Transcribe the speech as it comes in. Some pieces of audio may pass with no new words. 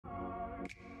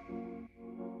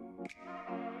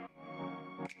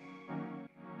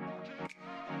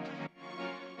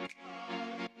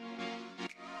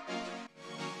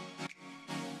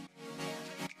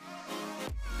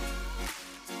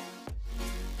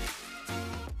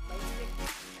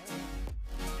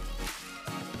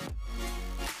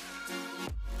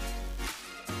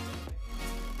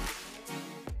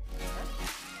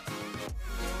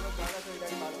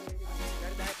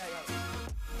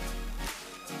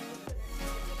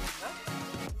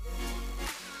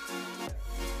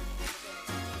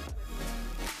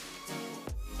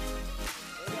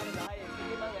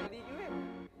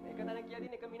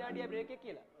විනාඩිය break එක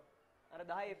කියලා. අර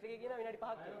 10 F එකේ කියන විනාඩි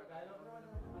 5ක්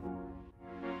කියලා.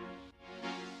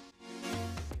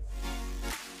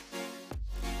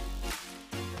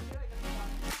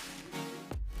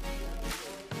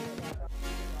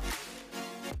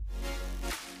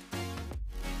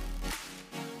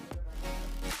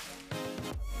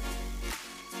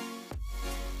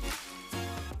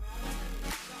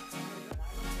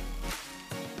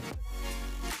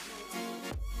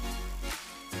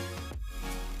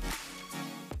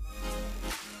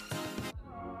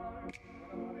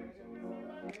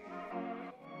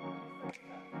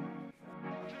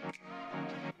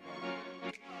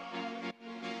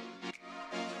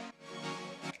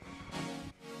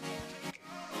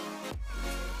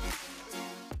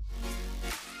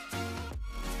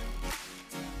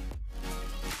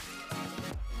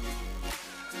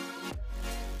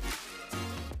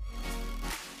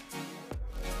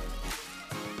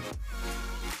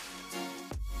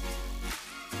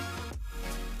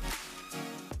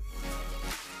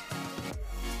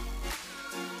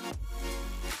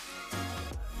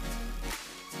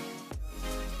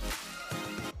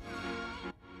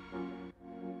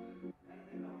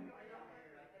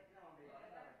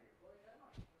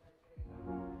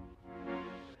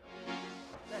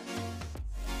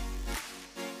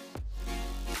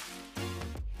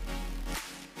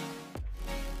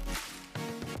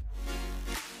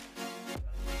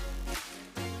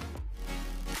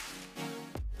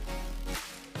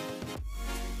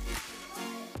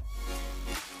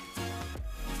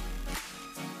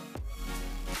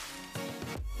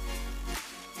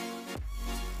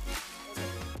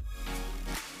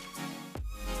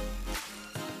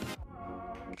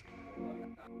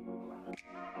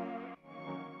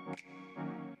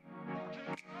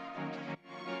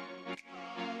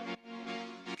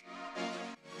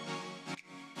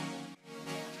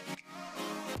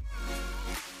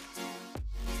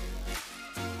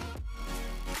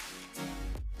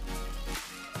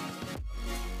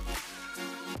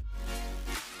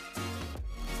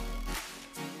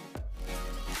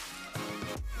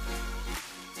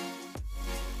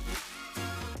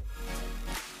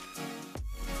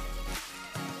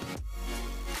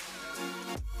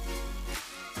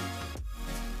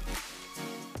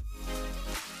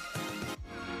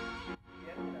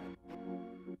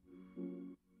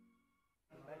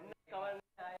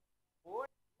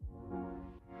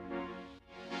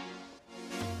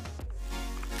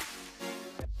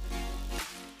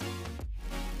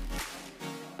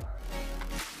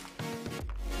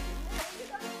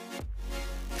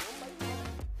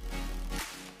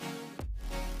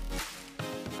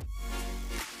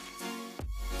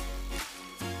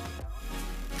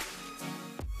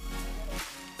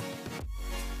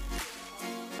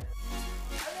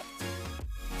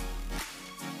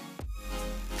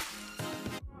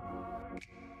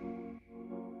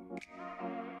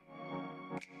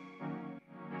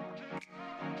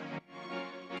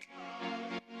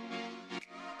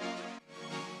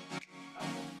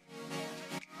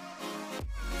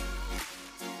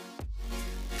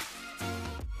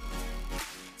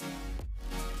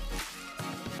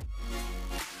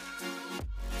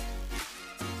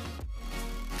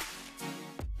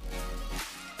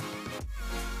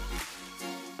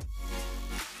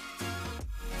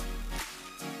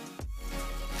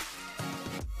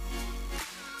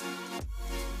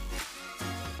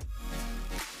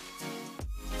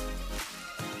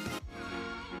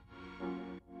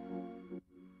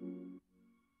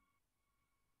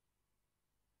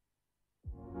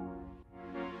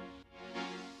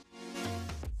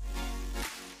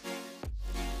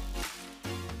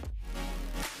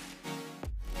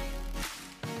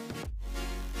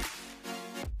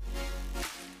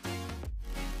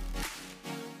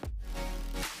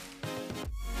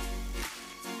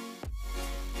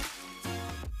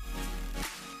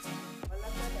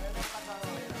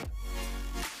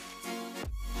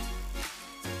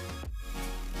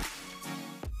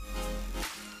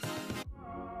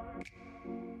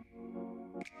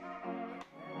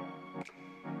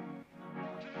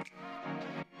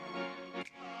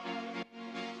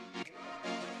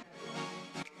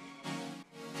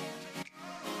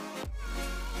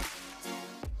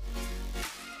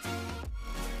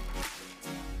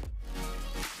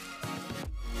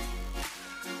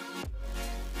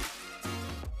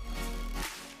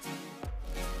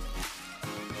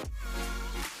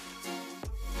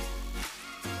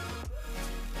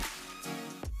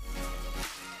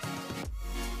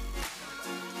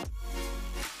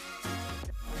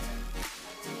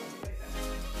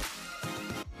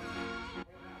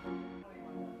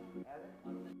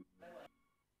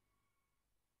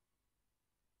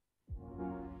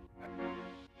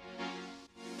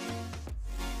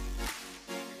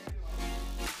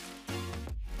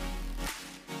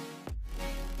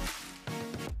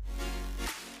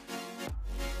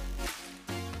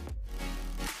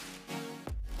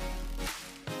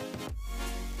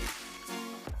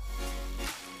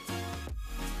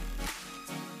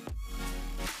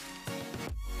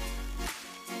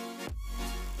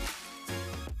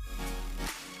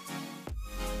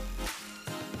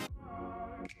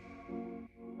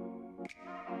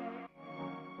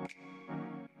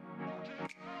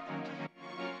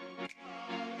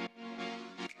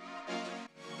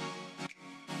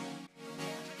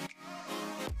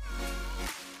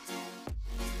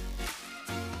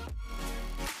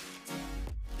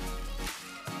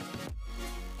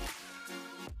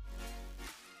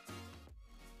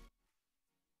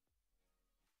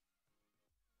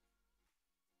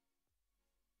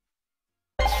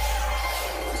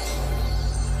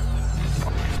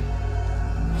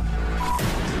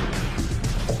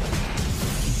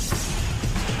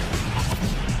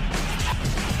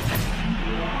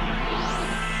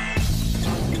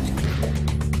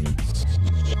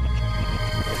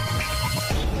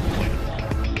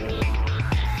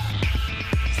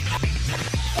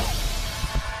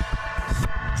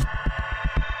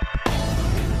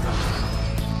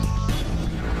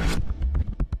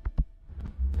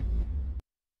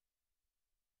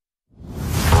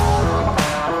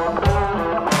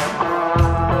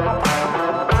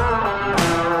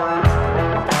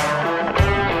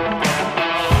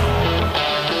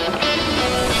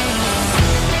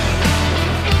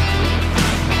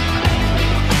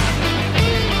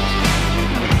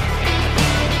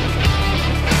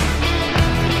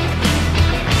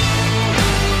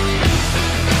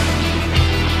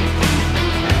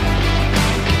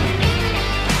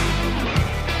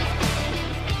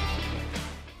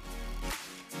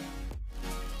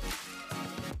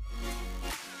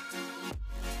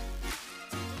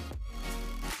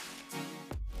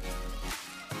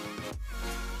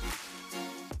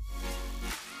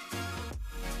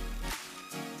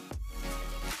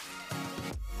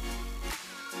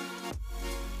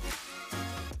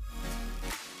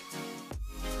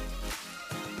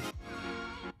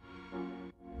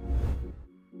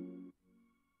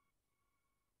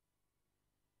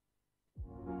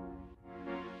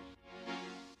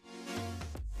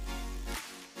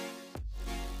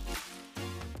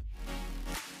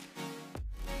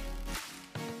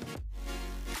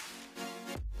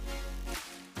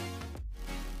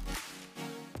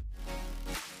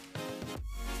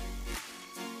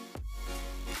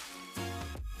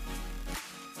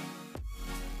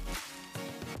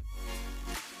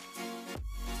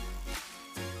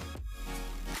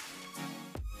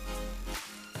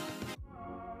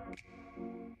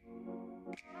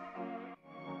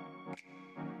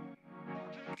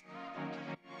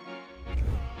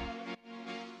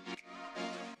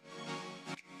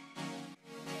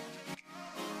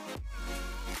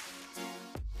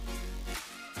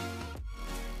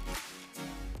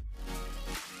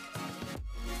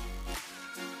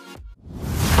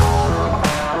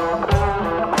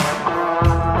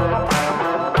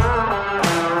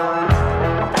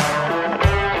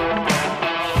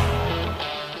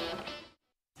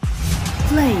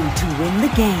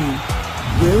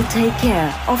 take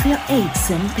care of your aches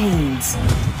and pains.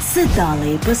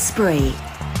 Siddha Spray.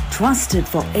 Trusted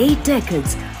for 8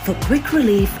 decades for quick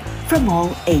relief from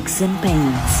all aches and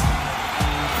pains.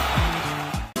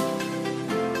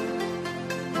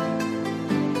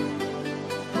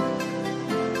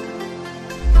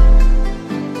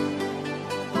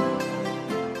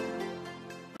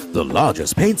 The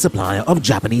largest paint supplier of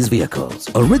Japanese vehicles.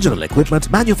 Original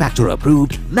equipment manufacturer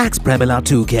approved Max Premila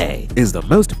 2K is the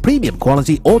most premium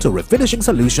quality auto refinishing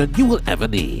solution you will ever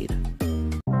need.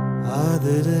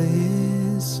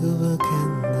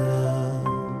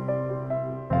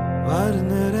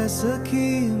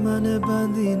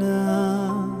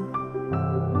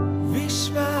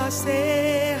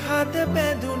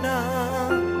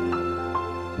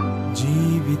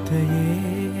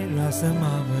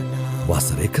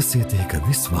 වසර 130ක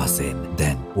විශ්වාසයෙන්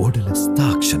දැන් ඕඩලස්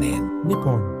තාක්ෂණයෙන්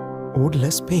Nippon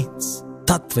Odorless Paints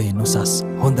තත්වයෙන් උසස්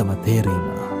හොඳම තේරීම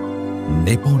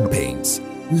Nippon Paints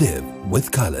live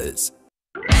with colors.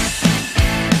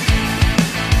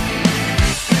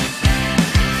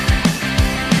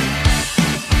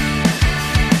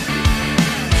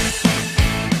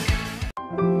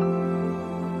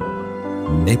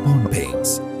 Nippon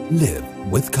Paints live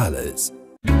with colors.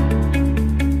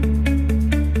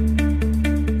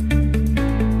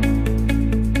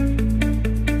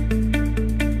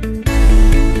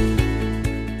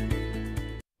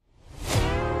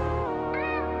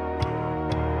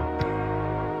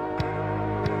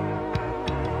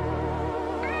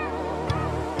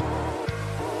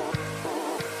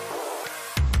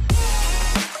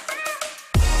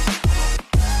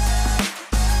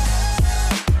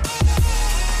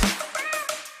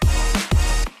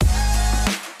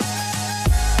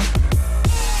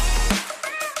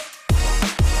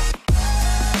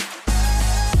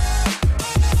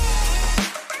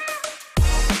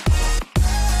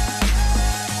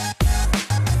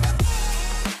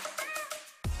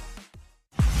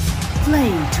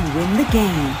 Play to win the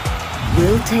game.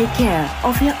 We'll take care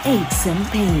of your aches and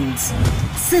pains.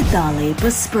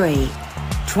 Siddha Spray.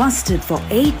 Trusted for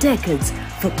 8 decades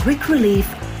for quick relief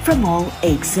from all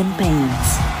aches and pains.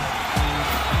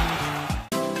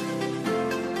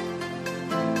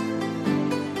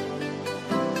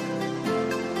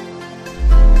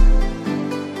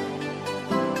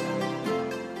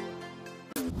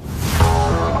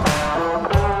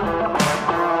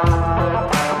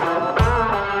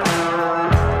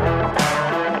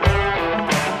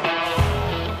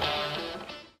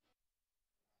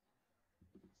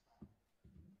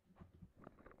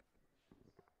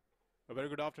 A very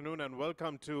good afternoon and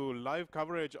welcome to live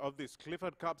coverage of this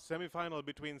Clifford Cup semi-final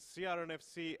between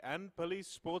CRNFC and Police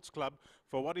Sports Club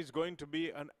for what is going to be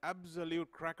an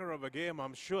absolute cracker of a game,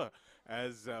 I'm sure,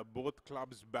 as both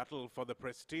clubs battle for the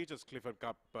prestigious Clifford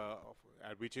Cup,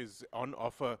 which is on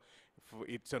offer.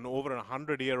 It's an over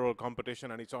 100-year-old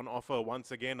competition, and it's on offer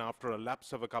once again after a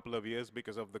lapse of a couple of years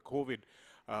because of the COVID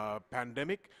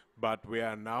pandemic. But we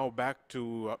are now back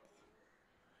to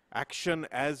action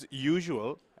as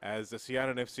usual, as the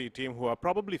CRNFC team, who are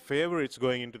probably favourites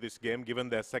going into this game given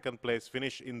their second place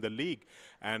finish in the league,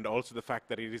 and also the fact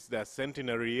that it is their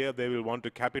centenary year. They will want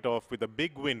to cap it off with a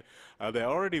big win. They're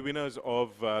already winners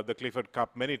of the Clifford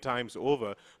Cup many times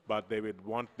over, but they would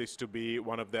want this to be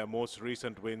one of their most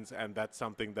recent wins, and that's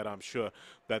something that I'm sure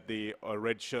that the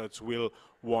red shirts will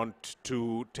want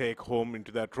to take home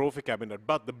into their trophy cabinet.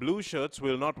 But the blue shirts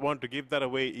will not want to give that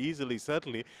away easily,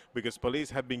 certainly, because Police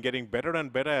have been getting better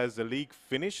and better as the league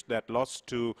finished. That loss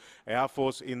to Air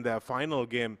Force in their final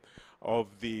game of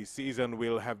the season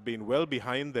will have been well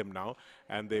behind them now,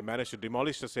 and they managed to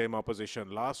demolish the same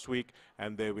opposition last week,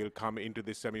 and they will come into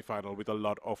this semi-final with a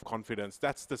lot of confidence.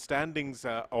 That's the standings,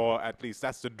 or at least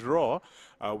that's the draw.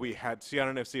 We had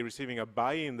CRNFC receiving a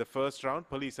bye in the first round.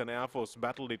 Police and Air Force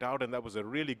battled it out, and that was a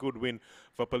really good win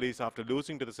for Police after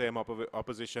losing to the same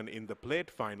opposition in the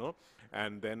plate final.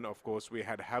 And then, of course, we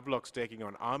had Havelocks taking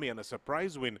on Army, and a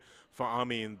surprise win for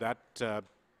Army in that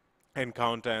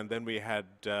encounter. And then we had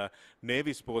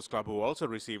Navy Sports Club, who also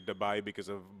received a bye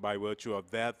by virtue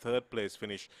of their third place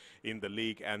finish in the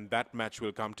league, and that match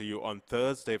will come to you on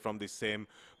Thursday from the same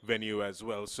venue as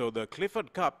well. So the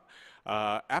Clifford Cup,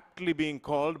 aptly being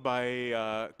called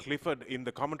by Clifford in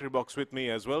the commentary box with me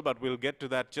as well, but we'll get to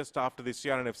that just after the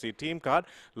CRNFC team card.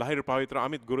 Lahiru Pavitra,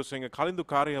 Amit Gurusinghe, Kalindu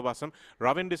Kariyawasam,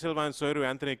 Ravin De Silva and Soiru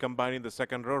Anthony combined in the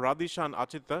second row. Radhishan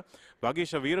Achita,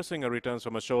 Vagisha Veerasinghe returns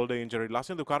from a shoulder injury.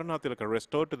 Lasindu Karunatilaka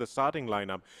restored to the starting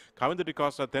lineup. Kavindu De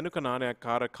Costa, Tenuka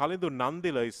Nanayakara, Kalindu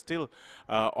Nandila is still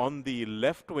on the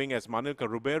left wing as Manilka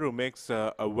Ruberu makes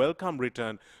a welcome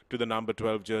return to the number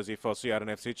 12 jersey for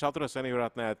CRNFC. Chatura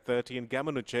Senivaratna at 13. 19,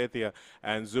 Gamanu Chetia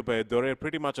and Zubair Dore,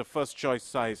 pretty much a first choice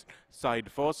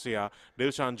side for Sia.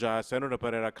 Dilshan Jaya, Senura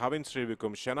Pereira, Kavin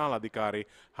Srivikum, Shanal Adhikari,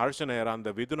 Harshana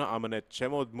Eranda, Viduna Amanet,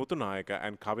 Chemod Mutunayaka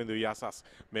and Kavindu Yasas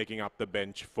making up the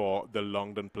bench for the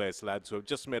Longdon Place lads who have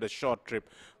just made a short trip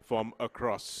from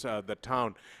across the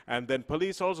town. And then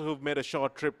police also who've made a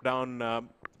short trip down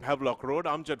Havelock Road,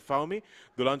 Amjad Faumi,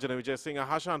 Dulanjana Vijay Singh,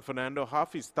 Hashan Fernando,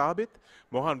 Hafiz Thabit,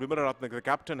 Mohan Vimalaratne, the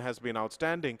captain, has been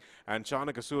outstanding, and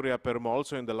Chanaka Surya Perum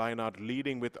also in the line-out,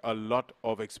 leading with a lot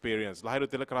of experience. Lahiru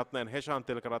Tilakaratne and Heshan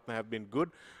Tilakaratne have been good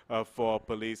for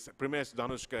police. Primesh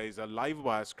Danushka is a live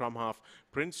wire scrum half.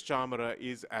 Prince Chamara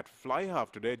is at fly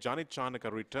half today. Janit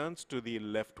Chanaka returns to the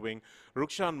left wing.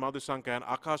 Rukshan Madhusanka and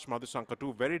Akash Madhusanka,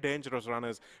 two very dangerous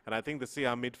runners, and I think the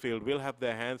CR midfield will have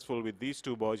their hands full with these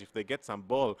two boys if they get some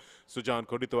ball. Sujan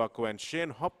Koditoaku and Shane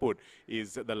Hopwood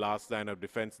is the last line of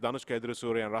defense. Danushka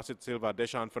Edrusuri and Rashid Silva,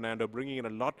 Deshan Fernando bringing in a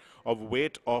lot of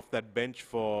weight off that bench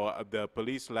for the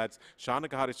police lads.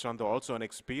 Shanaka Harishchandra, also an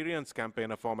experienced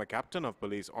campaigner, former captain of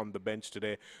police, on the bench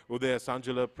today. Udaya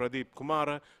Sanjula, Pradeep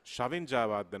Kumara, Shavin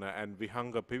Javardhana and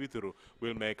Vihanga Pivituru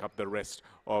will make up the rest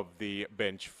of the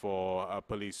bench for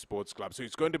Police Sports Club. So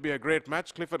it's going to be a great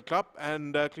match. Clifford Club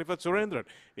and Clifford Surendran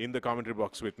in the commentary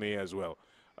box with me as well.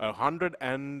 A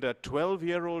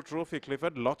 112-year-old trophy,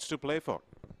 Clifford, lots to play for.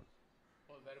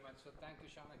 Well, very much so. Thank you,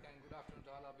 Shanaka, and good afternoon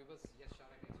to all our viewers. Yes,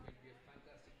 Shanaka, it's going to be a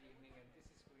fantastic evening, and this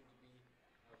is going to be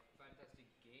a fantastic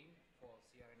game for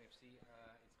CRNFC.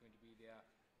 It's going to be their,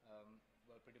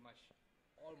 well, pretty much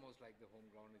almost like the home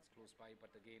ground. It's close by,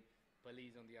 but again,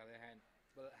 Police on the other hand,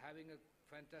 well, having a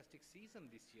fantastic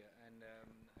season this year and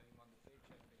having won the Trade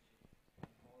Championship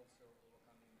and also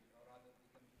overcoming, or rather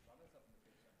becoming runners-up in the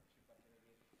Trade Championship, but then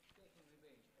again, taking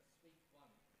revenge, a sweet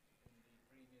one in the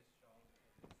previous round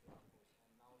against Lampos,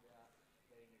 and now they are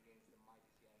playing against the mighty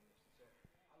CRNFC. So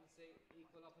I would say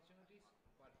equal opportunities,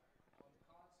 but on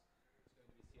cards, it's going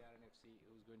to be CRNFC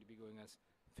who's going to be going as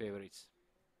favourites.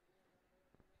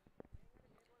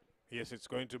 Yes, it's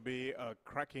going to be a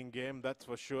cracking game, that's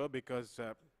for sure, because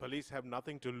police have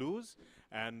nothing to lose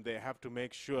and they have to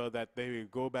make sure that they will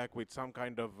go back with some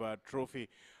kind of trophy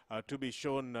to be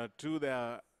shown to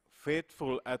their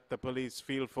faithful at the Police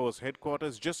Field Force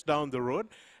headquarters just down the road,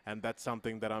 and that's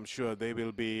something that I'm sure they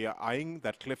will be eyeing,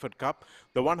 that Clifford Cup.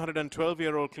 The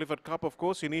 112-year-old Clifford Cup, of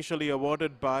course, initially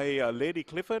awarded by Lady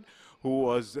Clifford, who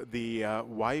was the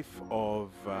wife of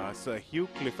Sir Hugh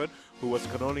Clifford, who was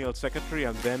Colonial Secretary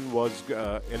and then was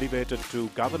elevated to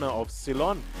Governor of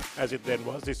Ceylon, as it then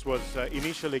was. This was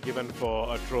initially given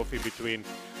for a trophy between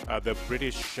the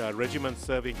British regiment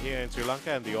serving here in Sri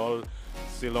Lanka and the all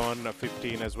Ceylon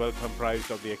 15, as well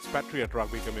comprised of the expatriate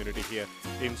rugby community here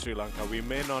in Sri Lanka. We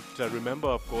may not remember,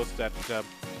 of course, that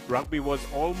rugby was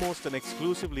almost an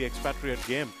exclusively expatriate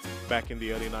game back in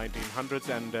the early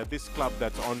 1900s, and this club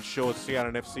that's on show,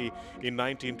 CRNFC, in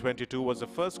 1922 was the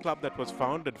first club that was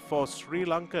founded for Sri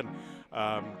Lankan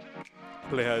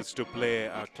players to play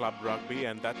club rugby,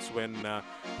 and that's when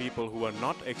people who were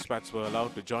not expats were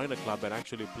allowed to join a club and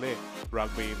actually play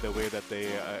rugby in the way that they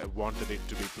wanted it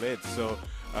to be played. So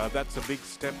that's a big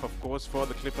step, of course, for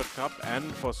the Clifford Cup and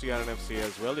for CRNFC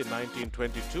as well in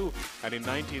 1922. And in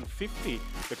 1950,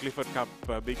 the Clifford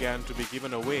Cup began to be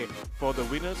given away for the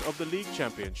winners of the league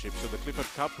championship. So the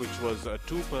Clifford Cup, which was a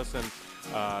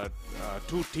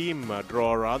two-team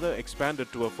draw rather,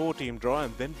 expanded to a four-team draw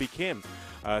and then became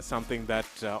something that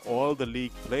all the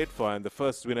league played for, and the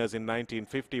first winners in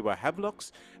 1950 were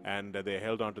Havelocks, and they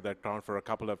held on to that crown for a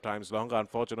couple of times longer.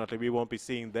 Unfortunately, we won't be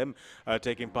seeing them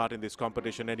taking part in this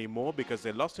competition anymore because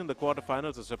they lost in the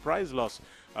quarterfinals, a surprise loss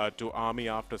to Army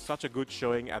after such a good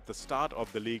showing at the start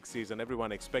of the league season.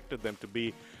 Everyone expected them to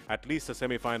be at least a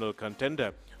semi-final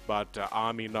contender, but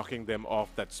Army knocking them off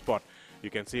that spot.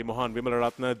 You can see Mohan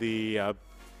Vimalaratne, the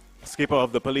skipper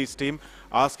of the police team,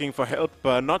 asking for help,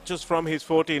 not just from his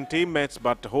 14 teammates,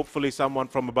 but hopefully someone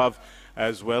from above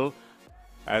as well,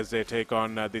 as they take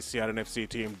on this CRNFC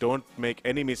team. Don't make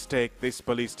any mistake, this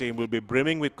police team will be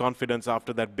brimming with confidence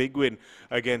after that big win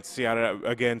against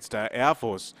Air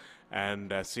Force,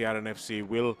 and CRNFC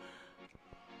will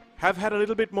have had a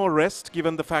little bit more rest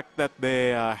given the fact that they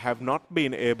have not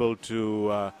been able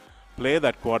to play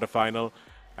that quarterfinal,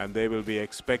 and they will be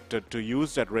expected to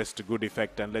use that rest to good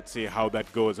effect, and let's see how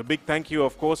that goes. A big thank you,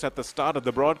 of course, at the start of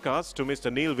the broadcast to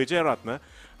Mr. Neil Vijayaratne,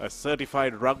 a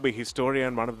certified rugby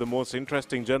historian, one of the most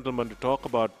interesting gentlemen to talk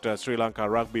about Sri Lanka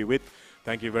rugby with.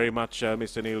 Thank you very much,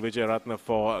 Mr. Neil Vijayaratne,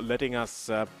 for letting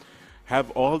us have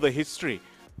all the history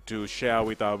to share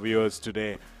with our viewers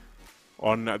today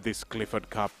on this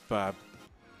Clifford Cup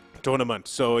tournament.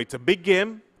 So it's a big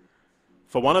game.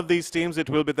 For one of these teams, it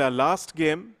will be their last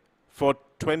game for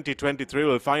 2023.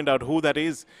 We'll find out who that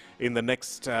is in the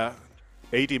next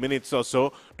 80 minutes or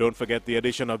so. Don't forget the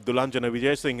addition of Dulanjana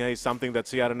Vijayasinghe is something that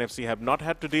CRNFC have not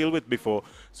had to deal with before.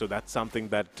 So that's something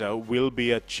that will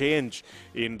be a change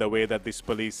in the way that this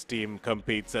police team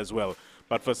competes as well.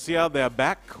 But for CR, they are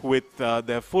back with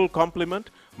their full complement.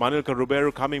 Manilka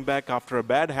Ruberu coming back after a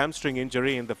bad hamstring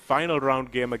injury in the final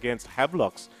round game against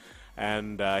Havelocks.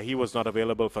 And he was not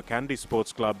available for Kandy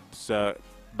Sports Club's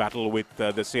battle with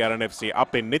the CRNFC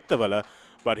up in Nittavala.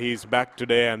 But he's back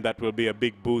today, and that will be a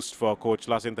big boost for Coach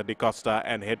Lasinta Di Costa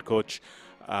and head coach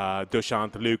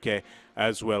Dushant Luke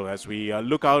as well. As we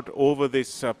look out over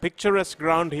this picturesque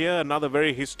ground here, another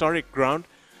very historic ground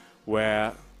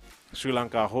where Sri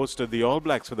Lanka hosted the All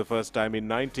Blacks for the first time in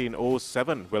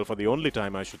 1907. Well, for the only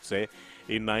time, I should say,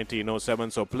 in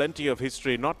 1907. So plenty of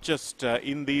history, not just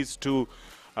in these two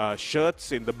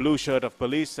shirts, in the blue shirt of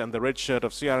Police and the red shirt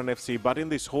of CRNFC, but in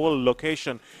this whole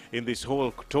location, in this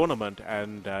whole tournament.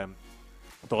 And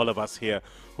with all of us here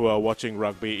who are watching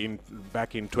rugby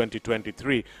back in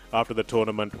 2023, after the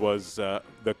tournament was,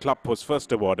 the club was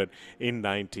first awarded in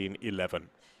 1911.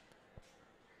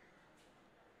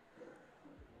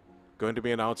 Going to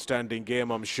be an outstanding game,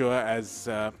 I'm sure, as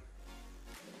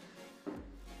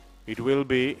it will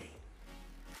be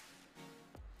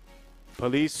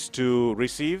Police to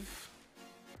receive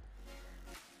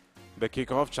the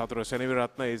kickoff. Chatura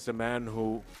Seneviratne is the man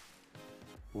who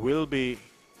will be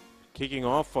kicking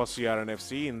off for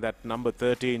CRNFC in that number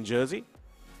 13 jersey.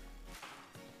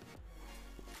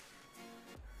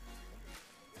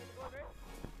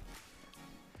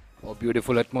 Oh,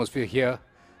 beautiful atmosphere here.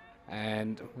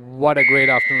 And what a great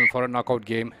afternoon for a knockout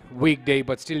game. Weekday,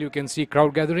 but still you can see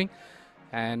crowd gathering.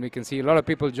 And we can see a lot of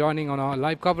people joining on our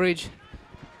live coverage.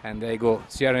 And there you go,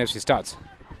 CRNFC starts.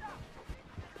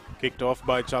 Kicked off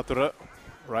by Chatura,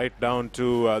 right down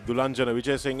to Dulanjana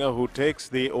Vijayasinghe, who takes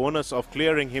the onus of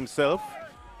clearing himself.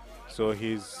 So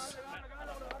he's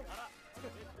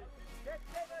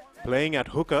playing at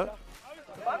hooker,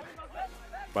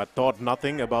 but thought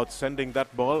nothing about sending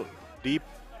that ball deep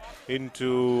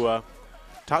into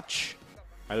touch.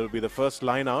 And it will be the first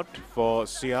line out for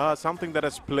CR, something that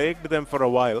has plagued them for a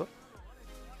while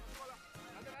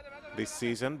this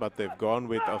season, but they've gone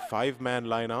with a 5-man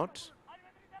line out.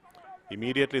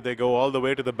 Immediately they go all the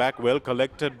way to the back, well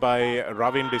collected by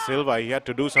Ravin De Silva. He had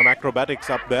to do some acrobatics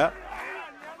up there,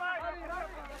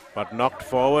 but knocked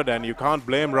forward, and you can't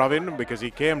blame Ravin because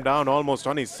he came down almost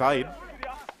on his side.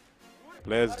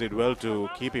 Players did well to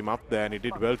keep him up there, and he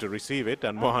did well to receive it.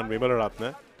 And Mohan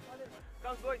Vimalaratne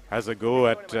has a go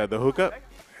at the hooker,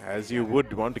 as you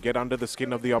would want to get under the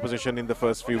skin of the opposition in the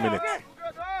first few minutes.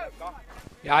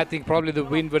 Yeah, I think probably the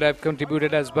wind would have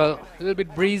contributed as well. A little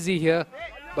bit breezy here,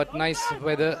 but nice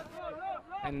weather.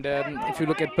 And if you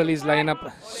look at Police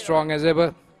lineup, strong as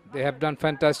ever. They have done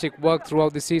fantastic work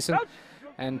throughout the season.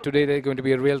 And today they're going to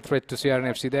be a real threat to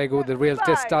CRNFC. There you go, the real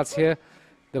test starts here.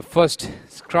 The first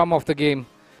scrum of the game,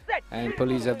 and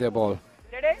Police have their ball.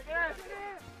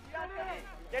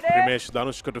 Primesh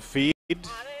Danushka to feed.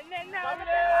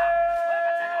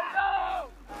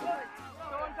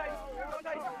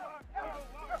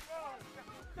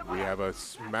 We have a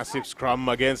massive scrum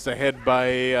against the head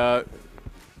by,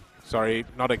 sorry,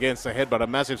 not against the head, but a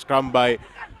massive scrum by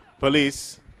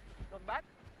Police.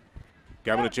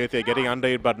 Gamunu Chetia getting under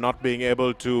it, but not being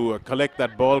able to collect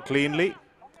that ball cleanly.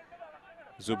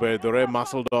 Zubair Dure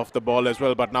muscled off the ball as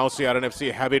well, but now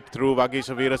CRNFC have it through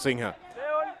Vagisha Veerasinghe.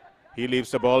 He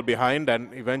leaves the ball behind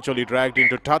and eventually dragged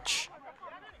into touch.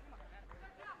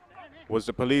 Was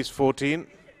the Police 14.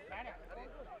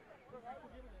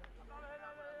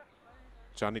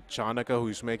 Chanit Chanaka, who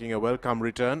is making a welcome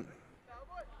return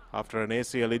after an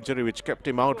ACL injury which kept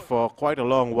him out for quite a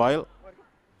long while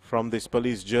from this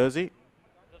Police jersey.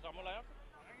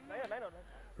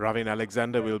 Ravin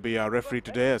Alexander will be our referee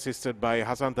today, assisted by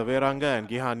Hasanta Veranga and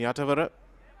Gihan Yatavara.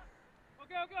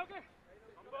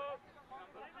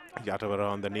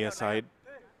 Yatavara on the near side.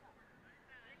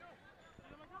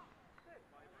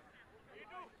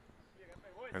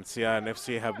 And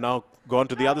CRNFC have now gone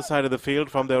to the other side of the field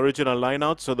from the original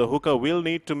line-out, so the hooker will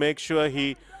need to make sure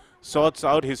he sorts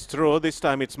out his throw. This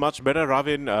time it's much better.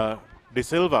 Ravin De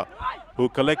Silva, who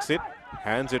collects it,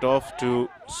 hands it off to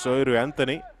Soiru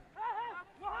Anthony.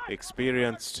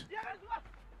 Experienced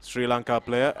Sri Lanka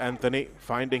player, Anthony,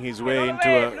 finding his way into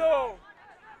a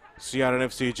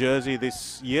CRNFC jersey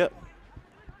this year.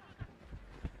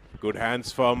 Good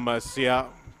hands from Sia.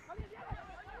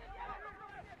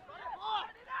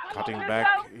 Cutting back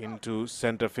into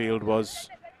centre field was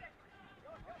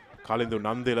Kalindu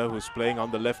Nandila, who's playing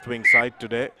on the left wing side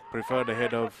today, preferred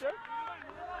ahead of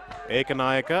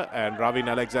Ekanayaka and Ravin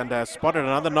Alexander has spotted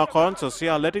another knock-on. So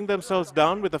CR letting themselves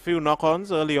down with a few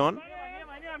knock-ons early on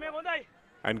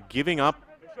and giving up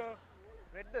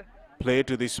play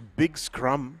to this big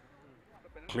scrum.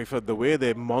 Clifford, the way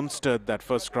they monstered that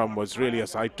first scrum was really a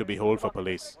sight to behold for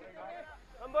Police.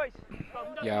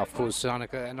 Yeah, of course,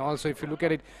 Shanika. And also, if you look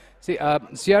at it, see,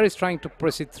 CR is trying to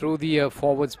press it through the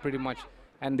forwards pretty much,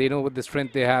 and they know what the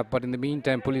strength they have. But in the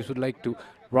meantime, Police would like to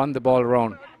run the ball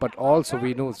around. But also,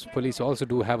 we know Police also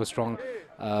do have a strong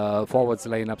forwards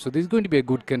lineup. So this is going to be a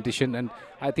good condition. And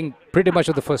I think pretty much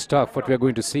of the first half, what we are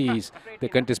going to see is the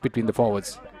contest between the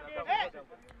forwards.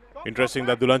 Interesting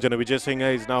that Dulanjana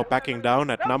Vijayasinghe is now packing down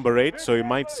at number 8, so you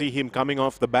might see him coming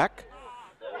off the back.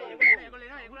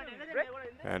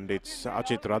 And it's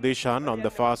Achit Radeshan on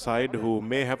the far side who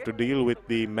may have to deal with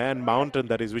the man mountain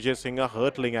that is Vijayasinghe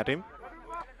hurtling at him.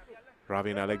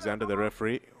 Ravin Alexander, the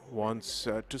referee, wants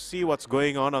to see what's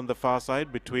going on the far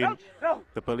side between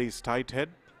the Police tight head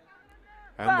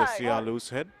and the CR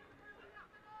loose head.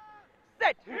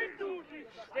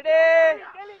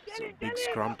 So big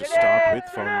scrum to start with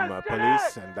from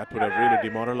Police, and that would have really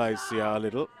demoralized CR a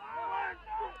little.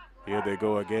 Here they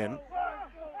go again.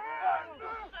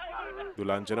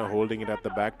 Dulanjana holding it at the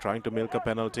back, trying to milk a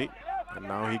penalty, and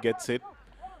now he gets it,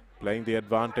 playing the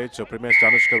advantage. So Primesh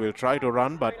Danushka will try to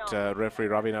run, but referee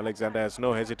Ravin Alexander has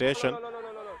no hesitation.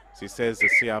 He says the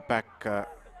CR pack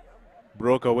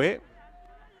broke away.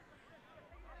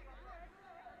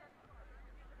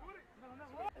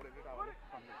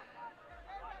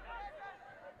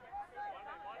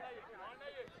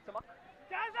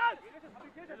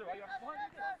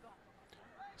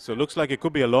 So looks like it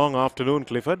could be a long afternoon,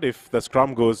 Clifford, if the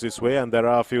scrum goes this way, and there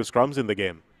are a few scrums in the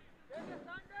game.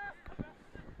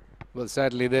 Well,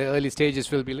 sadly, the early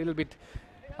stages will be a little bit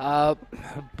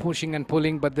pushing and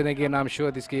pulling, but then again, I'm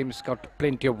sure this game's got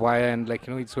plenty of wire, and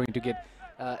it's going to get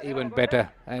even better.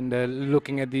 And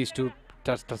looking at these two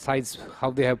sides, how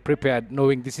they have prepared,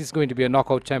 knowing this is going to be a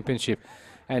knockout championship,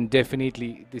 and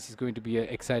definitely this is going to be an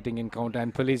exciting encounter.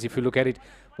 And Police, if you look at it,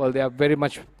 well, they are very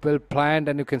much well planned,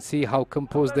 and you can see how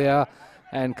composed they are,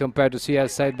 and compared to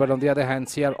CR's side. But on the other hand,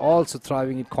 CR also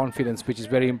thriving in confidence, which is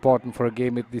very important for a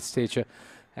game at this stature.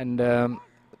 And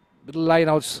line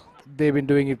outs, they've been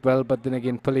doing it well, but then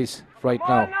again, Police right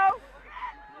now.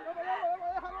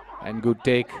 And good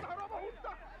take.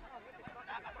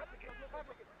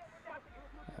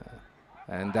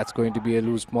 And that's going to be a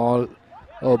loose ball.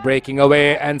 Oh, breaking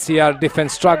away, and CR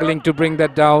defense struggling to bring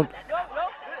that down.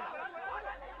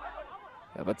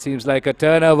 But seems like a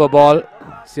turnover ball.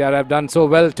 CR have done so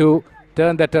well to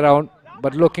turn that around,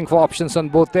 but looking for options on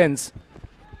both ends.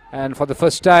 And for the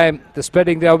first time, they're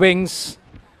spreading their wings.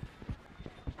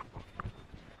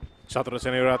 Chatra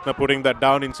Seneviratne putting that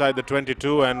down inside the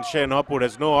 22, and Shane Hopwood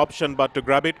has no option but to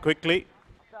grab it quickly.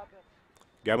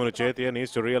 Gamunu Chetia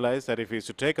needs to realize that if he's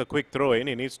to take a quick throw in,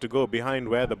 he needs to go behind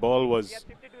where the ball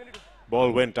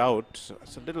went out. So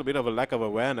it's a little bit of a lack of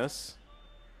awareness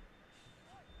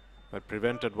that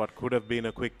prevented what could have been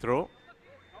a quick throw.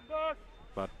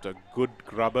 But a good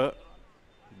grubber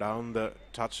down the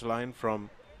touchline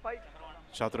from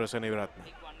Chatra Seneviratne.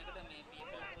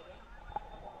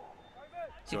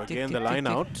 So again, the line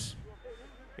out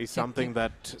is something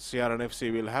that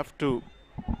CRNFC will have to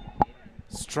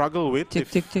struggle with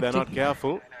if they're not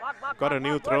careful. Got a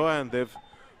new throw, and they've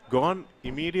gone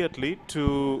immediately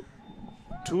to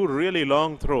 2 really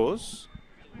long throws.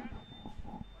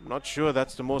 Not sure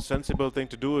that's the most sensible thing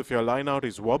to do if your line out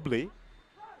is wobbly.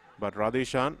 But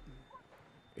Radeshan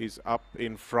is up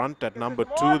in front at number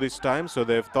 2 this time, so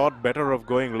they've thought better of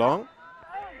going long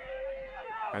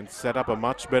and set up a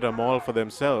much better maul for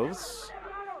themselves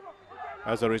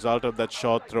as a result of that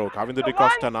short throw. Kavindu De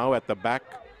Costa now at the back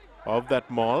of that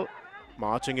maul,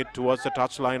 marching it towards the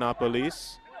touchline. Our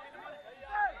Police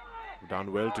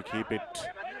done well to keep it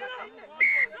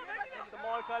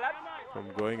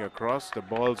from going across. The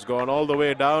ball's gone all the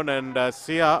way down, and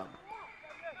CR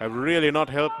have really not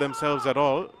helped themselves at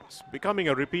all. It's becoming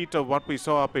a repeat of what we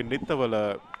saw up in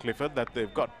Nithavala, Clifford, that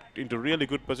they've got into really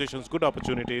good positions, good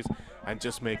opportunities, and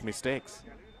just make mistakes.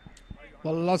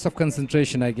 Well, lots of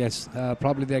concentration, I guess.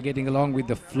 Probably they're getting along with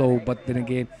the flow, but then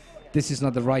again, this is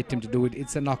not the right time to do it.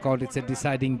 It's a knockout. It's a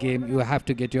deciding game. You have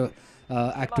to get your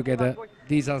act together.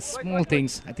 These are small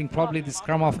things. I think probably the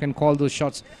scrum off can call those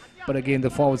shots, but again, the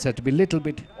forwards have to be a little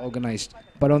bit organized.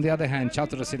 But on the other hand,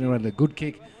 Chatra Seneviratne, a good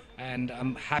kick, and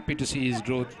I'm happy to see his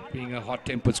growth, being a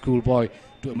hot-tempered schoolboy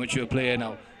to a mature player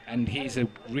now, and he's a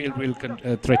real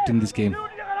threat in this game.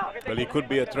 Well, he could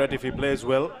be a threat if he plays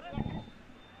well.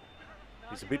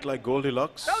 He's a bit like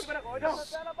Goldilocks.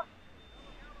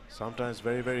 Sometimes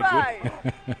very, very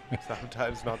good.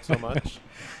 Sometimes not so much.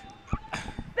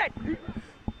 Set.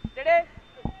 Steady.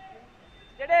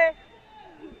 Steady.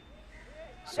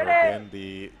 So again,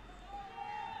 the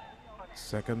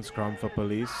second scrum for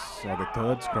Police, or the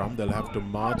third scrum, they'll have to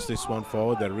march this one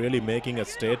forward. They're really making a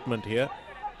statement here,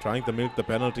 trying to milk the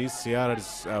penalties.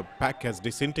 Sierra's pack has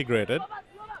disintegrated.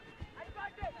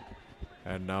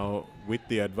 And now with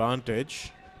the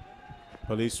advantage,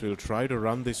 Police will try to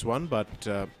run this one, but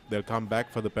they'll come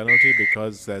back for the penalty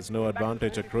because there's no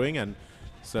advantage accruing, and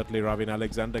certainly Ravin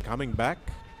Alexander coming back.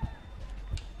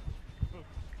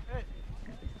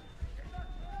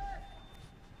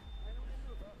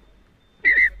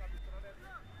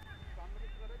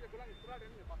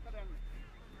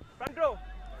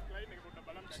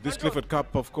 So this Clifford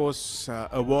Cup, of course,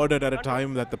 awarded at a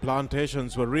time that the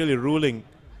plantations were really ruling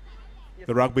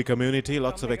the rugby community.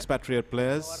 Lots of expatriate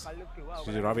players.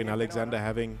 Ravin Alexander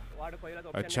having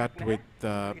a chat with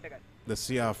the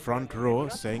CR front row,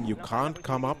 saying you can't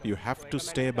come up, you have to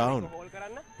stay bound,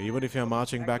 even if you're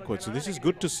marching backwards. So this is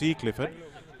good to see, Clifford.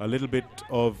 A little bit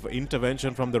of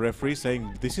intervention from the referee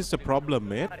saying, this is the problem,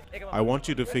 mate. I want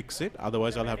you to fix it,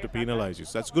 otherwise I'll have to penalize you.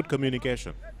 So that's good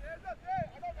communication.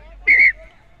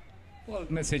 Well,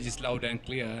 the message is loud and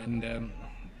clear, and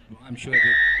I'm sure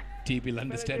the team will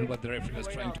understand what the referee was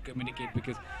trying to communicate,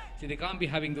 because see, they can't be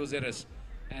having those errors,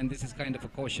 and this is kind of a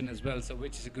caution as well, so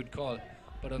which is a good call.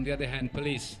 But on the other hand,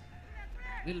 Police,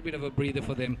 a little bit of a breather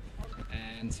for them,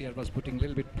 and CR was putting a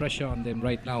little bit pressure on them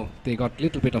right now. They got a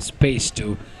little bit of space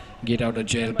to get out of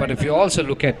jail. But if you also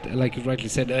look at, like you rightly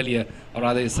said earlier, or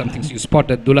rather it's something you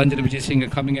spotted, Dulanjana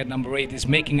Vijayasinghe coming at number 8 is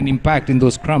making an impact in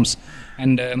those scrums,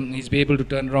 and he's been able to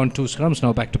turn around 2 scrums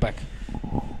now back to back.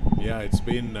 Yeah, it's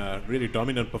been a really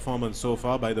dominant performance so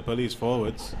far by the Police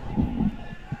forwards.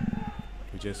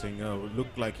 Vijayasinghe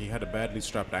looked like he had a badly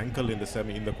strapped ankle in the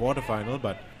quarterfinal,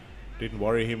 but didn't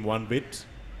worry him one bit.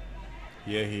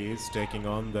 Here he is taking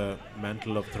on the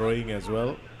mantle of throwing as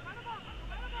well.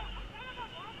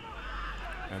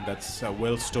 And that's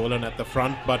well stolen at the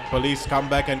front, but Police come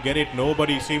back and get it.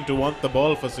 Nobody seemed to want the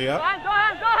ball for Sia.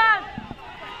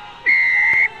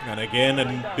 And again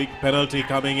a big penalty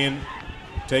coming in,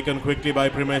 taken quickly by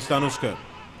Primesh Tanushkar.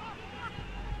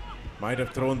 Might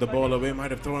have thrown the ball away, might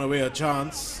have thrown away a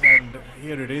chance, and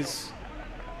here it is.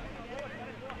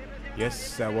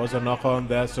 Yes, there was a knock on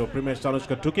there, so Primesh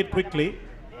Tanushkar took it quickly.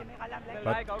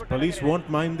 But Police won't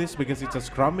mind this because it's a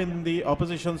scrum in the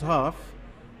opposition's half.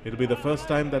 It'll be the first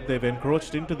time that they've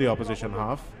encroached into the opposition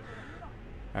half.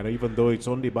 And even though it's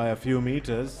only by a few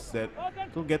meters,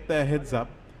 they'll get their heads up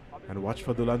and watch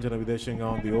for Dulanjana Vijayasinghe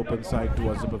on the open side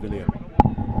towards the pavilion.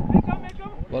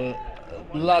 Well,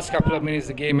 last couple of minutes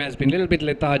the game has been a little bit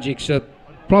lethargic, so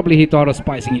probably he thought of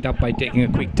spicing it up by taking a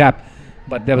quick tap,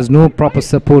 but there was no proper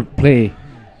support play,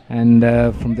 and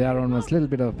from there on was a little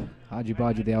bit of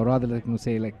haji-baji there, or rather like you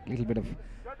say, like a little bit of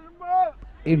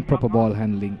improper ball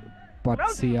handling. But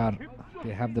CR,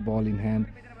 they have the ball in hand,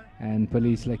 and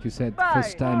Police, like you said,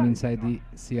 first time inside the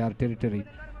CR territory,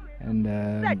 and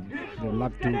they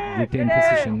love to retain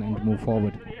position and move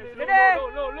forward.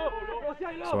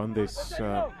 So on this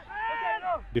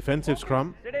defensive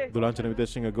scrum, Dulanjana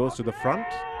Vijayasinghe goes to the front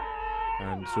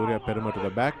and Surya Peruma to the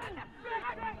back.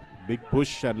 Big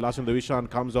push and Lashan Devishan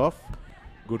comes off.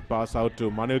 Good pass out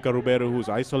to Manilka Ruberu, who's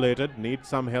isolated, needs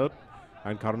some help,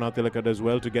 and Karuna Tilaka does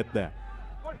well to get there.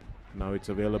 Now it's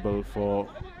available for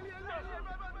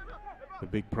the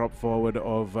big prop forward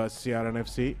of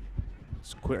CRNFC.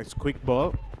 It's quick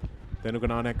ball.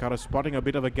 Tenuganane Kara spotting a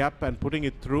bit of a gap and putting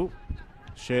it through.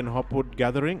 Shane Hopwood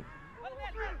gathering.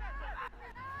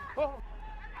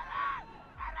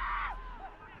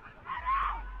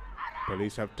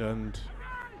 Police have turned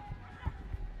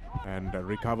and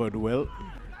recovered well.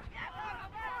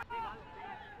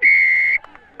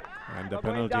 And the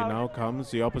penalty now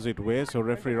comes the opposite way. So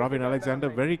referee Ravin Alexander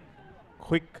very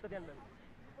quick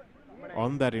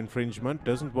on that infringement.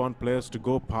 Doesn't want players to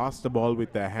go past the ball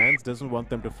with their hands. Doesn't want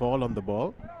them to fall on the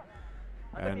ball.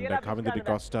 And Kavinda De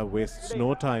Costa wastes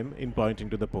no time in pointing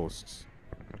to the posts.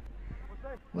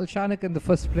 Well, Shanak, in the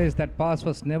first place, that pass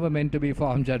was never meant to be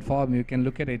for Amjad Form. You can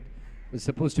look at it. It was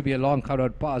supposed to be a long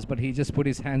cut-out pass, but he just put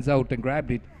his hands out and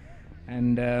grabbed it.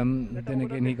 And then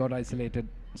again, he got isolated.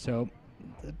 So,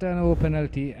 the turnover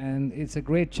penalty, and it's a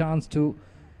great chance for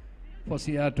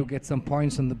CR to get some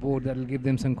points on the board that will give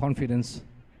them some confidence.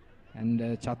 And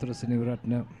Chatura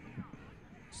Sinivaratna,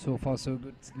 so far so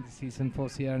good in the season for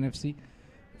CRNFC.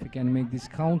 If we can make this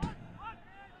count,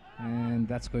 and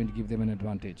that's going to give them an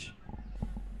advantage.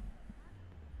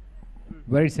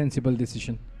 Very sensible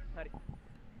decision.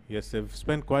 Yes, they've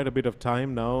spent quite a bit of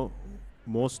time now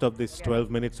most of this 12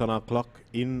 minutes on our clock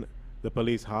in the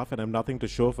police half, and have nothing to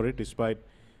show for it despite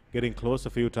getting close a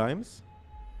few times.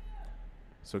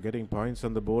 So getting points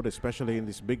on the board, especially in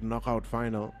this big knockout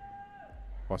final,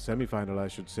 or semi-final I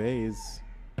should say, is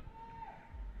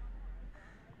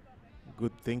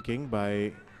good thinking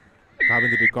by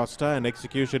Kavindra Costa, and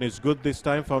execution is good this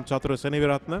time from Chatura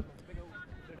Seneviratne.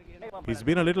 He's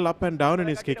been a little up and down in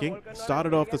his kicking.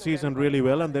 Started off the season really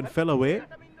well and then fell away.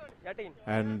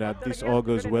 And this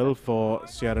augurs well for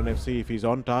CRNFC if he's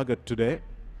on target today.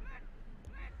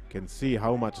 Can see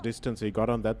how much distance he got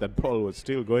on that. That ball was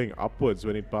still going upwards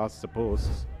when it passed the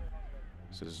posts.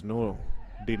 So there's no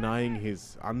denying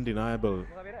his undeniable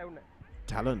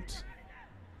talent.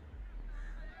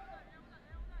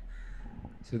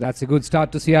 So that's a good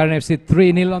start to CRNFC.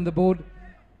 3-0 on the board.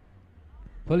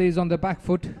 Police on the back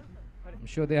foot. I'm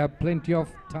sure they have plenty of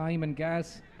time and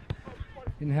gas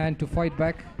in hand to fight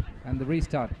back. And the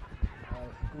restart.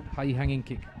 Good high-hanging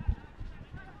kick.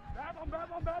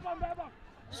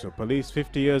 So Police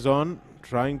 50 years on,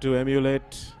 trying to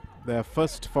emulate their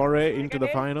first foray into the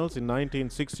finals in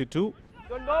 1962.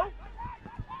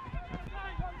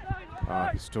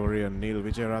 Our historian Neil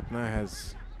Vijayaratna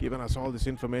has given us all this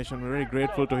information. We're very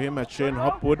grateful to him as Shane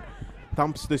Hopwood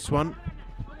thumps this one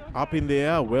up in the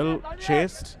air, well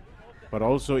chased, but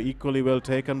also equally well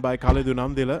taken by Kalidu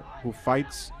Nandila, who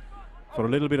fights for a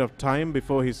little bit of time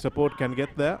before his support can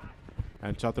get there.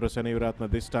 And Chatura Seneviratne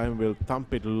this time will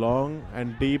thump it long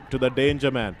and deep to the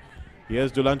danger man.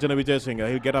 Here's Dulanjana Vijayasinghe.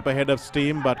 He'll get up ahead of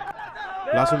steam, but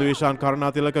Lasindu Vishan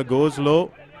Karunatilaka goes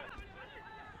low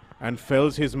and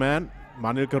fells his man.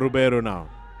 Manilka Ruberu now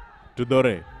to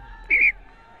Dore.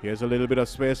 Here's a little bit of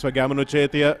space for Gamanu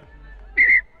Chetia.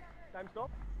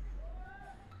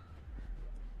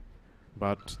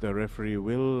 But the referee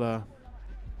will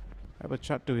have a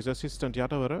chat to his assistant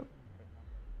Yatavara.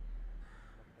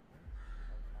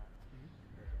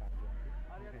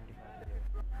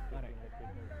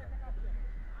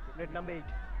 Red number 8.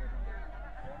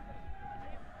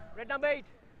 Red number 8.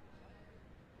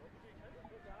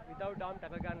 Without arm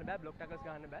tackle gana ba, block tackles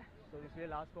gana ba. So this will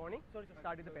last warning. So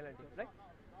started the penalty, right?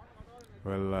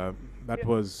 Well, that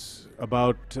was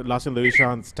about Lasindu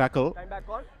Vishan's tackle. Time back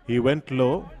on. He went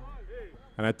low,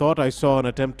 and I thought I saw an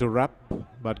attempt to wrap,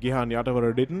 but Gihan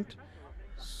Yatavara didn't.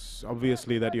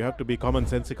 Obviously that you have to be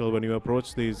commonsensical when you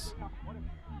approach these.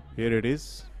 Here it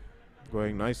is,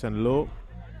 going nice and low.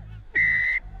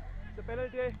 The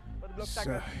penalty for the block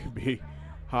tackle. Be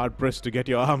hard pressed to get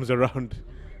your arms around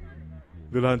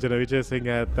Dulanjana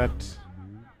Vijayasinghe at that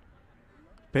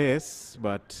pace,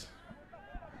 but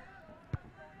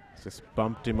just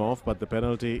bumped him off. But the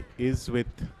penalty is with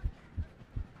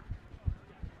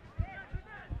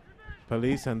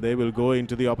Police, and they will go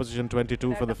into the opposition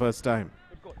 22 for the first time.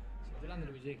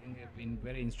 Dulanjana Vijayasinghe have been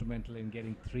very instrumental in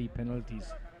getting 3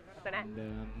 penalties.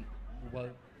 And, well,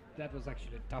 that was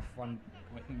actually a tough one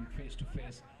going face to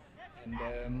face,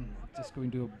 and just going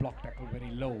to a block tackle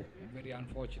very low, very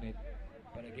unfortunate.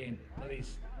 But again,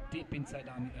 Police deep inside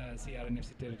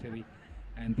CRNFC territory,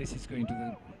 and this is going to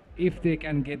the, if they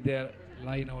can get their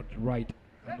line out right,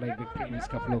 like the previous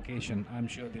couple occasion, I'm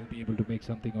sure they'll be able to make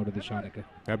something out of the Shanaka.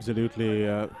 Absolutely,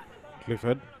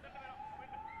 Clifford.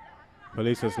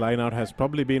 Police's line out has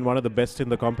probably been one of the best in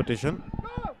the competition.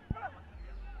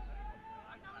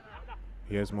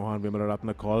 Here's Mohan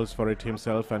Vimalaratna, calls for it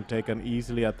himself and taken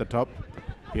easily at the top.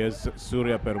 Here's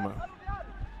Surya Perma,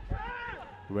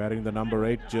 wearing the number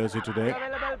 8 jersey today.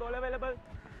 Ball available.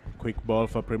 Quick ball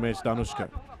for Primesh Danushka.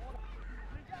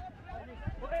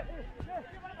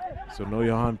 So no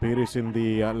Johan Piris in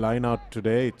the line out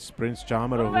today. It's Prince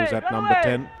Chamara who's at number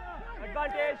 10.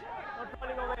 Advantage, not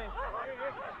rolling away.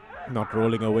 Not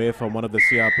rolling away from one of the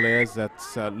CR players. That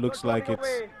looks like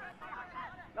it's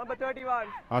Number 31.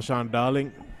 Ashan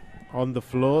Darling on the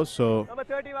floor. So Number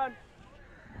 31.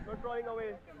 Not rolling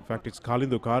away. in fact, it's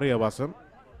Kalindu Kariyavasam.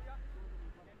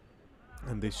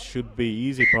 And this should be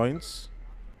easy points.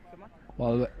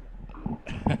 Well,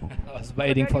 I was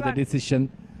waiting for the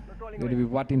decision. Going to be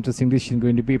what interesting decision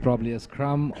going to be, probably a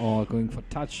scrum or going for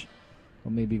touch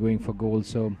or maybe going for goal.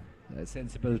 So a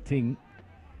sensible thing.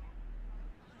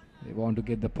 They want to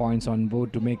get the points on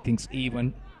board to make things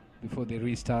even before they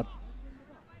restart.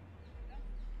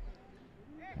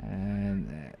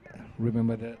 And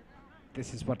remember that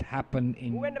this is what happened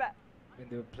in when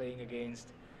they were playing against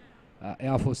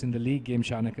Air Force in the league game,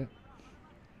 Shanaka.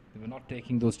 They were not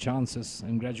taking those chances,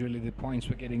 and gradually the points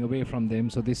were getting away from them.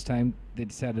 So this time they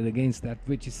decided against that,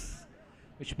 which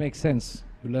makes sense.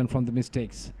 You learn from the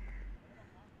mistakes.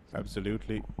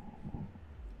 Absolutely.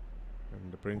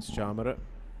 And the Prince Chamara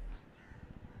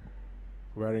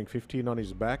wearing 15 on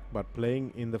his back, but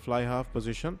playing in the fly half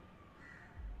position.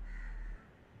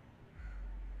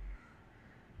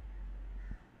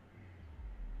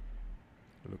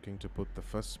 Looking to put the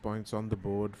first points on the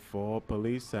board for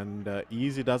Police, and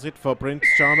easy does it for Prince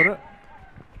Chamara.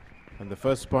 And the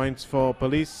first points for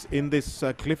Police in this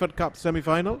Clifford Cup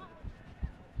semi-final.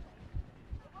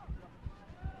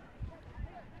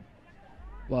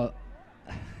 Well,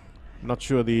 not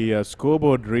sure the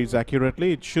scoreboard reads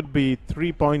accurately. It should be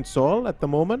 3 points all at the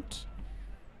moment.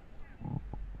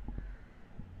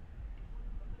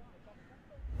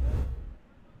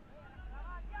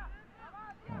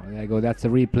 There you go, that's a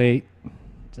replay.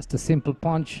 Just a simple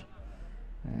punch.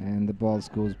 And the ball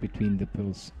goes between the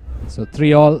poles. So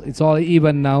 3-all, it's all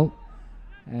even now.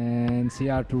 And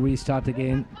CR to restart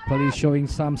again. Police showing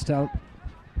some stealth.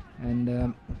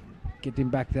 And getting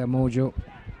back their mojo.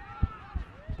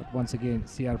 But once again,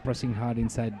 CR pressing hard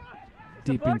inside,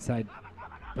 deep inside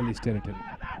Police territory.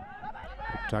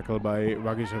 Tackle by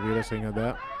Vagisha Veerasinghe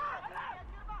there.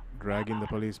 Dragging the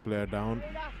Police player down.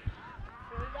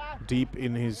 Deep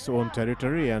in his own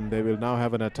territory, and they will now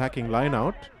have an attacking line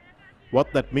out.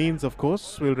 What that means, of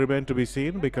course, will remain to be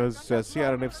seen, because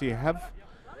CRNFC have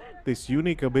this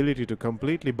unique ability to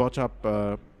completely botch up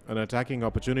an attacking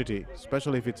opportunity,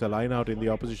 especially if it's a line out in the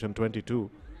opposition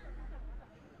 22.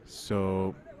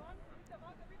 So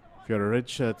if you're a Red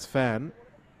Shirts fan,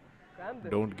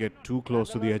 don't get too close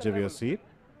to the edge of your seat,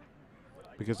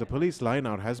 because the Police line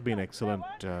out has been excellent.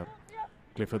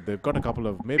 Clifford, they've got a couple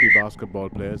of maybe basketball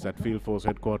players at Field Force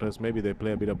headquarters. Maybe they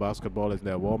play a bit of basketball as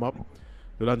their warm-up.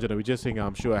 Dulanjana Vijayasinghe,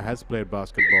 I'm sure, has played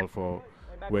basketball for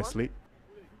Wesley.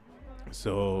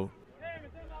 So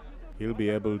he'll be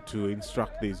able to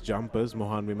instruct these jumpers,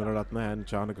 Mohan Vimalaratna and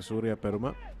Chanaka Surya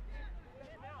Peruma.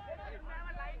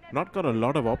 Not got a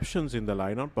lot of options in the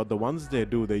lineup, but the ones they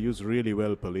do, they use really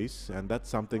well, Police. And that's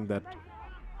something that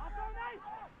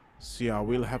CR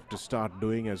will have to start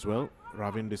doing as well.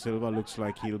 Ravin De Silva looks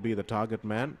like he'll be the target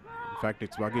man. In fact,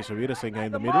 it's Vagisha Veerasinghe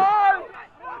in the middle.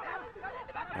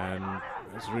 And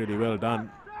it's really well done.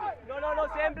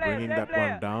 Bringing that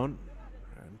one down.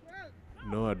 And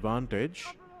no advantage.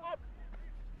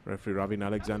 Referee Ravin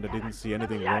Alexander didn't see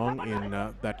anything wrong in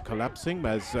that collapsing,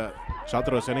 as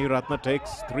Chatro Seniratna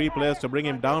takes 3 players to bring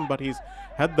him down, but he's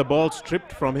had the ball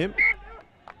stripped from him.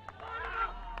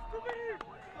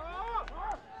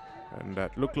 And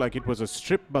that looked like it was a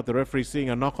strip, but the referee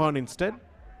seeing a knock-on instead.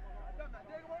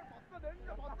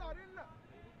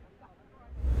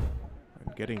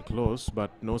 And getting close,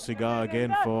 but no cigar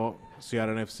again for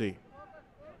CRNFC.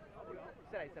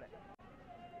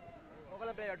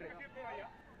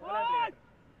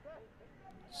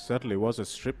 Certainly was a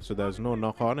strip, so there's no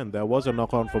knock-on, and there was a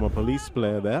knock-on from a Police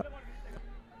player there.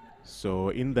 So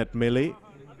in that melee,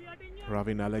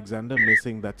 Ravin Alexander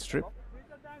missing that strip.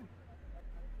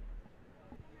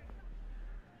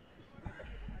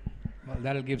 Well,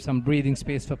 that'll give some breathing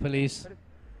space for Police.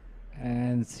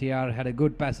 And CR had a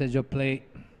good passage of play,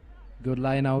 good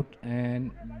line out,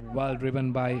 and well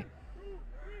driven by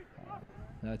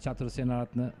Chatur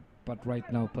Senaratna. But right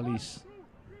now, Police,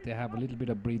 they have a little bit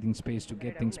of breathing space to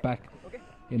get things back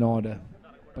in order.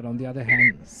 But on the other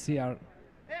hand, CR,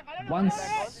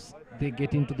 once they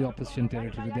get into the opposition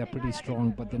territory, they are pretty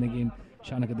strong. But then again,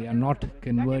 Shanaka, they are not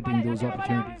converting those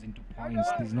opportunities into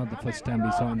points. This is not the first time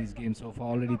we saw in this game so far.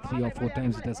 Already 3 or 4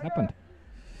 times it has happened.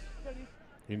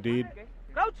 Indeed.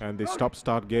 And the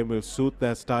stop-start game will suit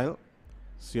their style.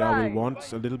 CR will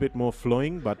want a little bit more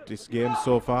flowing, but this game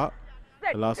so far,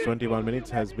 the last 21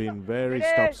 minutes, has been very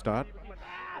stop-start.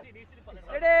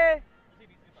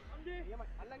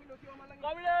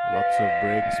 Lots of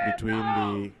breaks between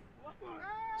the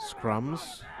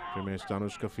scrums. Primesh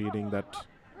Danushka feeding that,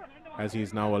 as he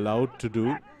is now allowed to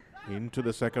do, into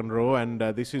the second row, and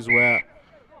this is where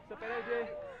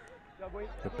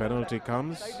the penalty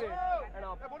comes.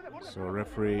 So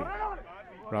referee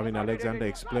Ravin Alexander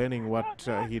explaining what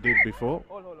he did before.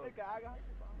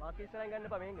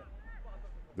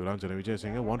 Dulanjana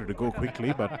Vijayasinghe wanted to go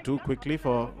quickly, but too quickly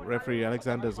for referee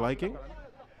Alexander's liking.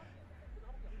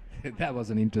 That was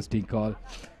an interesting call.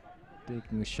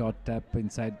 Taking a short tap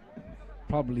inside.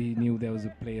 Probably knew there was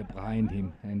a player behind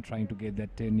him and trying to get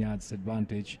that 10 yards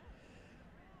advantage.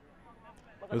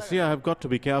 Well, see, I have got to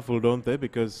be careful, don't they?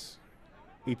 Because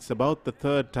it's about the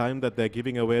 3rd time that they're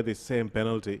giving away this same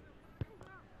penalty.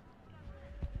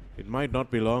 It might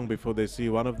not be long before they see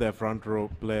one of their front row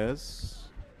players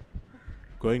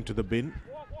going to the bin.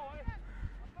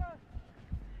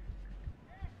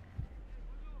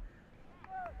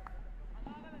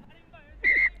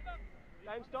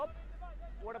 Time stop.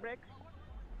 Water break.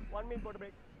 1 minute water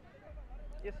break.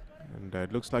 Yes. And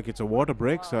it looks like it's a water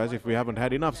break, so as if we haven't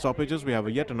had enough stoppages, we have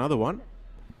yet another one.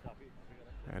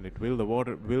 And it will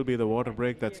be the water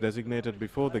break that's designated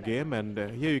before the game. And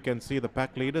here you can see the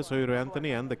pack leader, Soiru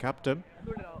Anthony, and the captain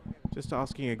just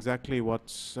asking exactly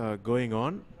what's going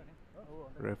on.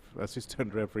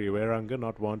 Assistant referee Weranga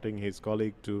not wanting his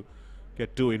colleague to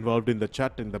get too involved in the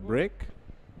chat in the break.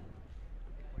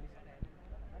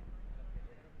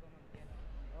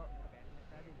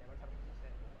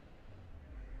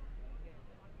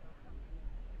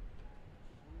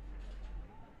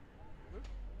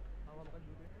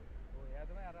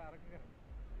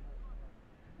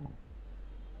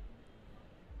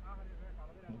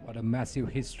 What a massive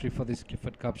history for this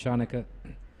Clifford Cup, Shanaka.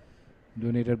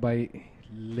 Donated by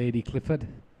Lady Clifford.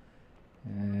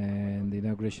 And the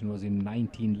inauguration was in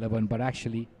 1911. But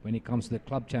actually, when it comes to the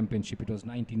club championship, it was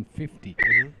 1950.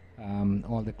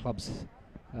 All the clubs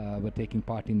were taking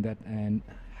part in that. And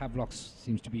Havelocks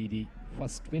seems to be the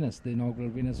first winners, the inaugural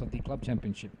winners of the club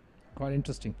championship. Quite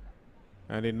interesting.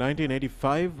 And in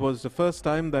 1985 was the first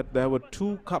time that there were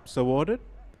 2 cups awarded.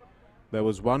 There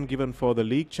was one given for the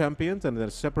league champions and then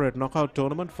a separate knockout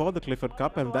tournament for the Clifford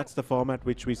Cup, and that's the format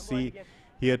which we see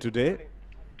here today.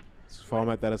 It's a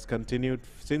format that has continued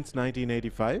since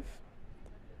 1985.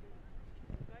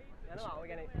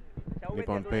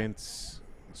 Nippon Paints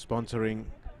sponsoring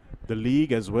the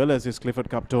league as well as this Clifford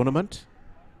Cup tournament.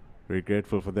 Very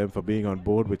grateful for them for being on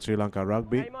board with Sri Lanka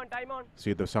Rugby.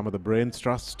 See some of the brains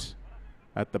trust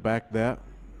at the back there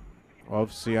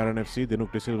of CRNFC,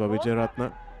 Dinuk De Silva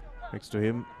Wijayaratna. Next to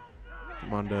him,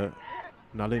 Commander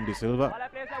Nalin De Silva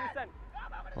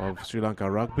of Sri Lanka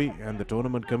Rugby and the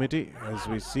tournament committee. As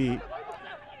we see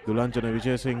Dulanjana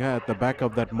Vijayasinghe at the back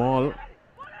of that mall,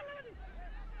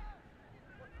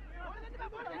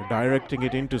 directing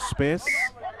it into space.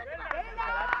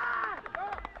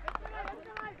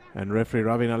 And referee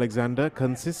Ravin Alexander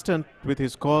consistent with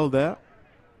his call there.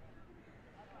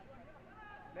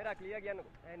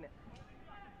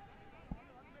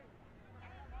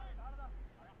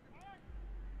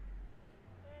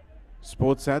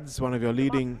 Sports Ads, one of your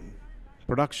leading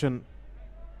production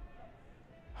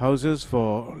houses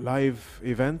for live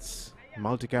events,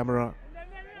 multi-camera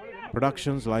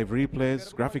productions, live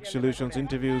replays, graphic solutions,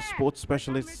 interviews, sports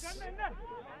specialists,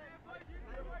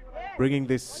 bringing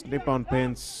this Nippon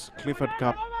Paints Clifford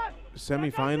Cup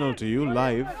semi-final to you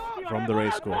live from the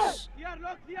racecourse.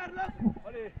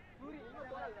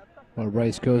 Well,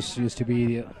 racecourse used to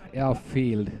be the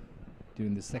airfield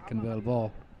during the Second World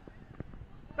War.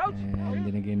 And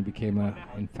then again became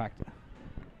in fact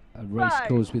a race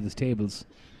course with the stables,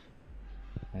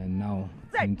 and now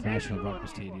it's an international rugby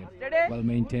stadium. Well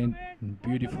maintained,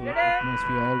 beautiful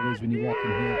atmosphere always when you walk in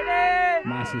here.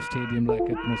 Massive stadium like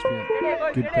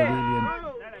atmosphere, good pavilion,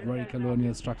 very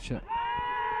colonial structure,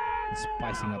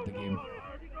 spicing up the game.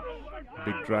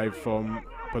 Big drive from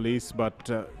police, but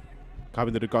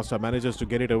Kavinda De Costa manages to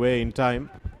get it away in time.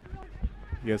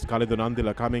 Yes, Khalidun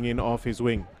Andila coming in off his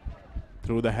wing.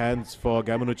 Through the hands for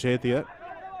Gamanu Chetia,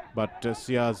 but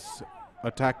Sia's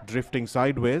attack drifting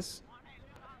sideways,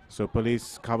 so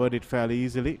police covered it fairly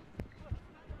easily.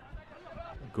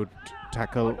 Good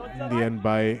tackle in the end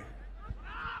by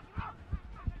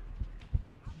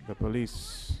the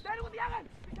police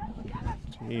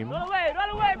team. Roll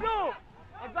away, blue!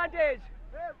 Advantage!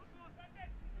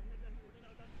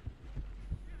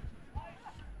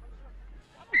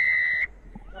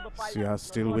 Sia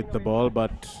still with the ball,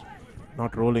 but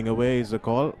not rolling away is the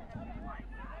call.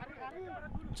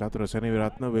 Chatura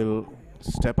Seneviratne will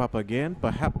step up again,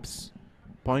 perhaps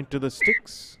point to the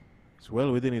sticks. It's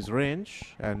well within his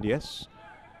range, and yes,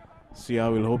 Sia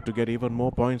will hope to get even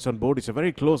more points on board. It's a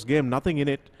very close game, nothing in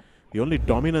it. The only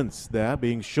dominance there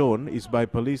being shown is by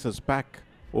Police's pack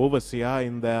over Sia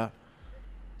in their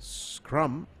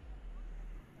scrum.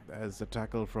 There's the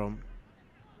tackle from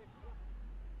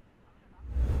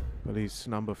Police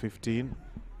number 15.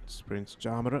 Prince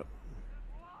Jamara.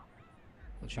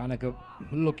 Well, Shanaka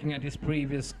looking at his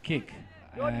previous kick,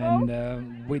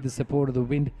 and with the support of the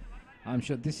wind, I'm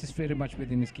sure this is very much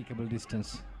within his kickable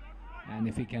distance, and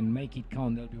if he can make it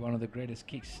count, that'll be one of the greatest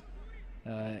kicks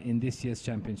in this year's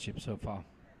championship so far.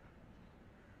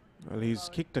 Well, he's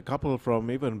kicked a couple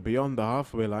from even beyond the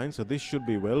halfway line, so this should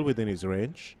be well within his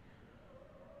range.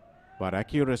 But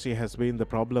accuracy has been the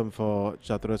problem for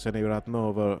Chatura Seneviratne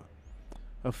over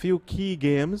a few key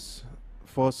games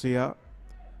for Sia.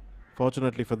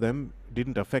 Fortunately for them,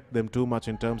 didn't affect them too much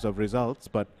in terms of results,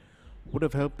 but would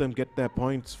have helped them get their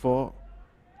points for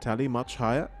tally much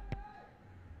higher.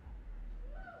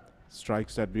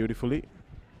 Strikes that beautifully.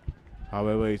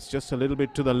 However, it's just a little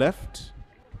bit to the left,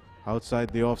 outside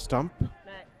the off stump.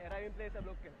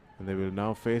 And they will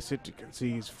now face it. You can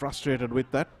see he's frustrated with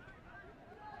that.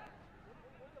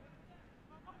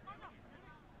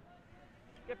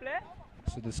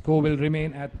 So the score will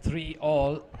remain at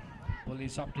 3-all.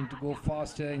 Police opting to go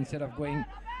faster instead of going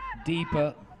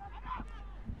deeper.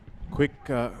 Quick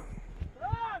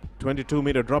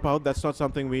 22-meter dropout. That's not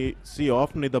something we see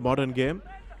often in the modern game.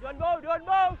 Don't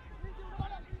move.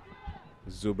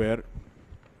 Zubair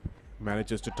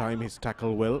manages to time his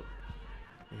tackle well.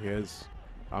 Here's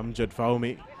Amjad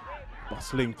Fahmy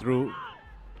bustling through.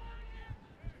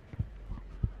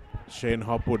 Shane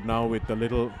Hopwood now with the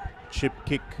little chip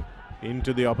kick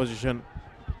into the opposition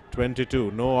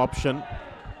 22. No option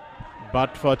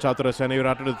but for Chatura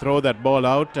Senevirata to throw that ball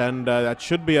out, and that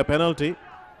should be a penalty.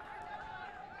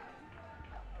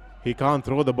 He can't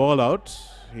throw the ball out.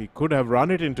 He could have run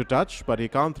it into touch, but he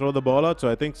can't throw the ball out. So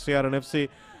I think CRNFC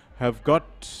have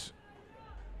got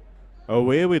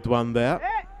away with one there.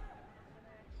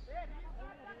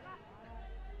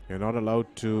 You're not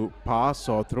allowed to pass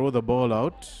or throw the ball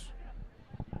out.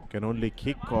 You can only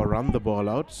kick or run the ball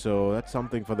out. So that's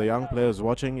something for the young players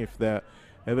watching. If they're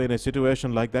ever in a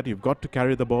situation like that, you've got to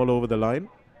carry the ball over the line.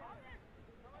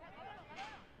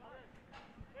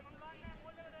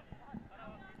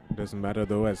 Doesn't matter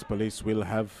though, as police will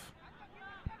have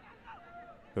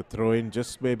the throw in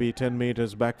just maybe 10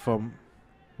 meters back from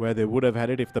where they would have had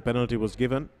it if the penalty was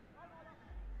given.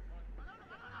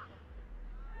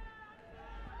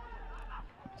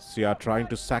 CR trying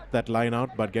to sack that line out,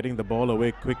 but getting the ball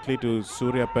away quickly to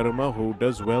Surya Peruma, who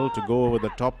does well to go over the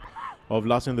top of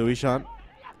Lasindu Ishan.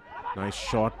 Nice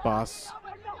short pass.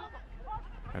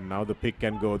 And now the pick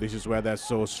can go. This is where they're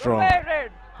so strong.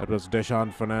 That was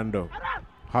Hashan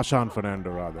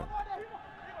Fernando rather.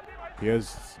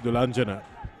 Here's Dulanjana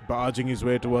barging his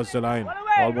way towards the line.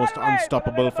 Almost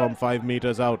unstoppable from 5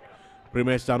 meters out.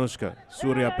 Primesh Danushka,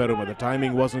 Surya Peruma. The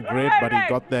timing wasn't great, but he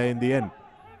got there in the end.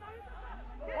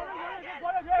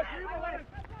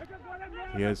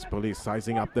 Here's police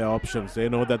sizing up their options. They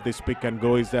know that this pick and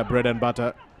go is their bread and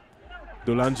butter.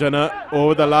 Dulanjana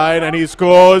over the line and he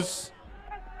scores.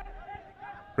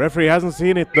 Referee hasn't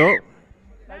seen it though.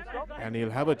 And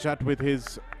he'll have a chat with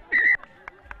his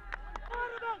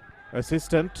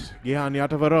assistant, Gihan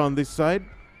Yatavara, on this side.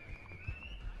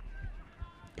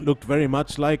 Looked very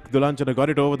much like Dulanjana got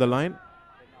it over the line.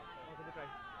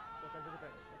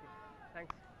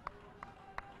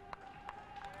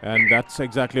 And that's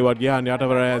exactly what Gihan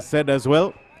Yatavara has said as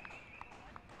well.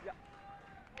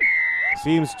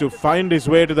 Seems to find his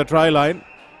way to the try line.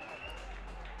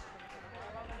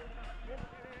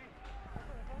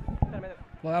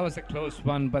 Well, that was a close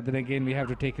one, but then again we have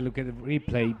to take a look at the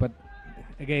replay. But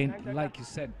again, like you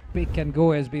said, pick and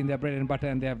go has been their bread and butter,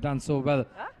 and they have done so well.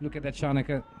 Look at that,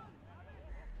 Shanaka.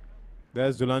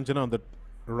 There's Dulanjana on the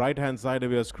right-hand side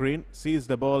of your screen. Sees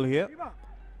the ball here.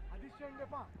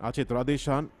 Achit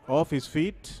Radishan off his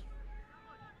feet.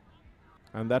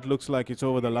 And that looks like it's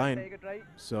over the line.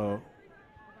 So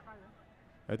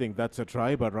I think that's a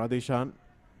try, but Radishan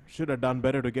should have done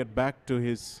better to get back to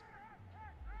his...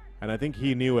 And I think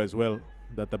he knew as well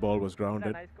that the ball was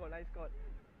grounded. Nice call.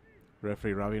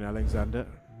 Referee Ravin Alexander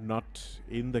not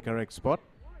in the correct spot,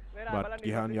 but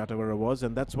Gihan Yatavara was,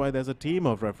 and that's why there's a team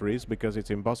of referees, because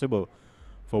it's impossible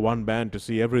for one band to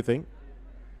see everything.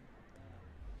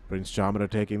 Prince Chamara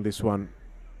taking this one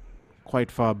quite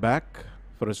far back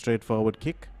for a straightforward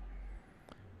kick,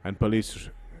 and police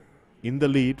in the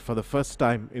lead for the first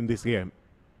time in this game.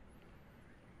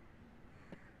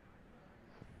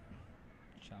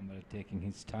 Chamara taking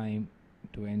his time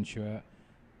to ensure,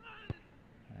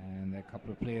 and a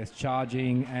couple of players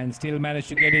charging and still managed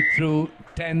to get it through.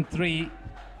 10-3,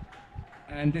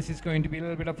 and this is going to be a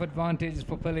little bit of advantage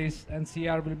for police, and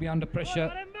CR will be under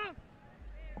pressure.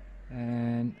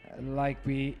 And like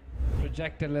we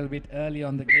projected a little bit early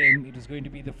on the game, it is going to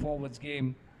be the forwards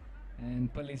game,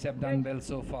 and police have done well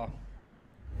so far.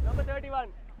 Number 31.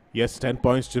 Yes, 10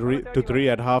 points to 3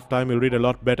 at half-time will read a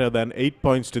lot better than 8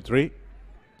 points to 3.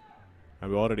 And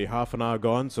we're already half an hour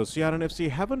gone, so CRNFC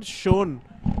haven't shown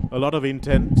a lot of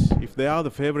intent. If they are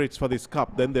the favourites for this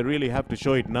cup, then they really have to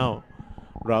show it now,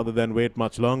 rather than wait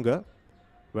much longer.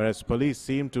 Whereas police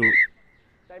seem to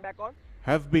Time back on.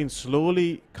 have been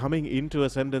slowly coming into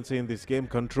ascendancy in this game,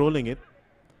 controlling it.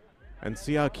 And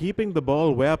CR keeping the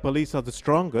ball where police are the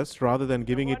strongest, rather than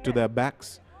giving it to their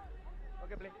backs.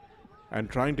 Okay, play. And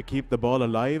trying to keep the ball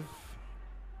alive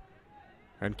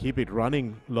and keep it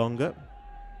running longer.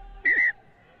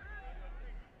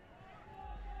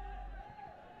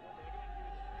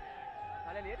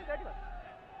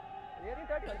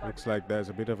 Looks like there's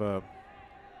a bit of a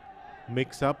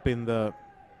mix-up in the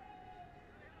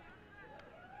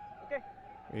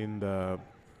in the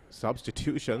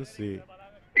substitutions. The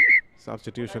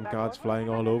substitution cards flying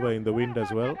all over in the wind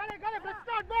as well.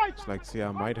 Looks like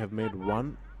CR might have made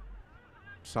one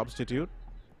substitute.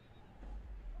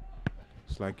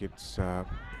 Looks like it's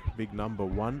big number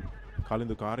 1,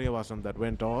 Kalindu Karyavasan, that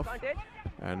went off,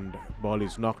 and ball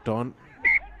is knocked on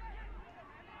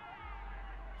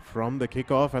from the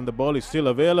kickoff, and the ball is still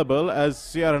available as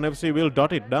CRNFC will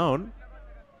dot it down.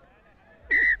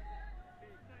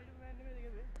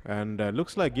 And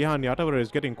looks like Gihan Yatavara is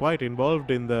getting quite involved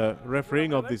in the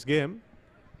refereeing of this game.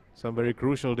 Some very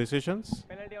crucial decisions.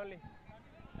 Penalty only.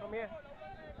 From here.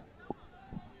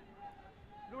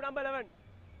 Blue number 11.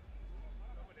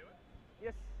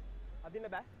 Yes. Adin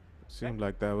back. Seemed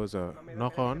like there was a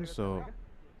knock on, so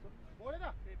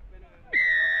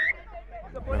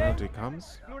penalty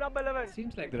comes. Blue number 11.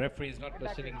 Seems like the referee is not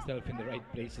positioning himself in the right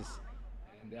places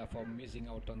and therefore missing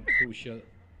out on crucial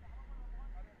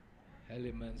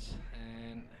elements,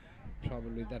 and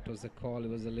probably that was the call. It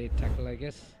was a late tackle, I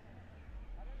guess.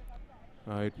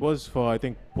 It was for, I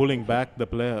think, pulling back the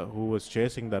player who was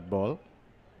chasing that ball.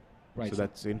 Right. So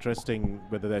that's interesting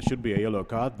whether there should be a yellow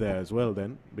card there as well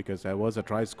then, because there was a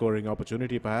try scoring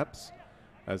opportunity perhaps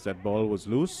as that ball was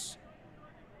loose.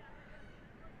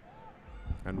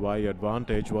 And why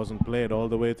advantage wasn't played all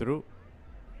the way through.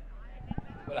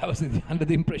 Well, I was under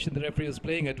the impression the referee was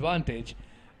playing advantage.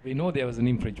 We know there was an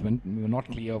infringement. We were not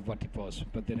clear of what it was.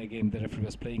 But then again, the referee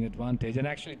was playing advantage. And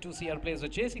actually, 2 CR players were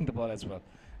chasing the ball as well.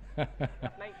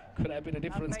 Could have been a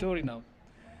different story now.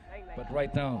 But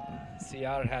right now,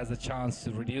 CR has a chance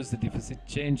to reduce the deficit.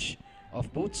 Change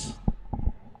of boots.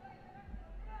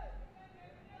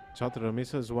 Chatura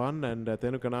misses one, and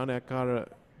Tenukanane Akkara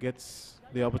gets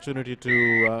the opportunity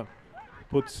to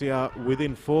put CR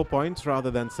within 4 points rather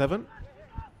than 7.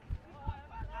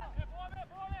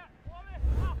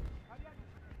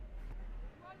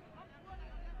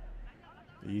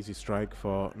 Easy strike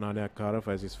for Nane Akkara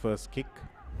as his first kick.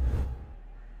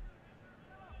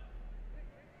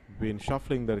 Been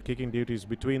shuffling the kicking duties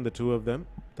between the two of them,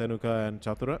 Tenuka and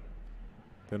Chatura.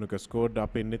 Tenuka scored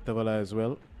up in Nittavala as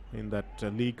well in that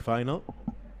league final.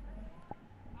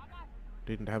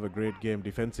 Didn't have a great game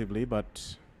defensively,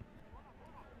 but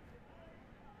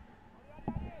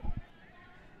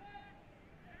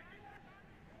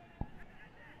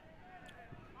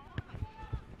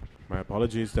my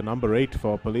apologies, the number 8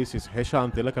 for Police is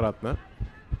Heshan Tilakaratna,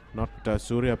 not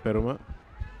Surya Peruma.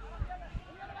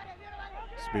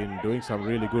 He's been doing some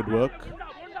really good work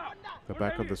the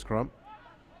back of the scrum.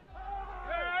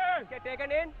 Get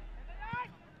taken in.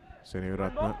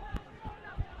 Seniyuratna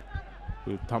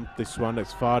will thump this one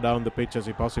as far down the pitch as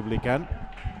he possibly can.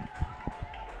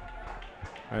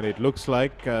 And it looks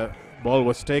like ball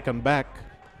was taken back.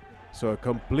 So a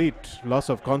complete loss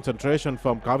of concentration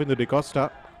from Kavindu Di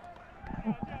Costa.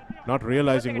 Not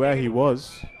realizing where he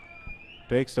was.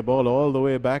 Takes the ball all the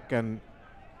way back, and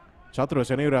Chatura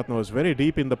Seniyuratna was very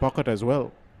deep in the pocket as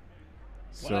well.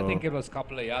 Well, I think it was a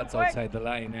couple of yards outside the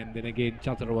line, and then again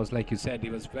Chatura was, like you said, he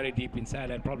was very deep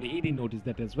inside, and probably he didn't notice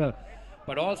that as well.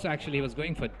 But also actually he was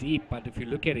going for deep, but if you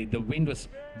look at it, the wind was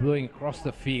blowing across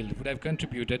the field. It would have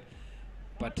contributed,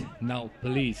 but now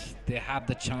Police, they have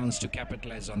the chance to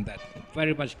capitalize on that.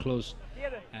 Very much close,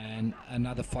 and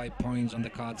another 5 points on the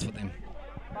cards for them.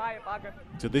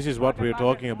 So this is what we were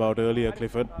talking about earlier,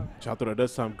 Clifford. Chatura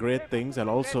does some great things and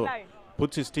also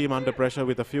puts his team under pressure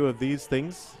with a few of these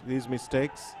things, these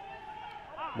mistakes.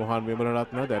 Mohan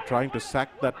Vimalaratna, they're trying to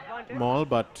sack that maul,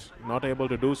 but not able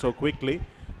to do so quickly.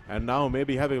 And now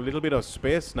maybe having a little bit of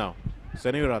space now.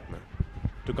 Seniyuratna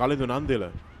to Kalindu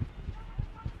Nandila.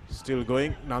 Still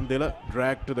going, Nandila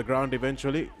dragged to the ground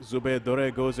eventually. Zubair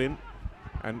Dore goes in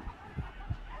and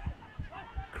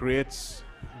creates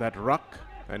that ruck.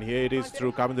 And here it is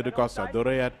through Kavindu Di Costa. Dore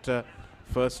at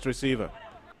first receiver.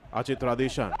 Achit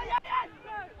Radishan.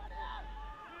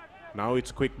 Now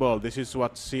it's quick ball. This is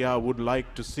what CR would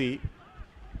like to see.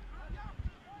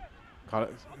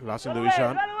 Lasin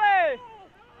Duvishan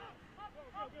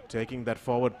taking that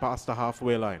forward past the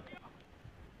halfway line.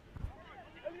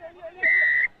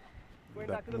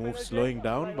 That move slowing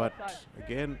down, but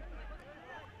again,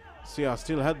 CR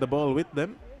still had the ball with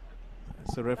them.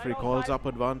 As the referee calls up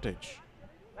advantage.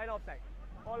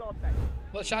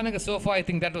 Well, Shanaga, so far I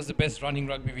think that was the best running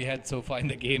rugby we had so far in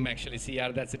the game actually.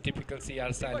 CR, that's a typical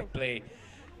CR style of play.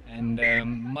 And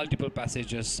multiple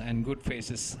passages and good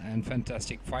faces and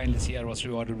fantastic. Finally CR was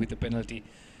rewarded with a penalty.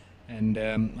 And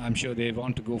I'm sure they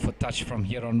want to go for touch from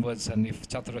here onwards. And if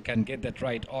Chatura can get that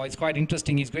right, oh, it's quite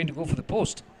interesting. He's going to go for the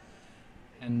post.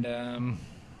 And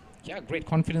yeah, great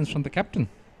confidence from the captain.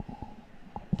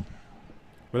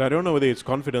 Well, I don't know whether it's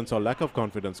confidence or lack of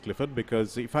confidence, Clifford,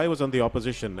 because if I was on the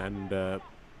opposition and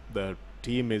the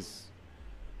team is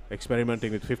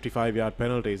experimenting with 55-yard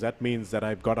penalties, that means that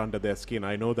I've got under their skin.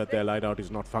 I know that their line-out is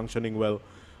not functioning well.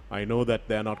 I know that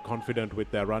they're not confident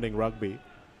with their running rugby.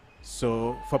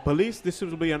 So for Police, this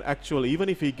will be an actual, even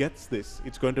if he gets this,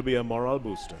 it's going to be a morale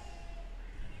booster.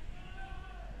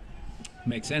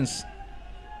 Makes sense.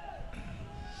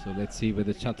 So let's see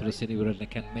whether Chatura Senivaratne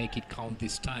can make it count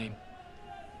this time.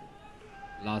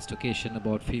 Last occasion,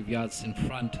 about 5 yards in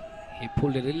front. He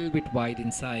pulled it a little bit wide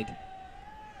inside.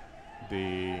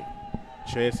 The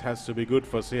chase has to be good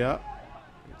for Sia.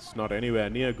 It's not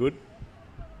anywhere near good,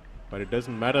 but it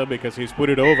doesn't matter because he's put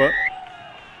it over.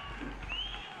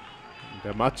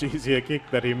 The much easier kick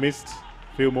that he missed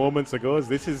a few moments ago.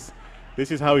 This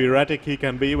is how erratic he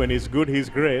can be. When he's good,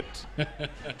 he's great.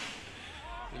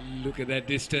 Look at that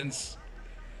distance.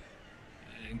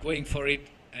 And going for it.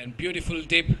 And beautiful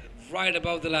dip right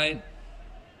above the line.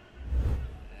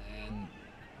 And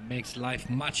makes life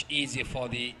much easier for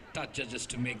the touch judges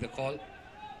to make the call.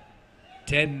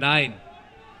 10-9.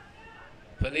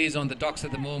 Police on the docks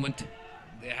at the moment.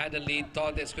 They had a lead,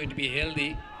 thought it's going to be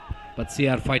healthy, but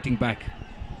CR fighting back.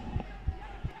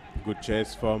 Good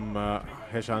chase from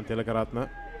Heshan Tilakaratne.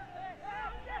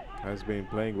 Has been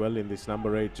playing well in this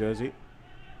number 8 jersey.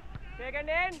 Second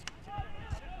in.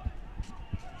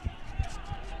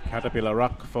 Caterpillar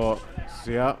ruck for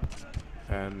Sia,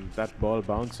 and that ball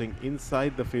bouncing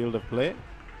inside the field of play.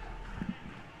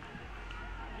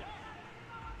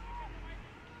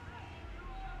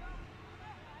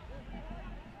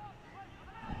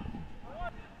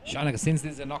 Shanaka, since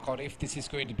this is a knockout, if this is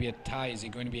going to be a tie, is it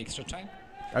going to be extra time?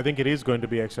 I think it is going to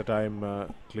be extra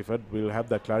time, Clifford. We'll have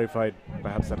that clarified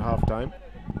perhaps at half time.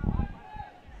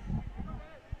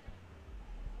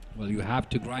 Well, you have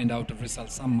to grind out a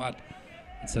result somewhat.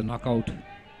 It's a knockout.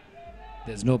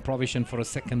 There's no provision for a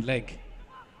second leg.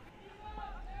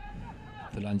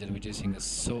 Thulanjan Vijay Singh is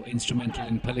so instrumental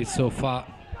in Police so far.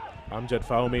 Amjad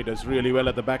Fahmi does really well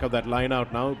at the back of that line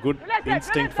out now. Good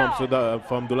instinct from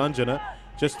Thulanjana.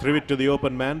 Just threw it to the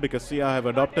open man because Sia have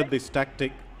adopted this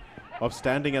tactic of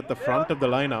standing at the front of the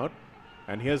line out.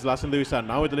 And here's Lasanduvisa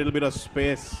now with a little bit of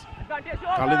space.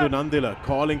 Kalindu Nandila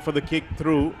calling for the kick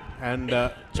through, and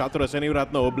Chatura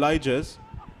Senivaratne obliges.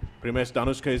 Primesh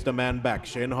Danushka is the man back.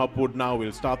 Shane Hopwood now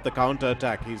will start the counter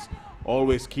attack. He's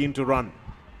always keen to run.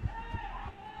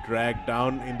 Dragged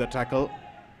down in the tackle.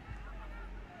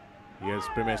 Here's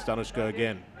Primesh Danushka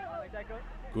again.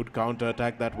 Good counter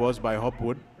attack that was by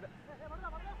Hopwood.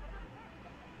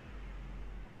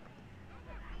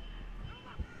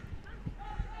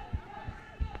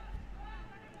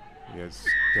 Yes,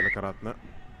 Tilakaratne.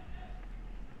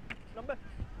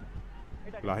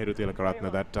 Lahiru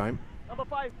Tilakaratne that time. Number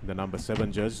 5. The number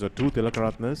 7 jersey. So 2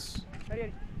 Tilakaratnes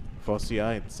for CI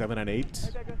at 7 and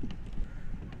 8.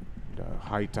 The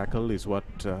high tackle is what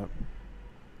the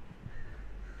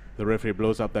referee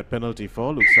blows up that penalty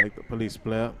for. Looks like the Police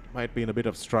player might be in a bit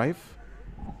of strife.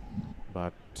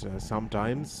 But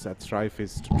sometimes that strife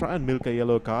is to try and milk a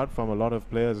yellow card from a lot of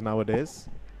players nowadays.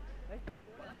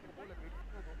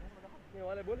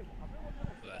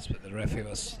 That's where the referee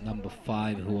was number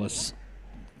 5 who was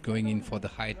going in for the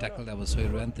high tackle. That was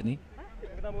Soiru Anthony.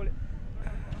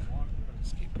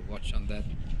 Let's keep a watch on that.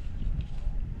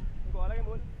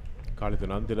 Kalindu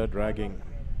Nandila dragging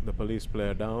the Police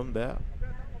player down there.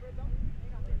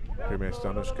 Primesh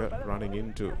Danushka running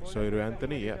into Soiru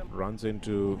Anthony. Yeah, runs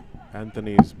into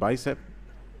Anthony's bicep.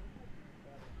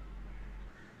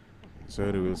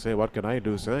 Soiru will say, "What can I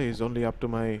do, sir? He's only up to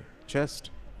my chest."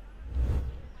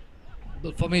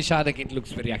 Well, for me, Shadak, it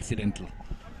looks very accidental.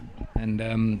 And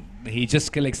he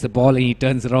just collects the ball and he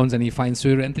turns around and he finds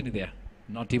Soiru Anthony there.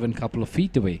 Not even a couple of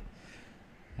feet away.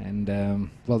 And,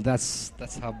 well, that's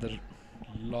how the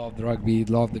law of the rugby,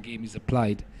 law of the game is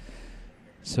applied.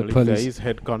 So well, if there is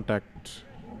head contact,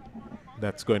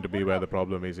 that's going to be where the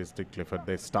problem is Clifford.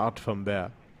 They start from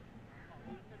there.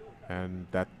 And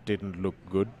that didn't look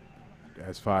good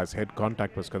as far as head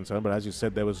contact was concerned. But as you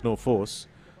said, there was no force.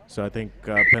 So I think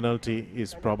penalty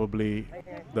is probably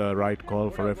the right call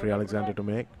for referee Alexander to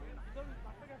make.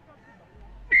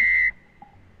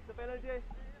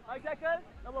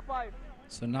 Number 5.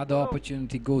 So another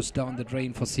opportunity goes down the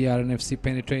drain for CRNFC,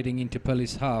 penetrating into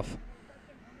Police half.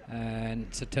 And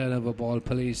it's a turnover ball.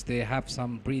 Police, they have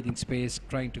some breathing space,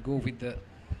 trying to go with the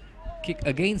kick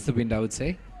against the wind, I would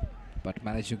say. But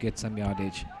managed to get some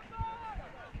yardage.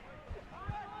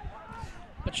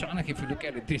 But Shanak, if you look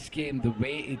at it, this game, the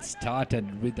way it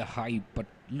started with the hype, but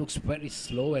looks very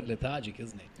slow and lethargic,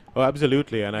 isn't it? Oh,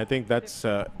 absolutely, and I think that's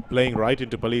playing right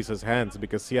into Police's hands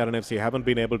because CRNFC haven't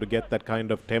been able to get that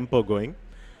kind of tempo going,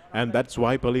 and that's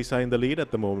why Police are in the lead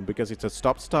at the moment because it's a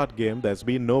stop-start game. There's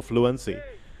been no fluency,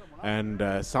 and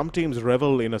some teams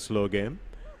revel in a slow game,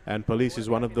 and Police is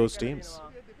one of those teams.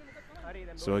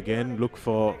 So again, look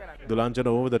for Dulanjana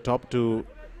over the top to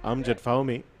Amjad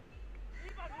Fahmy,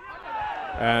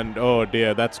 and oh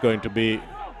dear, that's going to be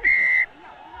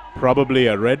probably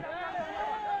a red.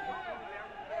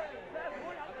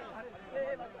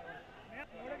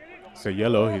 It's a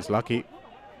yellow, he's lucky.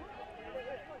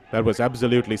 That was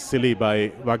absolutely silly by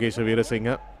Vagesha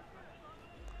Veerasinghe.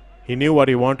 He knew what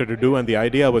he wanted to do and the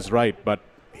idea was right, but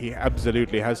he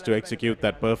absolutely has to execute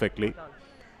that perfectly.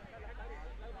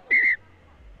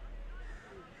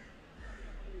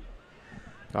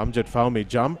 Amjad Fahmy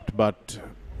jumped, but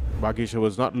Vagesha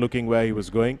was not looking where he was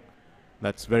going.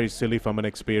 That's very silly from an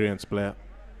experienced player.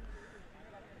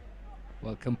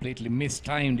 Well, completely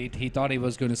mistimed it. He thought he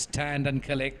was going to stand and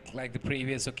collect like the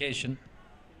previous occasion.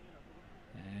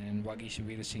 And Vagesha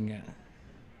Veerasinghe,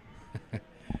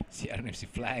 CRNFC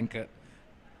flanker,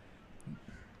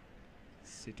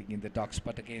 sitting in the dock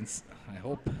spot against. I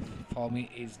hope Fahmy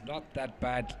is not that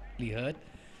badly hurt.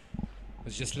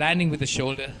 Was just landing with the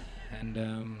shoulder, and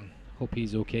hope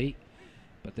he's okay.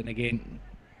 But then again,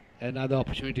 another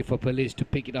opportunity for Police to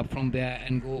pick it up from there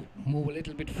and go move a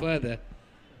little bit further.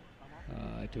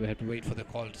 To have to wait for the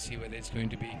call to see whether it's going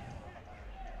to be.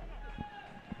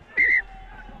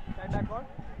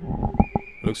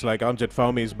 Looks like Amjad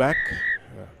Fahmy is back.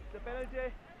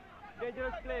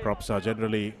 Props are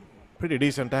generally pretty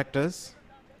decent actors.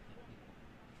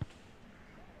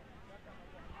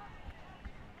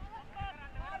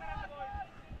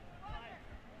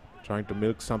 Trying to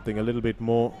milk something a little bit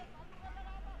more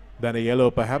than a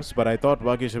yellow perhaps, but I thought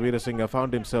Vagesha Veerasinghe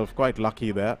found himself quite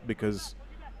lucky there because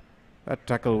that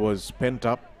tackle was pent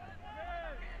up.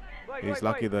 He's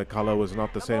lucky the color was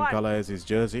not the same color as his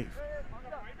jersey.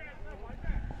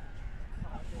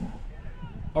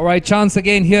 All right, chance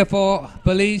again here for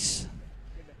Police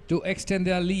to extend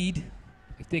their lead.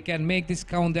 If they can make this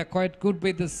count, they're quite good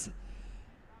with this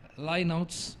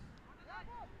lineouts.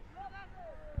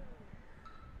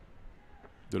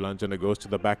 Dulanjana goes to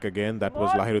the back again. That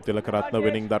was Lahiru Tilakaratne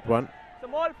winning that one.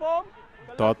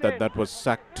 Thought that was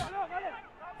sacked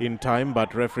in time,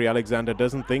 but referee Alexander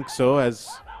doesn't think so as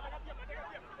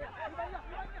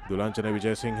Dulanjana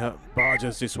Vijayasinghe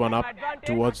barges this one up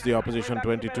towards the opposition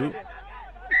 22.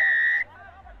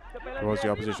 Towards the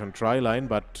opposition try line,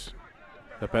 but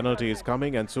the penalty is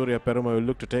coming and Surya Peruma will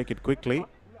look to take it quickly,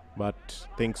 but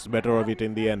thinks better of it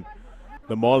in the end.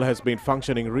 The maul has been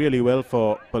functioning really well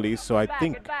for Police, so I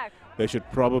think they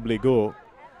should probably go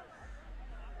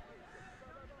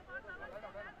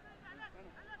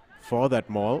for that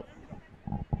maul.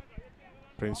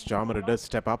 Prince Charmer does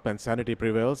step up and sanity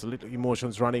prevails. Little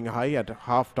emotions running high at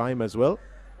half time as well.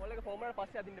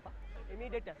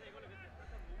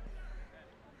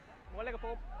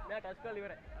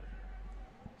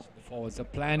 So the forwards are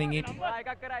planning it.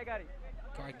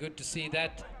 Quite good to see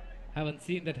that. Haven't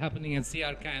seen that happening in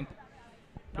CR camp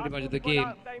pretty much of the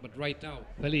game, but right now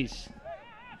Police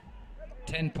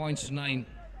 10 points to 9.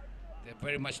 They're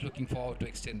very much looking forward to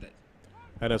extend that.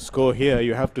 And a score here,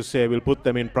 you have to say, will put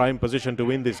them in prime position to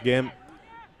win this game.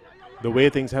 The way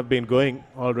things have been going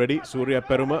already. Surya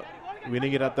Peruma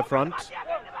winning it at the front.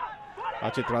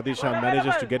 Achit Radishan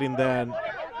manages to get in there, and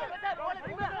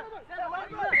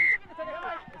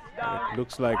it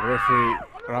looks like referee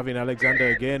Ravin Alexander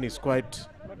again is quite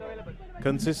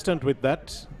consistent with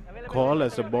that call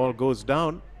as the ball goes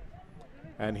down,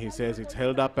 and he says it's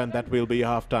held up and that will be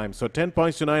half time. So 10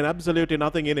 points to 9, absolutely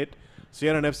nothing in it.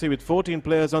 CRNFC with 14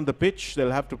 players on the pitch.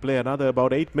 They'll have to play another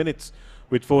about 8 minutes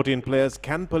with 14 players.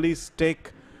 Can Police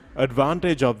take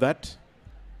advantage of that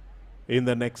in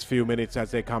the next few minutes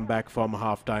as they come back from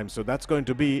half time? So that's going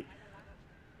to be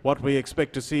what we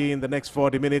expect to see in the next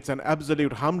 40 minutes. An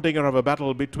absolute humdinger of a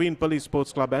battle between Police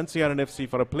Sports Club and CRNFC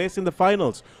for a place in the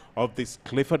finals of this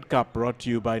Clifford Cup, brought to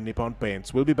you by Nippon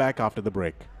Paints. We'll be back after the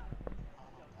break.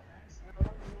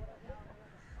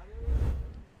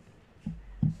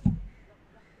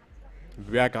 We'll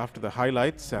be back after the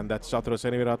highlights, and that's Chatura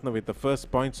Seneviratne with the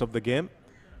first points of the game.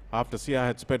 After Sia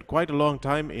had spent quite a long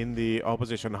time in the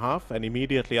opposition half, and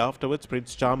immediately afterwards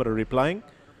Prince Charmer replying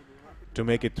to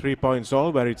make it 3 points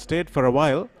all, where it stayed for a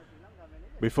while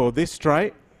before this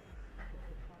try.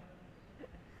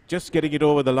 Just getting it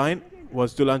over the line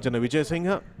was Dulanjana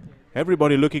Vijayasinghe.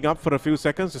 Everybody looking up for a few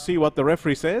seconds to see what the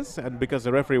referee says, and because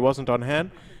the referee wasn't on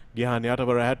hand, Gihan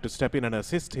Yatavara had to step in and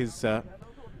assist his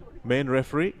main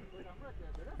referee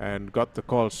and got the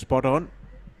call spot on.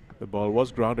 The ball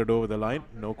was grounded over the line,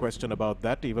 no question about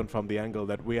that, even from the angle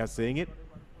that we are seeing it.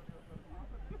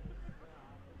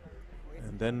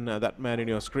 And then that man in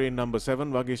your screen, number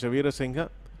 7, Vagisha Veerasinghe,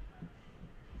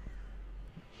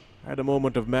 had a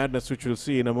moment of madness, which we'll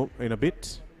see in a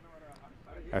bit,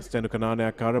 as Tenuka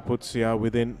Nanayakara puts Sia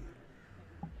within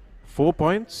 4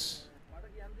 points,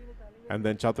 and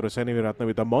then Chatura Seneviratne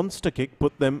with a monster kick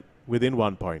put them within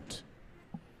 1 point.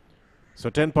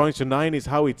 So 10 points to 9 is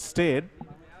how it stayed,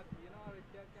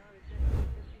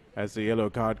 as the yellow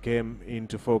card came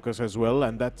into focus as well.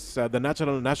 And that's the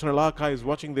National Archives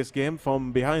watching this game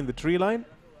from behind the tree line.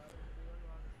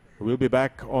 We'll be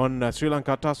back on Sri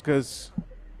Lanka Tuskers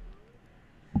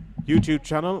YouTube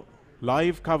channel.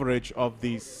 Live coverage of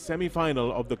the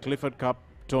semi-final of the Clifford Cup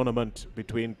tournament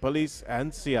between Police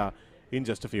and Sia in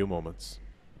just a few moments.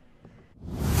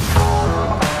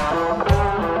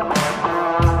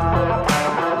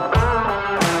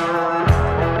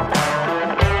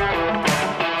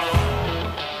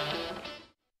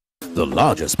 The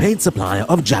largest paint supplier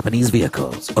of Japanese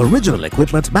vehicles, original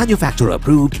equipment manufacturer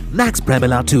approved, Nax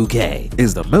Premila 2K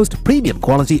is the most premium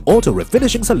quality auto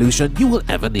refinishing solution you will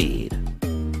ever need.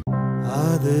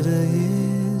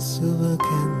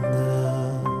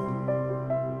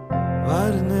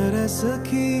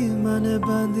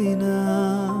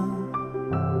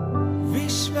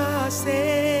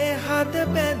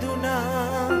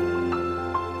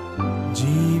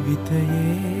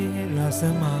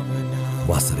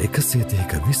 වසර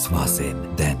 130ක විශ්වාසයෙන්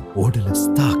දැන් ඕඩලස්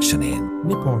තාක්ෂණයෙන්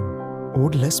Nippon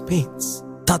Odorless Paints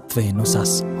තත්වයෙන්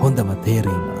උසස් හොඳම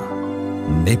තේරීම.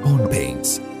 Nippon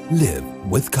Paints. Live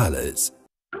with colors.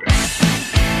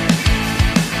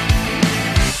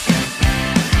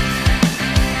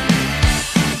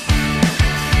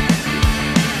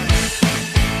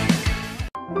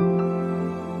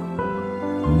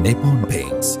 Nippon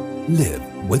Paints. Live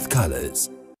with colors.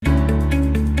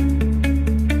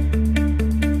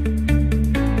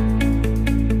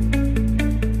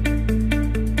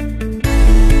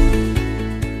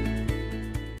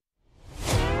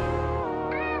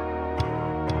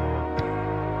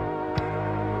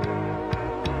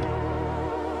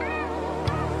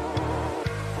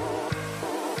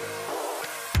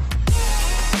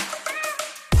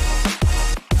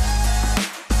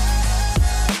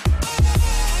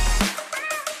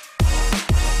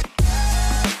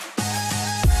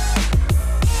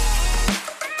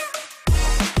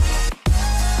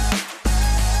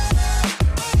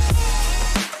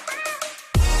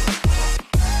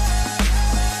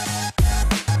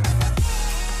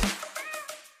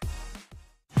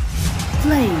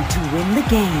 Play to win the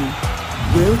game.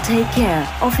 We'll take care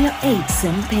of your aches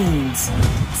and pains.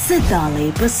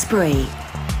 Sidale Spray.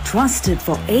 Trusted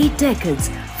for 8 decades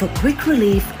for quick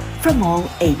relief from all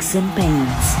aches and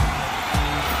pains.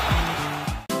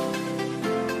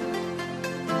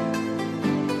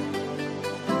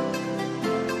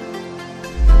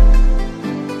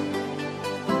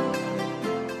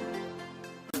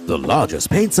 The largest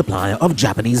paint supplier of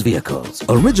Japanese vehicles,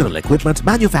 original equipment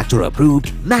manufacturer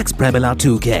approved, Nax Premila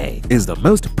 2K is the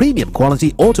most premium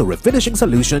quality auto refinishing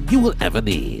solution you will ever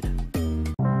need.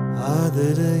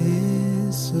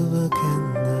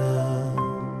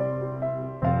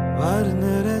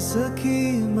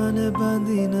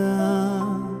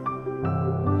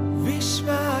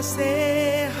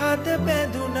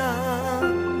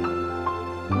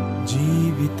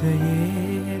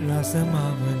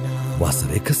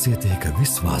 වසර 130ක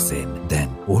විශ්වාසයෙන් දැන්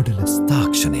ඕඩලස්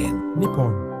තාක්ෂණයෙන්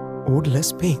Nippon Odorless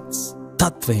Paints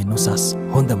තත්වයෙන් උසස්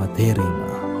හොඳම තේරීම.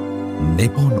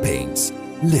 Nippon Paints.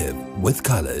 Live with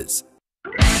colors.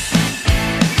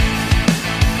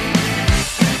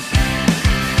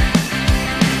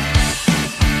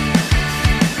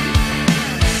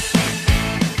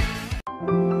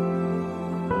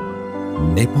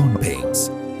 Nippon Paints.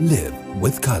 Live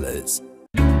with colors.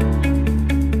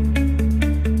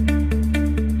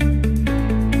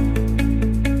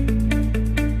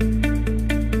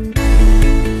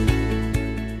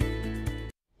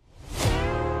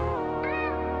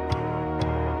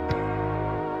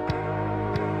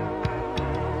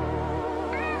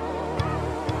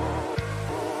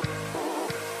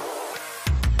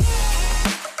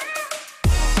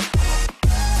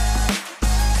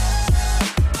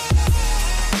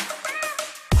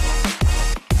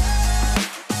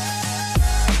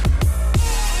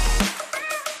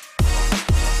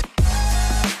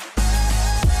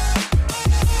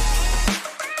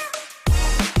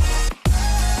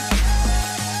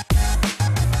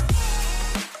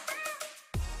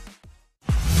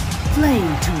 Play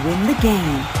to win the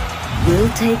game.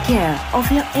 We'll take care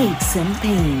of your aches and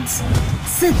pains.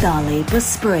 Sidale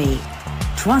Spray.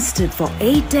 Trusted for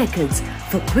 8 decades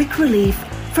for quick relief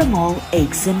from all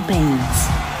aches and pains.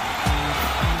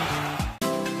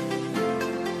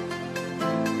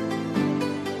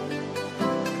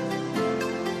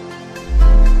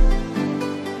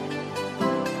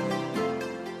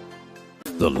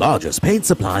 The largest paint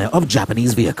supplier of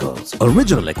Japanese vehicles.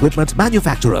 Original equipment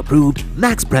manufacturer approved,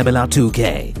 Nax Premila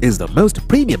 2K is the most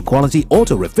premium quality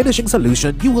auto refinishing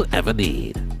solution you will ever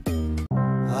need.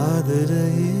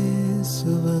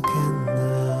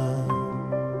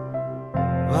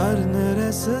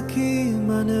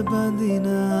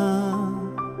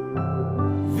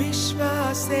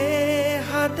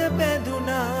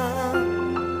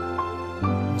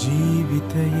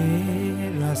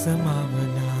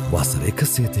 වසර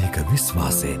 130ක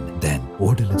විශ්වාසයෙන් දැන්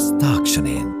ඕඩලස්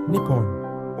තාක්ෂණයෙන් Nippon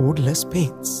Odorless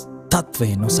Paints.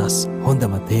 තත්වයෙන් උසස්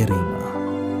හොඳම තේරීම.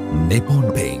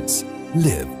 Nippon Paints.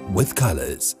 Live with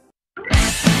colors.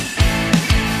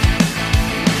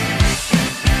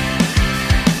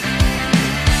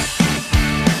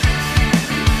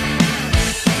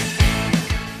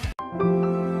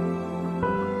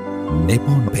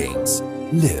 Nippon Paints.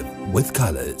 Live with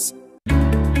colors.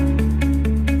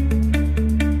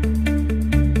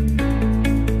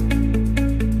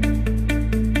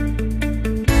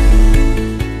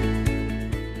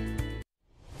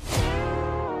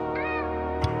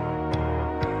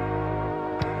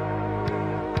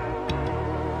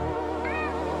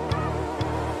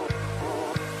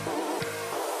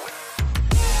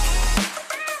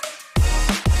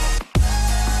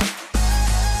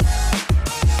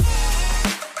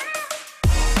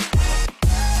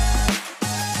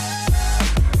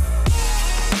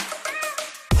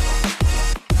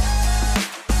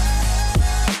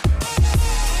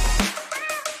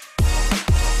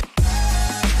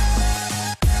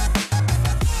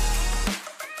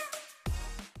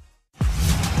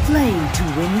 Play to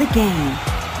win the game.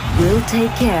 We'll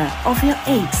take care of your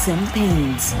aches and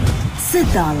pains.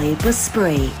 Sidale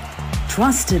Spray.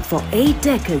 Trusted for 8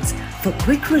 decades for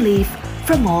quick relief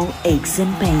from all aches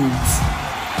and pains.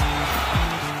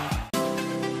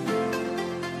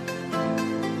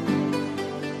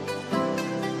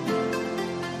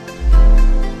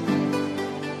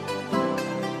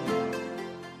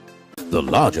 The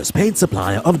largest paint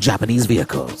supplier of Japanese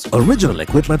vehicles. Original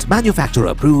equipment manufacturer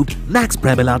approved, Nax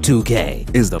Premila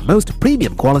 2K is the most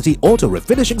premium quality auto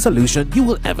refinishing solution you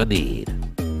will ever need.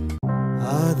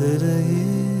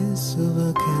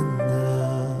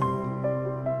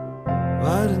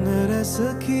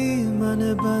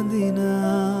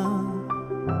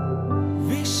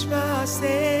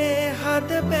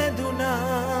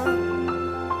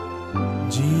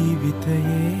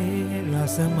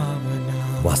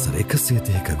 වසර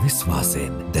 130ක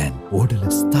විශ්වාසයෙන් දැන්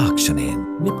ඕඩලස් තාක්ෂණයෙන්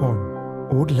Nippon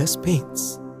Odorless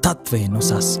Paints. තත්වයෙන්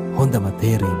උසස් හොඳම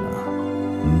තේරීම.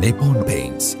 Nippon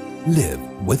Paints. Live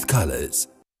with colors.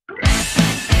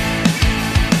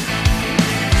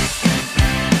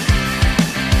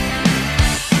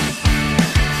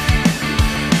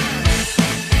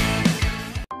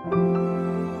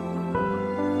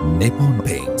 Nippon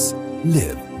Paints.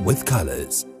 Live with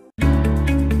colors.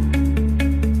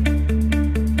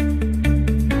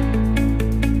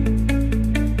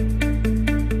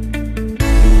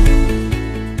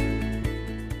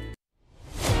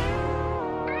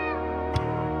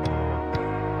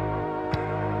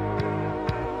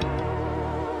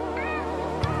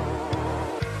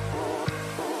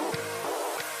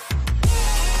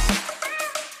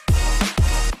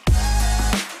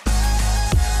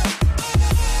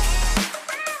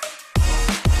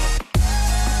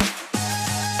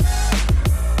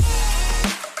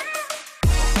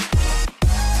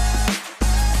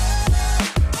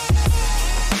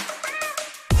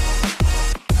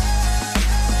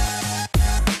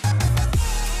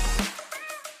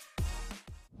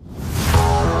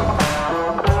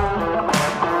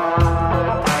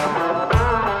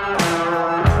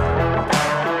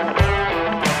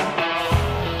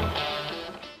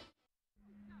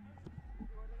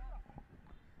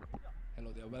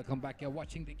 Welcome back. You're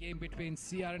watching the game between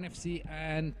CRNFC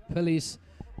and Police,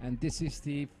 and this is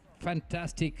the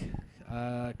fantastic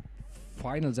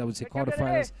finals, I would say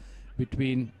quarterfinals,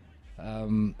 between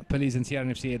Police and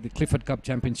CRNFC at the Clifford Cup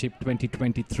Championship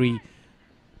 2023,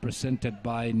 presented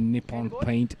by Nippon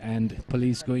Paint, and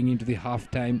Police going into the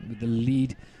half-time with the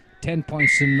lead 10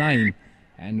 points to 9,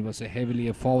 and it was a heavily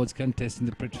a forwards contest in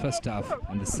the first half,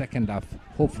 and the second half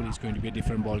hopefully it's going to be a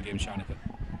different ball game, Shanika.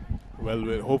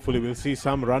 Well, hopefully we'll see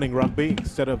some running rugby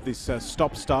instead of this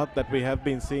stop-start that we have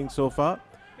been seeing so far.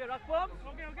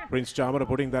 Prince Chamara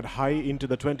putting that high into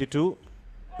the 22.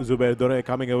 Zubair Dore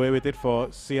coming away with it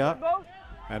for Sia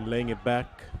and laying it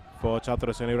back for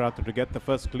Chatura Senivaratne to get the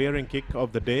first clearing kick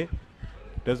of the day.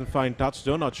 Doesn't find touch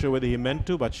though, not sure whether he meant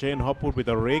to, but Shane Hopwood with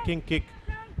a raking kick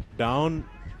down,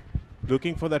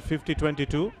 looking for that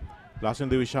 50-22. Lashin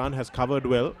Divishan has covered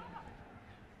well.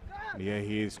 Yeah,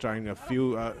 he is trying a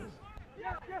few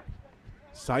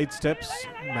side steps,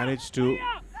 managed to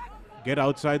get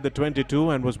outside the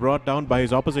 22 and was brought down by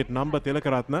his opposite number,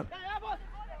 Tilakaratne.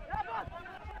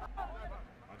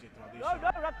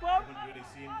 Haven't really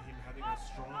seen him having a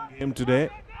strong game today.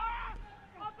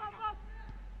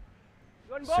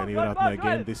 Senivaratne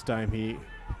again, this time he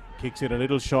kicks it a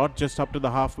little short, just up to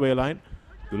the halfway line.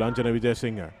 Dulanjana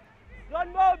Vijayasinghe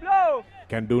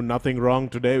can do nothing wrong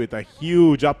today with a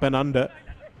huge up and under.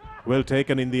 Well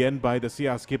taken in the end by the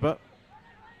Sia skipper.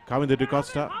 Kavinda De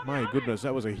Costa, my goodness,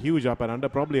 that was a huge up and under,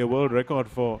 probably a world record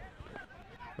for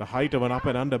the height of an up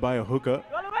and under by a hooker.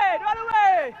 Roll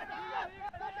away!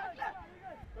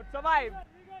 Good survive.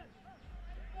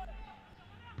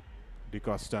 De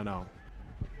Costa now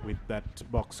with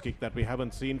that box kick that we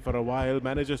haven't seen for a while,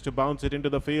 manages to bounce it into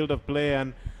the field of play,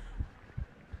 and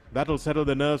that'll settle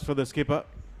the nerves for the skipper.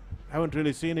 Haven't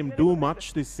really seen him do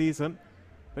much this season.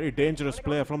 Very dangerous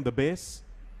player from the base,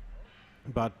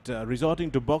 but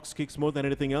resorting to box kicks more than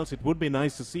anything else. It would be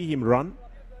nice to see him run.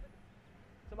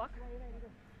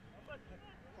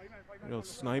 Real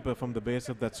sniper from the base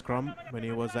of that scrum when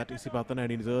he was at Isipatana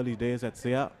in his early days at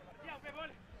Sia.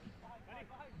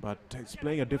 But he's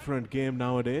playing a different game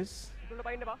nowadays.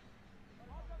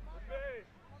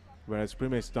 Whereas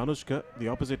Primesh Danushka, the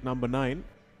opposite number 9,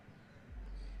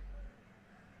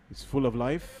 is full of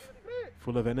life,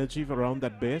 full of energy around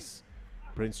that base.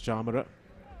 Prince Chamara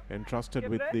entrusted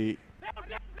with the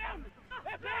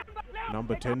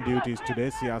number 10 duties today.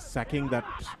 Sia sacking that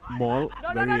maul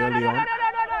very early on.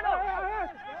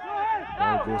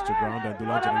 Ball goes to ground and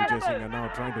Dulanjana Vijayasinghe are now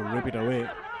trying to rip it away.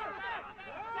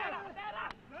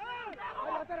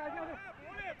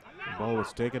 Ball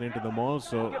was taken into the maul,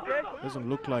 so doesn't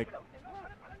look like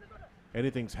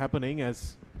anything's happening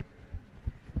as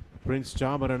Prince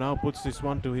Chamara now puts this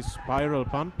one to his spiral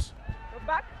punt.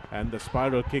 And the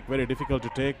spiral kick very difficult to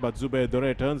take, but Zubair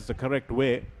Dore turns the correct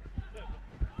way.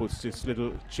 Puts this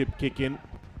little chip kick in.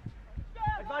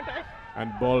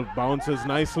 And ball bounces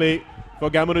nicely for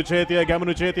Gamunu Chetia.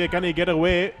 Gamunu Chetia, can he get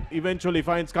away? Eventually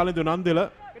finds Kalindu Nandila.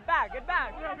 Get back.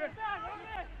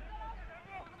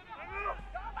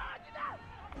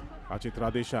 Achit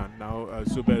Radishan, now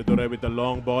Zubair Dore with the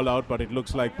long ball out, but it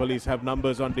looks like police have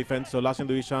numbers on defense, so Lashin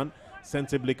Divishan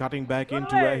sensibly cutting back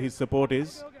into where his support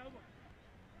is.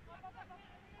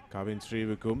 Kavin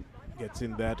Srivikum gets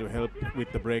in there to help with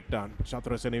the breakdown.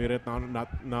 Chatura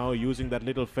Senivaratne now using that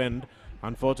little fend,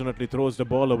 unfortunately throws the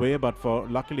ball away, but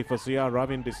luckily for Sia,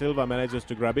 Ravin De Silva manages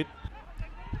to grab it.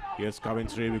 Here's Kavin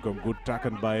Srivikum, good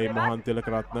taken by Mohan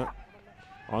Tilakaratne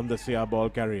on the Sia ball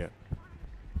carrier.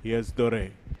 Here's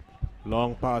Dore.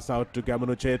 Long pass out to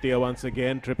Gamunu Chetia once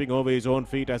again, tripping over his own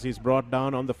feet as he's brought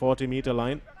down on the 40-meter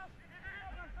line.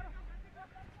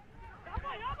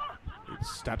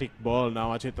 It's static ball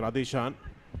now, Achit Radishan.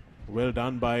 Well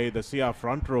done by the Sia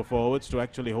front row forwards to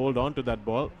actually hold on to that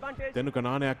ball. Tenuka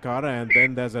Nanayakara, and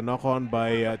then there's a knock-on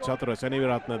by Chatura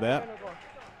Senivaratne there.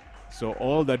 So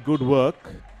all that good work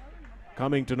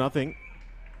coming to nothing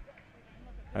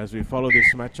as we follow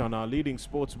this match on our leading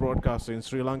sports broadcaster in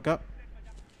Sri Lanka,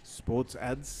 Sports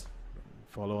Ads.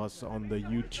 Follow us on the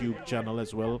YouTube channel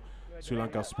as well, Sri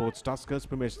Lanka Sports Tuskers.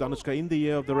 Primesh Danushka in the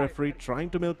ear of the referee, trying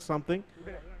to milk something,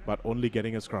 but only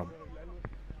getting a scrum.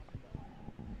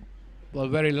 Well,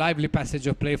 very lively passage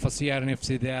of play for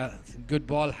CRNFC there. Good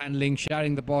ball handling,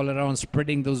 sharing the ball around,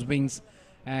 spreading those wings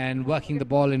and working the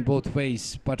ball in both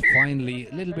ways. But finally,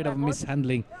 a little bit of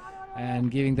mishandling and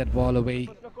giving that ball away.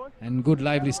 And good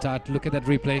lively start. Look at that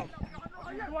replay.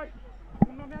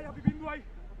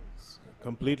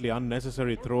 Completely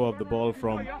unnecessary throw of the ball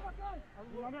from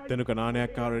Tenuka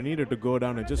Nanayakara. Needed to go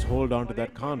down and just hold on to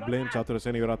that. Can't blame Chatura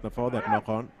Senivaratne for that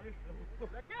knock-on.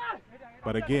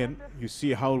 But again, you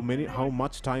see how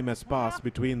much time has passed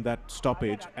between that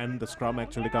stoppage and the scrum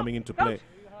actually coming into play.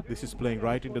 This is playing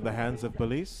right into the hands of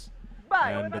police,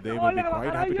 and they will be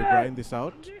quite happy to grind this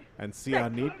out. And Sia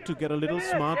need to get a little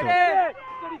smarter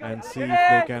and see if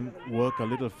they can work a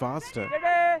little faster.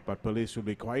 But police will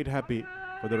be quite happy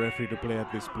for the referee to play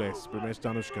at this place. Primesh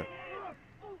Danushka.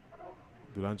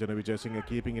 Dulanjana Vijayasinghe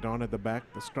keeping it on at the back.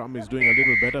 The scrum is doing a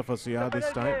little better for Sia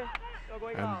this time.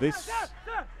 And this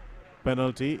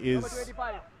penalty is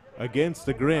against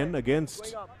the grain,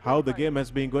 against how the game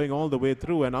has been going all the way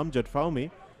through. And Amjad Fahmy,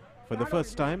 for the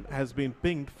first time, has been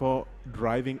pinged for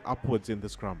driving upwards in the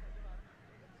scrum.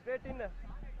 Straight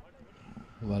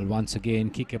in. Well, once again,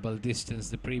 kickable distance.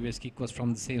 The previous kick was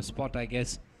from the same spot, I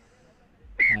guess.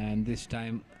 And this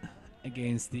time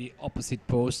against the opposite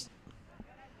post.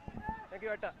 Thank you,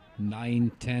 Atta.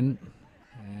 9-10.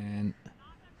 And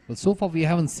well, so far we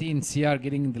haven't seen CR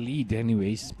getting the lead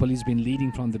anyways. Police been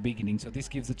leading from the beginning. So this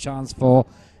gives a chance for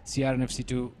CRNFC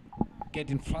to get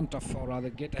in front of, or rather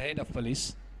get ahead of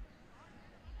Police.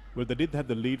 Well, they did have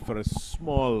the lead for a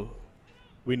small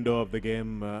window of the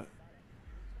game,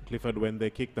 Clifford, when they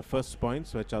kicked the first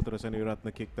points, where Chatura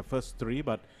Seneviratne kicked the first 3,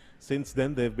 but since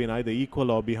then they've been either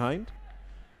equal or behind.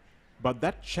 But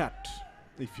that chat,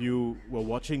 if you were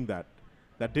watching that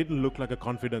didn't look like a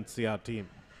confident CR team,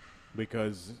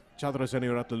 because Chatura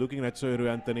Seneviratne looking at Soiru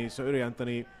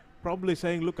Anthony probably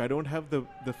saying, look, I don't have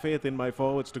the faith in my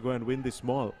forwards to go and win this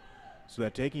small. So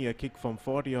they're taking a kick from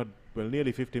 40 or, well,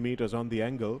 nearly 50 meters on the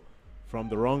angle from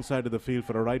the wrong side of the field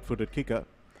for a right-footed kicker.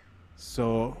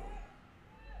 So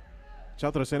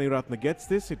Chatura Seneviratne gets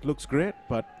this, it looks great,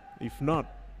 but if not,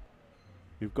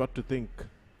 you've got to think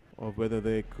of whether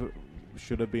they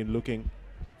should have been looking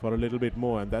for a little bit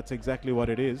more, and that's exactly what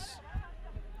it is.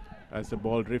 As the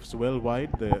ball drifts well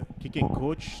wide, the kicking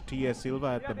coach, T.S. Silva,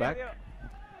 at the back.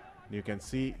 You can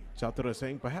see Chatura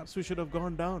saying, perhaps we should have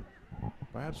gone down.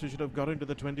 Perhaps we should have got into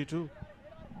the 22.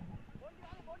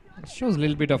 It shows a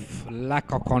little bit of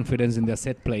lack of confidence in their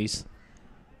set plays.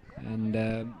 And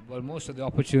well, most of the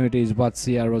opportunities what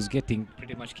CR was getting,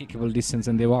 pretty much kickable distance,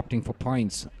 and they were opting for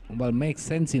points. Well, makes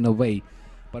sense in a way,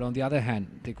 but on the other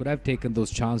hand, they could have taken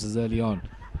those chances early on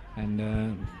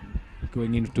and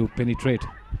going in to penetrate.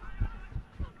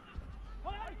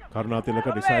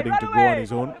 Karunatilaka deciding to go on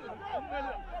his own.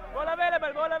 Ball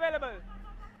available, ball available.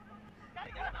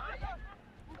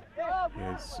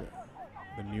 Here's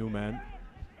the new man,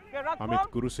 Okay, ruck Amit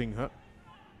form. Gurusinghe,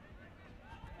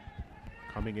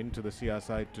 coming into the CR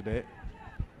side today.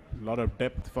 A lot of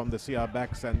depth from the CR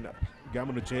backs, and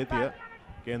Gamunu Chetia.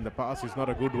 Again, the pass is not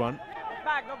a good one.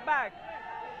 Not back.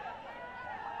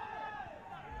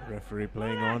 Referee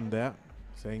playing on there,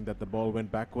 saying that the ball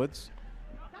went backwards.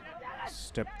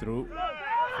 Step through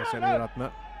for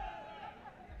Seneviratne.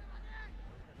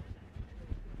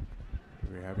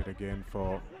 We have it again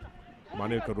for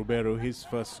Manilka Ruberu, his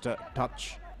first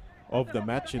touch of the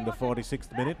match in the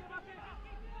 46th minute.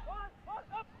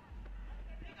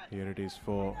 Here it is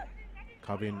for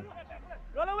Kavin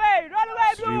Roll away,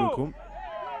 Blue. Srivukum.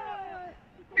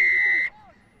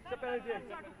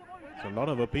 It's a lot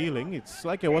of appealing. It's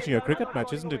like you're watching a cricket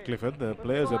match, isn't it, Clifford? The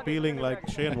players appealing like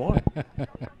Shane Warne.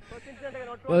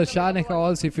 Well, Shaneka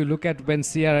also, if you look at when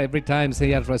CR, every time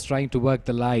CR was trying to work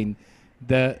the line,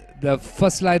 the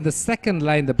first line, the second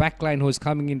line, the back line who was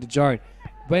coming into join,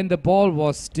 when the ball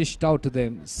was dished out to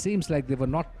them, seems like they were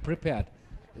not prepared.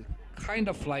 Kind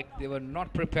of like they were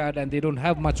not prepared and they don't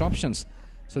have much options.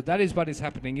 So that is what is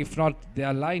happening. If not,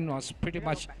 their line was pretty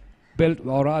much built,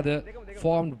 or rather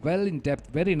formed well in depth,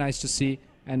 very nice to see,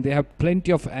 and they have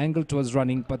plenty of angle towards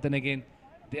running, but then again,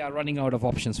 they are running out of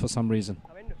options for some reason.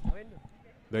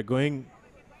 They're going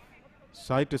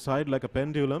side to side like a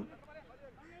pendulum.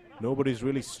 Nobody's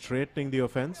really straightening the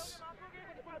offense.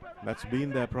 That's been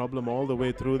their problem all the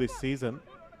way through this season.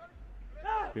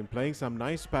 Been playing some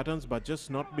nice patterns, but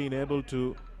just not been able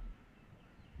to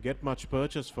get much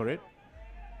purchase for it.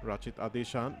 Rachit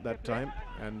Adeshan that time,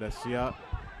 and Sia,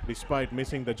 despite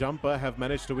missing the jumper, have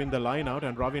managed to win the line out,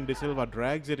 and Ravin De Silva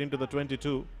drags it into the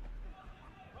 22.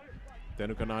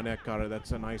 Tenuka Nanekkara,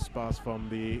 that's a nice pass from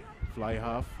the fly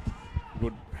half.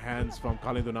 Good hands from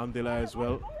Kalindu Nandila as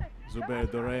well.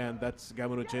 Zubair Dore, and that's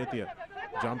Gamunu Chetia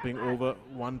jumping over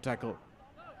one tackle.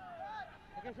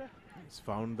 He's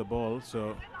found the ball,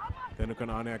 so Tenuka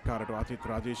Nanekkara to Achit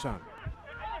Rajeshan.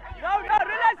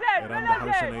 Eranda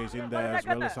Harshana is in there as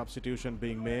well. A substitution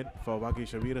being made for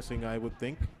Vagisha Veerasinghe, I would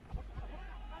think.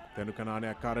 Tenuka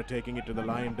Nanekkara taking it to the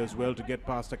line, does well to get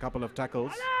past a couple of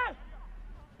tackles.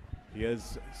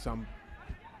 Here's some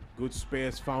good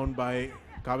space found by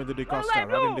Kavindu De Costa.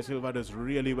 Ravin De Silva does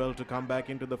really well to come back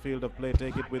into the field of play,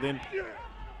 take it within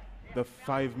the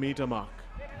 5-meter mark.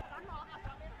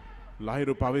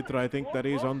 Lahiru Pavitra, I think that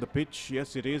is on the pitch.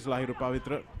 Yes, it is Lahiru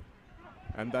Pavitra.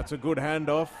 And that's a good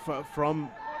handoff from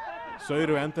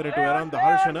Soiru Anthony to Eranda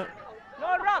Harshana.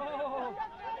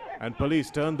 And police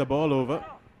turned the ball over.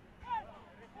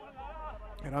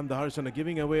 Eranda Harshana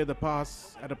giving away the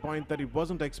pass at a point that it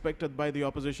wasn't expected by the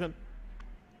opposition.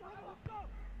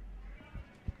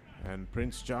 And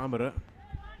Prince Chamara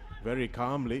very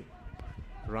calmly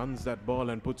runs that ball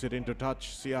and puts it into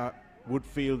touch. Sia would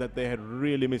feel that they had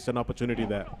really missed an opportunity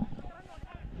there.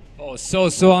 Oh, so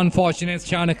unfortunate,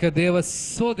 Chanaka. They were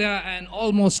so there and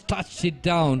almost touched it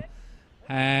down.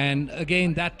 And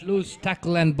again, that loose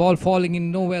tackle and ball falling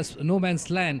in no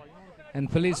man's land. And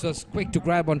police was quick to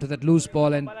grab onto that loose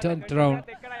ball and turn it around.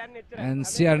 And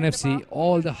CRNFC,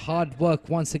 all the hard work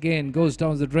once again goes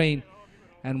down the drain.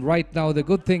 And right now, the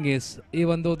good thing is,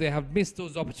 even though they have missed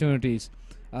those opportunities,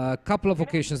 a couple of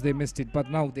occasions they missed it, but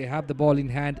now they have the ball in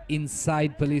hand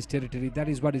inside police territory. That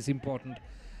is what is important.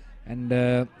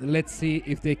 And let's see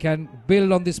if they can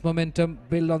build on this momentum,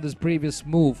 build on this previous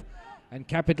move, and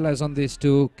capitalize on this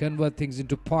to convert things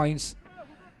into points.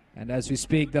 And as we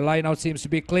speak, the line out seems to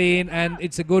be clean, and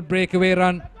it's a good breakaway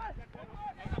run.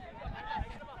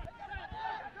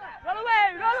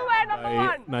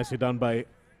 Nicely done by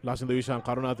Lasin Luishan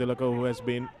Karunatilaka, who has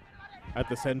been at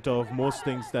the center of most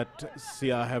things that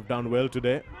Sia have done well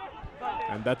today.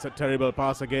 And that's a terrible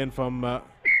pass again from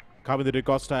Kavindu de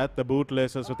Costa at the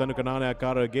bootlaces. Tanukanane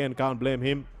Akara again, can't blame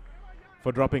him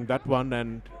for dropping that one.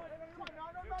 And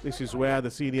this is where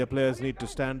the senior players need to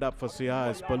stand up for Sia,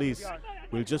 as police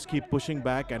will just keep pushing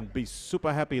back and be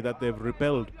super happy that they've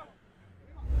repelled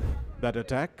that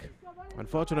attack.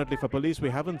 Unfortunately for police, we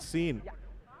haven't seen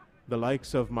the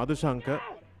likes of Madhushankar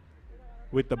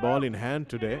with the ball in hand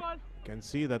today. You can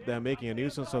see that they're making a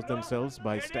nuisance of themselves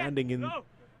by standing in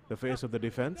the face of the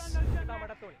defense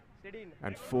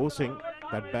and forcing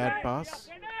that bad pass.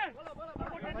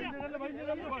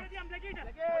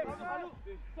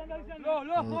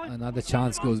 Well, another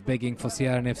chance goes begging for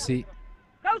CRNFC.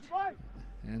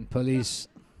 And police,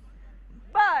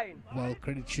 well,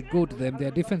 credit should go to them.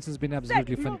 Their defense has been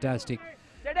absolutely fantastic.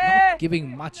 Not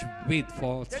giving much width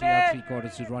for CR three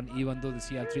quarters to run, even though the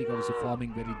CR three quarters are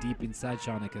forming very deep inside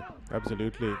Shanaka.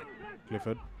 Absolutely,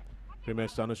 Clifford.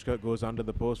 Primesh Tanushka goes under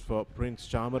the post for Prince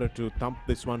Chamara to thump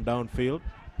this one downfield.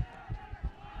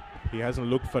 He hasn't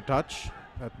looked for touch.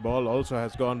 That ball also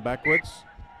has gone backwards.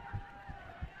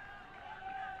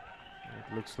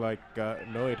 It looks like,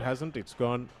 no, it hasn't. It's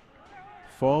gone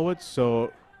forwards.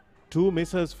 So 2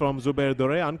 misses from Zubair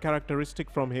Dore, uncharacteristic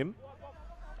from him.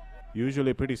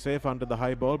 Usually pretty safe under the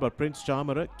high ball, but Prince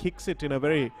Chamara kicks it in a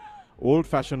very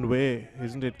old-fashioned way,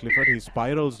 isn't it, Clifford? He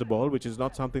spirals the ball, which is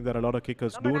not something that a lot of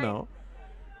kickers do now.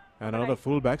 And a lot of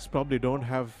fullbacks probably don't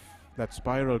have that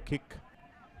spiral kick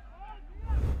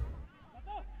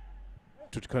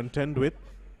to contend with,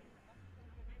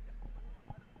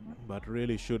 but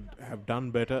really should have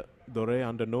done better. Dore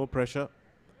under no pressure,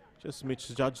 just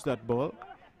misjudged that ball.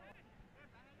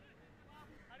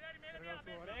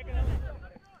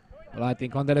 Well, I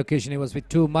think on that occasion he was with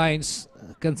 2 minds,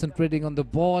 concentrating on the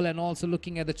ball and also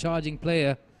looking at the charging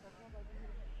player.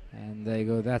 And there you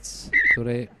go, that's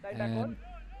Dore. And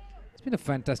it's been a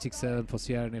fantastic 7 for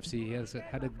CRNFC. He has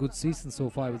had a good season so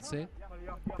far, I would say.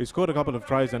 He scored a couple of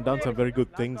tries and done some very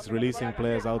good things, releasing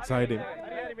players outside him,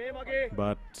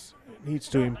 but needs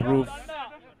to improve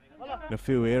in a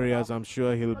few areas. I'm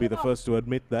sure he'll be the first to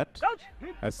admit that,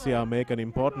 as CR make an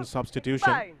important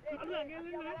substitution,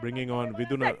 bringing on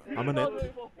Viduna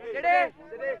Amanet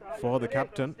for the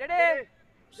captain.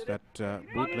 That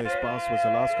bootlace pass was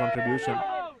the last contribution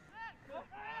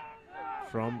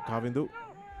from Kavindu.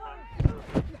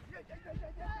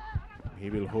 He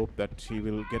will hope that he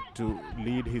will get to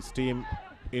lead his team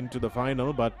into the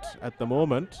final, but at the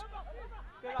moment,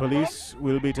 police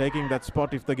will be taking that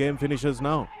spot if the game finishes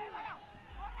now.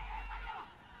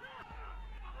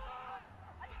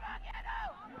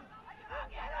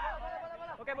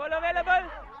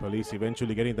 Police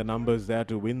eventually getting the numbers there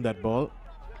to win that ball.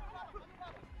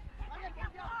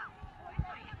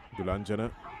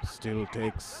 Dulanjana still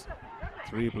takes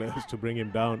 3 players to bring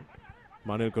him down.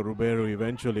 Manilka Ruberu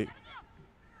eventually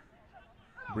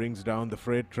brings down the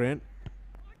freight train.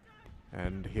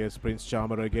 And here's Prince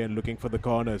Chamara again looking for the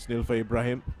corners. Nilfa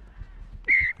Ibrahim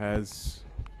has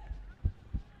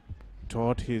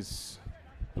taught his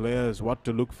players what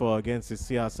to look for against his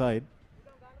CR side.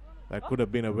 That could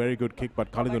have been a very good kick,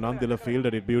 but Khalidun Nandila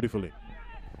fielded it beautifully.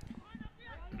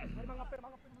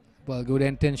 Well, good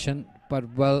intention, but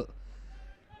well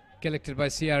collected by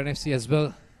CRNFC as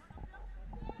well.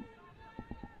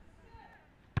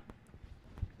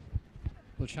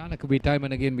 Well, Shana, could be time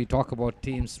and again we talk about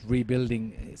teams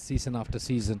rebuilding season after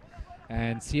season,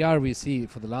 and CR we see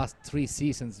for the last 3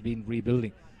 seasons been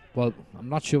rebuilding. Well, I'm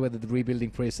not sure whether the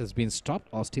rebuilding phase has been stopped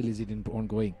or still is it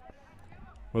ongoing.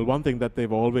 Well, one thing that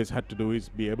they've always had to do is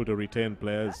be able to retain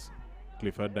players,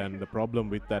 Clifford, and the problem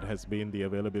with that has been the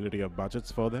availability of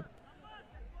budgets for them.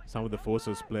 Some of the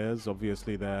Forces players,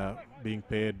 obviously they're being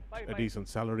paid a decent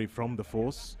salary from the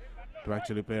Force to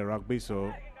actually play rugby,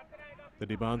 so the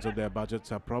demands of their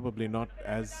budgets are probably not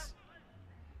as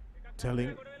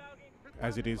telling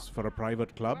as it is for a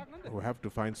private club who have to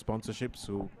find sponsorships,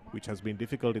 which has been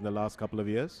difficult in the last couple of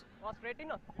years.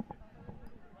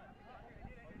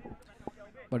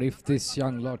 But if this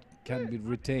young lot can be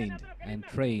retained and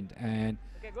trained and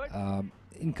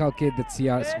inculcate that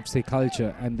CRFC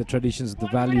culture and the traditions, the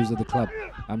values of the club,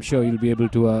 I'm sure you'll be able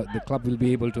to. The club will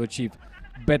be able to achieve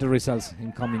better results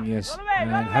in coming years.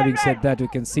 And having said that, we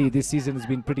can see this season has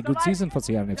been pretty good season for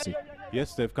CRFC.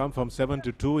 Yes, they've come from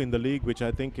 7-2 in the league, which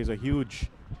I think is a huge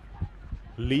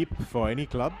leap for any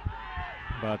club.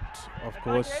 But of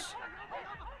course,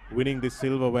 winning this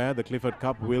silverware, the Clifford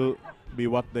Cup, will be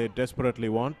what they desperately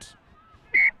want.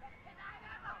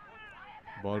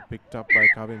 Ball picked up by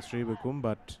Kavin Srivikum,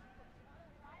 but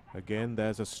again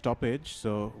there's a stoppage.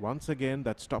 So once again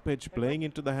that stoppage playing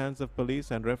into the hands of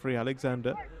police, and referee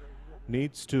Alexander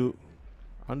needs to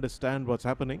understand what's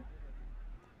happening.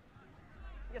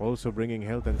 Also bringing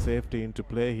health and safety into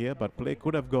play here, but play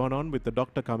could have gone on with the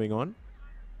doctor coming on.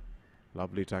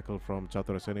 Lovely tackle from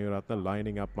Chathara Seneviratne,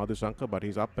 lining up Madhushankar, but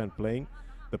he's up and playing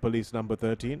the police number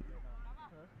 13.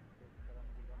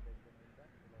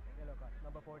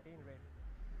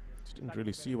 Didn't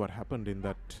really see what happened in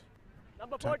that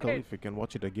tackle, if we can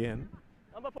watch it again.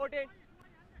 Number 14.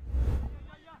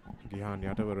 Gihan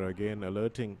Yatavara again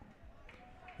alerting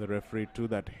the referee to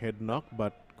that head knock,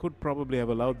 but could probably have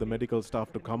allowed the medical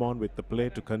staff to come on with the play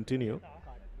to continue.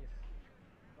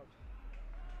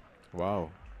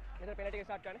 Wow.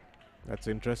 That's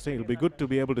interesting. It'll be good to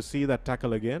be able to see that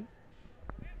tackle again.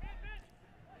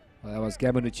 Well, that was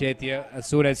Gamanu Chetia. As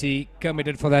soon as he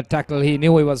committed for that tackle, he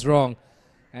knew he was wrong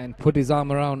and put his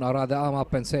arm around, or rather arm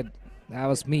up, and said, that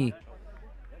was me.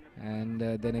 And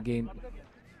then again,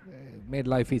 made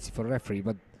life easy for referee,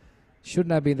 but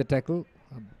shouldn't have been the tackle,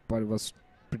 but it was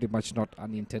pretty much not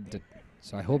unintended.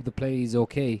 So I hope the play is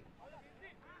okay.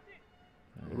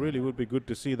 Really would be good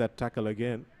to see that tackle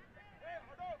again.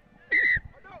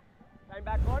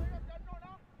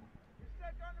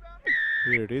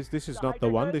 Here it is. This is not the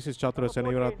one. This is Chathara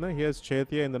Seneviratne. Here's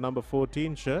Chetia in the number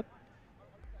 14 shirt.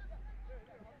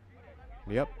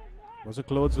 Yep, was a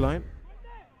clothesline.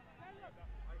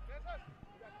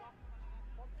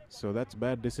 So that's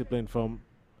bad discipline from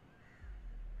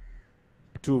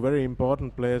two very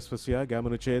important players for Sia,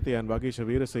 Gamanu Chetia and Vagisha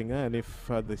Veerasinghe. And if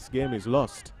this game is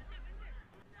lost,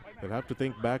 they'll have to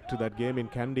think back to that game in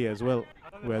Kandy as well,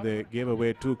 where they gave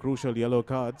away 2 crucial yellow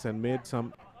cards and made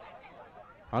some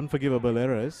unforgivable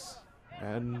errors.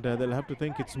 And they'll have to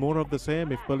think it's more of the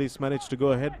same if police manage to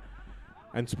go ahead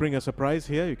and spring a surprise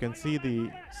here. You can see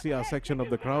the CR section of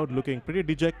the crowd looking pretty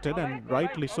dejected, and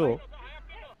rightly so,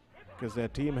 because their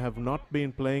team have not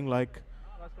been playing like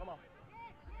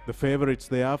the favourites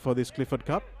they are for this Clifford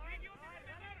Cup.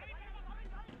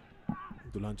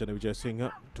 Dulanchana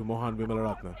Vijayasinghe to Mohan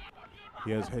Vimalaratne.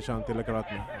 Here's Heshan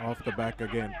Tilakaratne off the back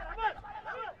again.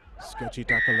 Sketchy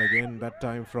tackle again, that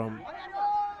time from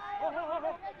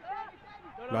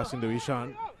Lasindu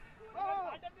Ishan.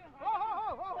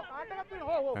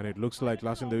 And it looks like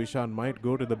Lasindu Ishan might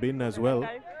go to the bin as well.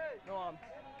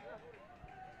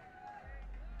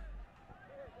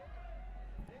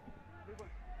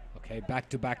 Okay,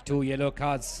 back-to-back 2 yellow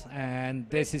cards, and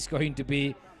this is going to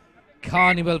be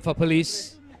carnival for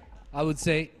police, I would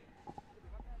say.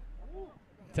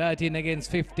 13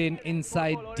 against 15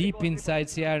 inside, deep inside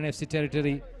CRNFC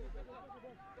territory,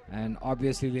 and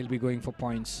obviously they'll be going for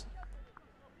points.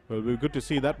 Well, it'll be good to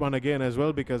see that one again as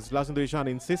well, because Lasindu Ishan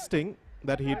insisting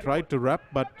that he tried to wrap,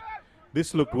 but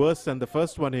this looked worse than the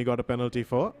first one he got a penalty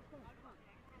for.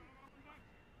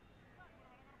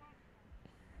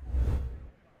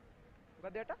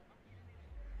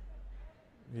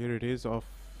 Here it is off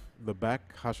the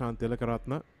back, Hashan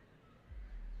Tilakaratne.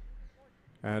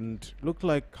 And looked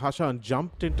like Hashan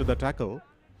jumped into the tackle.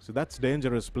 So that's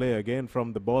dangerous play again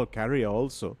from the ball carrier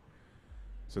also.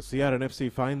 So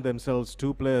CRNFC find themselves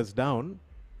 2 players down.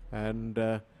 And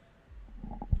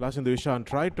Lasindu Ishan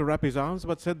tried to wrap his arms,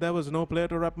 but said there was no player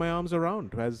to wrap my arms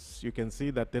around. As you can see,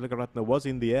 that Tilakaratne was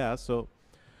in the air. So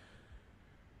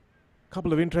a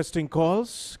couple of interesting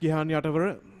calls. Gihan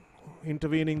Yatavara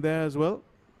intervening there as well.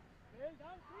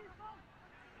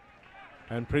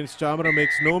 And Prince Chamara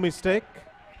makes no mistake,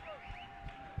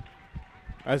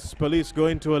 as police go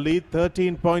into a lead,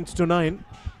 13 points to 9.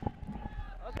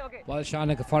 Well,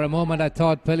 Shanaka, for a moment I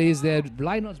thought police, their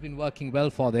line has been working well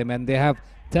for them, and they have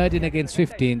 13 against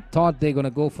 15. Thought they're going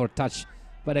to go for touch,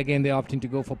 but again they're opting to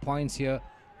go for points here.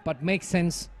 But makes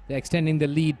sense, they're extending the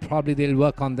lead, probably they'll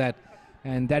work on that,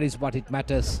 and that is what it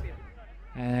matters.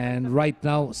 And right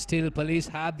now still police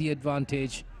have the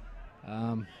advantage.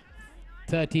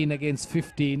 13 against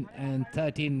 15, and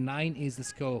 13-9 is the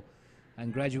score.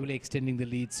 and gradually extending the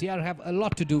lead. CR have a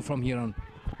lot to do from here on.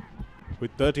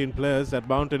 With 13 players, that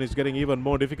mountain is getting even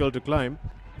more difficult to climb.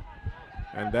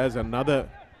 And there's another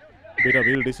bit of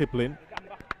ill discipline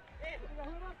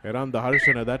around the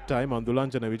Harshana that time on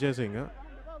Dulanjana Vijayasinghe.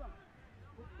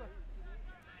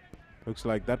 Looks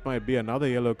like that might be another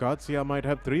yellow card. CR might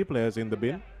have 3 players in the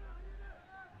bin.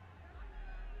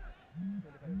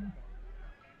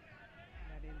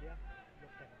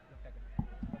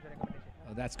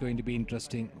 Oh, that's going to be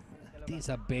interesting. These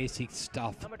are basic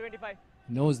stuff. Number 25.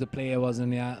 Knows the player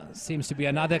wasn't here. Seems to be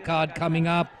another card coming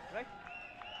up.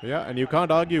 Yeah, and you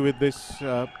can't argue with this.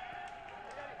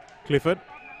 Clifford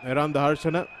around the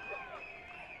Harshana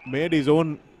made his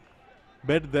own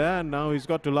bed there, and now he's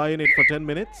got to lie in it for 10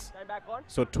 minutes.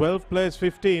 So 12 plays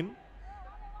 15.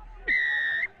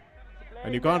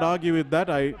 And you can't argue with that.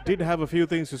 I did have a few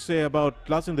things to say about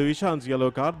Lasinda Vishan's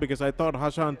yellow card, because I thought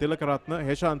Heshan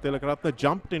Tilakaratne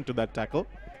jumped into that tackle.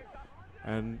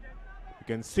 And you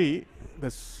can see the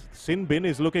sin bin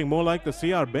is looking more like the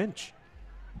CR bench.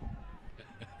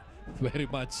 Very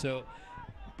much so.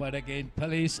 But again,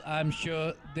 police, I'm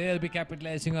sure they'll be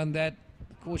capitalizing on that.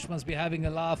 Coach must be having a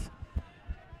laugh.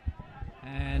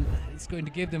 And it's going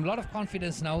to give them a lot of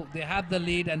confidence now. They have the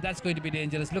lead, and that's going to be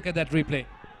dangerous. Look at that replay.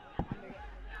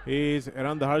 He's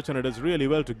around the Harshana, does really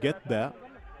well to get there.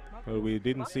 Well, we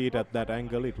didn't see it at that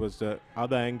angle. It was the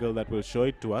other angle that will show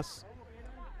it to us.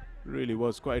 Really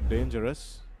was quite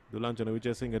dangerous. Dulanjana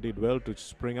Vijayasinghe did well to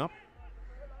spring up.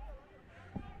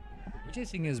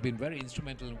 Vijayasinghe has been very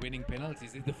instrumental in winning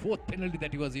penalties. It's the 4th penalty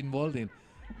that he was involved in.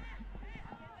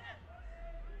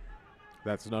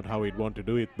 That's not how he'd want to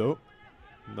do it, though.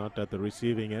 Not at the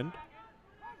receiving end.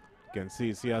 You can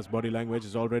see CR's body language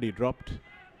is already dropped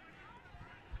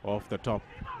off the top,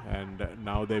 and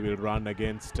now they will run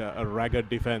against a ragged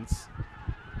defense.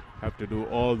 Have to do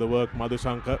all the work.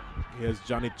 Madhusankar. Here's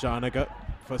Janit Chanaka.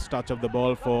 First touch of the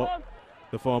ball for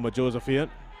the former Josephian.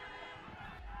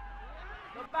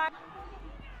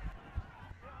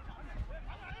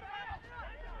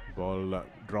 Ball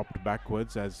dropped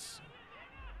backwards as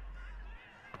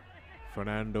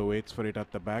Fernando waits for it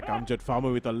at the back. Amjad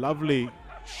Farmer with a lovely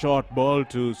short ball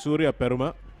to Surya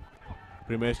Peruma.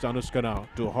 Primesh Tanushka now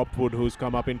to Hopwood, who's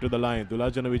come up into the line.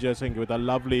 Dulanjana Vijayasinghe with a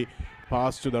lovely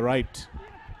pass to the right.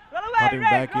 Cutting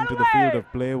back into the field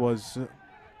of play was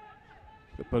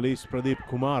the police Pradeep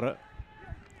Kumar.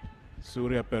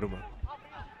 Surya Peruma.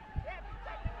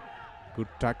 Good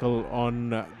tackle on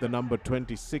the number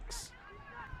 26.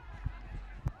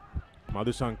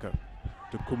 Madhusankar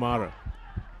to Kumara.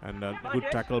 And a good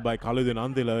tackle by Khaludin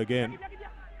Andila again.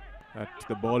 That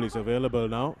the ball is available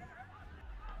now.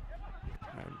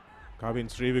 And Kavin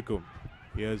Srivikum.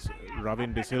 Here's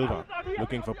Ravin De Silva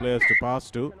looking for players to pass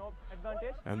to.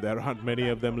 And there aren't many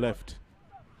of them left.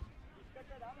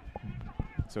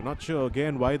 So not sure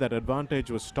again why that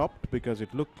advantage was stopped, because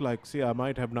it looked like CR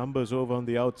might have numbers over on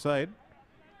the outside.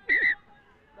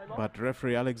 But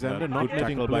referee Alexander not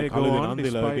letting play go on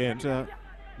despite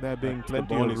there being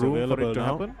plenty of room for it to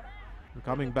happen.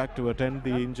 Coming back to attend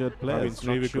the injured players.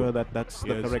 Not sure that that's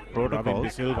the correct protocol,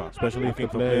 especially if the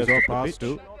players are passed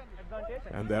to.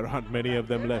 And there aren't many of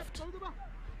them left.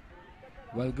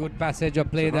 Well, good passage of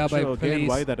play there by police.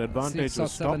 Why that advantage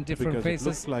was stopped, because it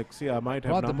looks like CR might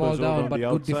have brought the ball numbers down, over on but the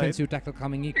good outside. defensive tackle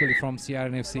coming equally from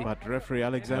CRNFC. But referee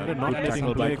Alexander not letting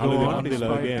tackle by play go on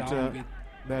again.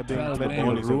 There being plenty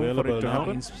of room for it to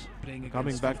happen.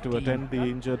 Coming back to attend the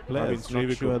injured players.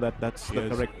 Not sure that that's the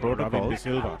correct protocol,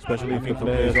 especially if the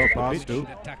players are passed to.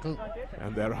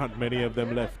 And there aren't many of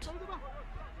them left.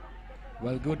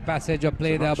 Well, good passage of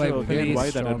play there by police. Why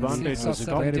that advantage was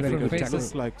stopped, very good because it tackle.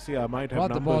 looks like CR might have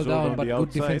Brought the ball numbers over down, on but the good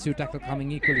outside. defensive tackle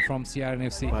coming equally from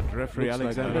CRNFC. But referee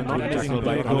Alexander not tackle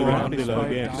by Andila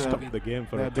again stopped the game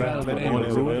for a plenty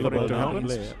of room for it to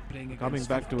happen. Coming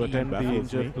back to attend the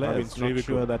injured players. Not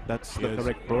sure that that's the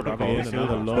correct protocol,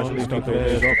 especially if the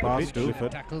players are passed to.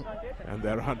 And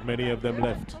there aren't many of them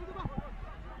left.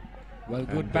 Well,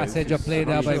 good passage of play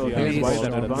there by police. Why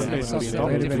that advantage was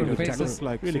stopped, very because good it looks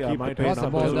like CR might Brought have the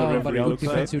ball numbers down, over but the good outside.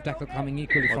 defensive tackle coming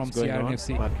equally from What's going on?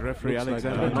 CRNFC. But referee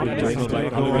Alexander not tackle by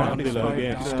Andila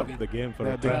again stopped the game for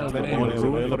a plenty of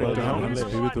room for it to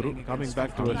happen. Coming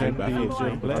back to attend the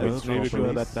injured players. Not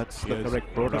sure that that's the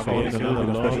correct protocol,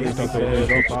 especially if the players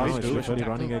are passed to, especially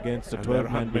running against a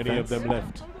 12-man defense. Many of them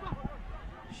left.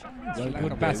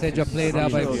 Good passage of play there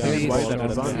by Phillies. Very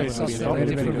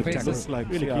good tackle.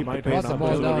 Lost the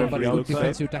ball down, but good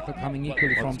defensive tackle coming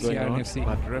equally from CRNFC.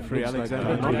 But referee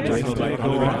Alexander not taking by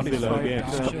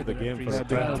the game for a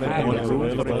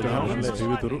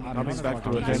coming back to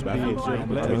a test battle.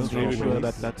 Let's make sure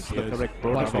that that's the correct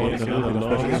protocol.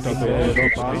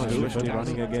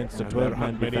 Running against the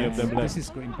 12-man, many of them left. This is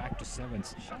going back to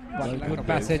sevens. Good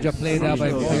passage of play there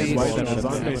by Phillies.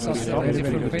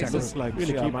 Very good tackle.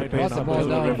 Lost the ball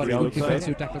down, but good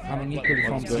defensive tackle coming equally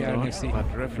from CRNFC. But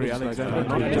referee Alexander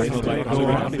not taking by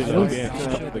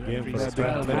the game for a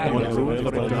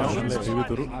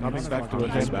coming back to a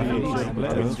test battle.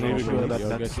 Let's make sure that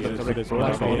that's the correct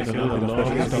protocol.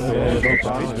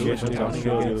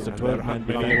 Against the 12-man,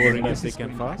 many as they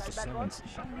can fast.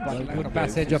 Good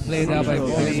passage of play there by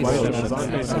Phillies.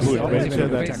 Very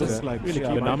good tackle.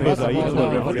 The numbers are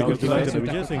equal. Referee utilized the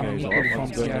Vijay Singh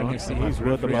from CRNFC. He's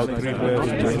worth about 3 players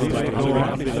in the game.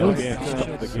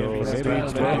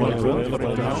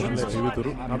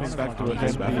 Coming back to a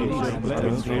test battle.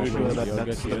 Let's make sure that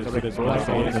that's the correct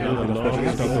protocol.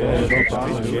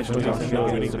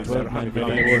 Winning the 12-man,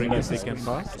 many as they can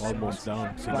fast. Almost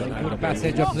down. Good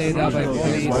passage of play there by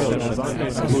Phillies.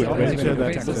 Very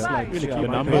good tackle. The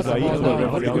numbers are equal.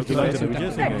 Referee utilized the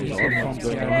Vijay Singh from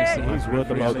CRNFC. He's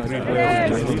worth about 3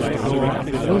 players in the game.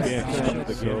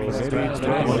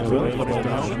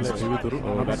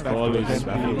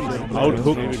 Out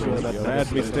hook.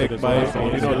 Bad mistake by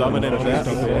Lamanen there.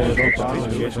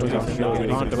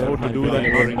 Can't afford to do that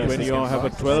when you have a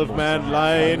 12-man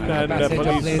line and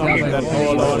police knocking that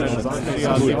ball on and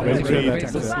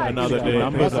another day.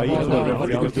 Numbers are equal.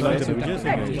 Referee utilized the Vijay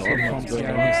Singh.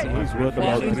 He's worth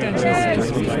about 3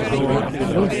 players.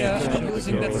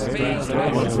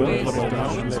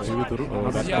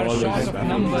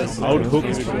 Out hook.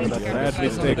 Bad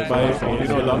mistake by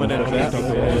Lamanen there.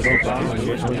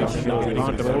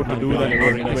 Can't afford to do that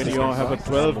when you have a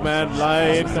 12-man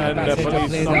line and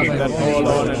police knocking that ball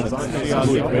on and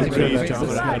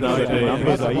another day.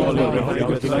 Numbers are equal.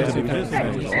 Referee utilized the Vijay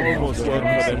Singh. Almost worked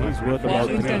for them. He's worth about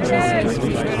 3 players.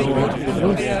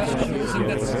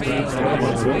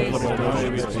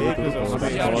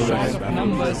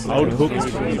 Out hook.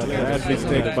 Bad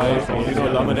mistake by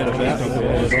Lamanen there.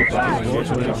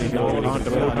 Can't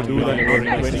afford to do that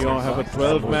when you have a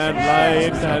 12-man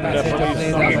line and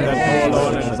police knocking that ball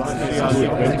on and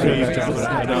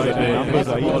another day. Numbers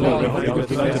are equal. Referee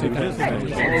utilized the Vijay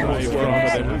Singh. Almost worked for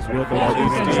them. He's worth about 3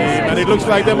 players. And it looks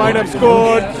like they might have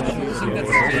scored.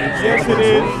 Yes, it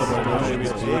is.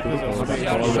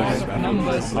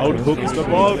 Out hook. The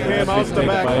ball came out the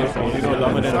back.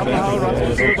 Somehow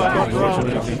Russell Silva got wrong.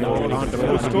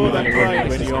 Who scored that try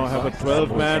when you have a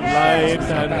 12-man line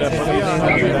and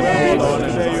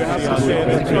there you have to say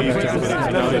that 20 minutes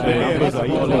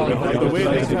left the way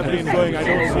things have been going, I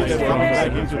don't see them coming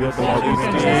back into this team.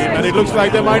 And it looks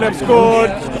like they might have scored.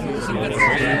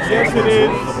 Yes, it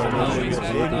is.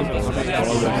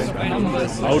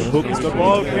 Out hook. The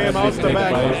ball came out the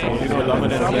back.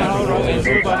 Somehow Russell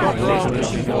Silva got wrong. Who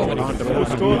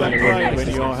scored that try when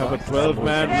you have a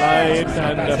 12-man line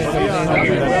and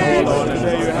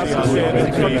there you have to say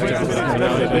that 20 minutes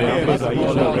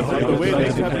left the way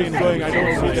things have been going, I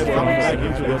don't see them coming back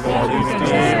into this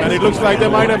team. And it looks like they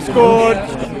might have scored.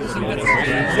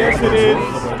 Yes, it is.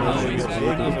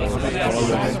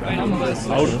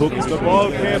 Out hook. The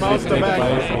ball came out the back.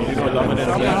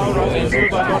 Somehow Russell Silva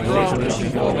got wrong.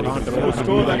 Who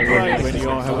scored that try when you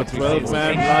have a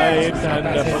 12-man line and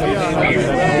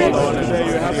there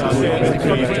you have to say that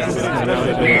 20 minutes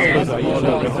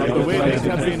left the way things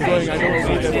have been going, I don't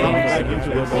see them coming back into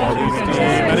this team.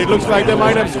 And it looks like they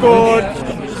might have scored.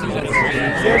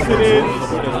 Yes, it is.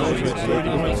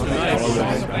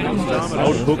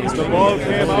 Out hook. The ball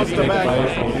came out the back.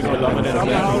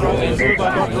 Somehow Russell Silva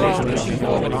got wrong.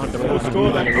 Who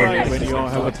scored that try when you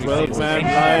have a 12-man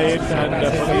line and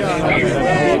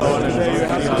there you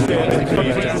have to say that 20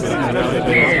 minutes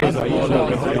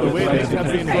left the way things have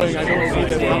been going, I don't see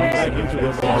them coming back into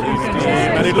this team.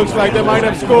 And it looks like they might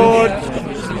have scored.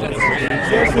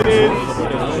 Yes, it is.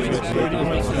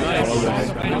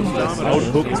 Out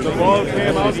hook. The ball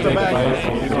came out the back.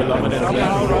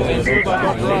 Somehow Russell Silva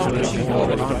got wrong.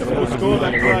 Who scored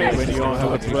that try when you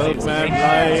have a 12-man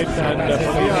line and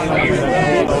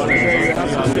there you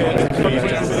have to say that 20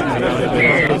 minutes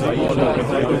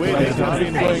left the way things have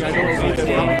been going, I don't see them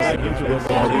coming back into this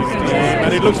team.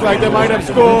 And it looks like they might have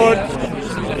scored.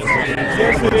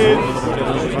 Yes, it is.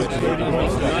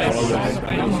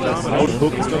 Out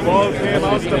hooks, the ball came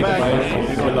out the back.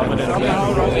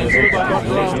 Somehow Robin Silva got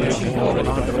round.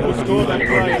 Who scored that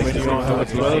try?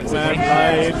 12-man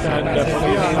right, and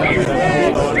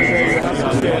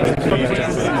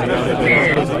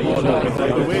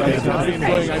the way this has been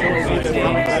going, I don't see them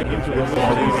coming back into the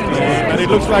game. And it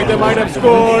looks like they might have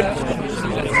scored.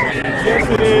 Yes,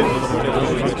 it is.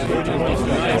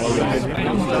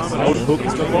 Out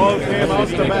hooks, the ball came out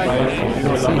the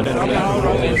back. Somehow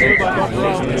Robin Silva got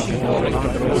round.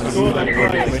 Who scored that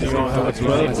try?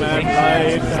 12-man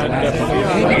right, and the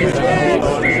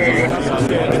way this has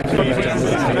been going, I don't see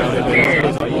them coming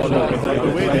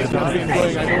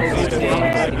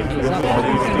back into the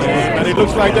game. And it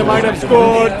looks like they might have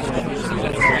scored.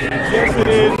 Yes, it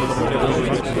is.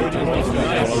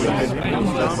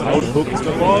 Out hooks,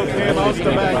 the ball came out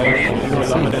the back.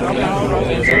 Somehow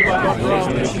Robin Silva got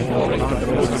round.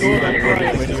 Who scored that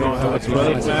try?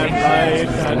 12-man right,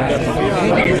 and the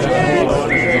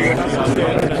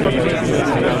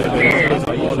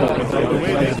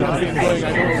way this has been going, I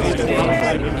don't see them coming back into the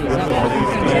game.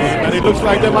 And it looks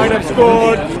like they might have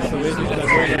scored.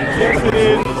 Yes, it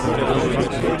is.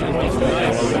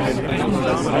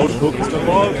 Out hooks, the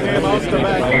ball came out the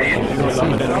back.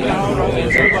 Somehow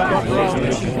Robin Silva got round.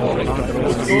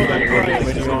 Who scored that try?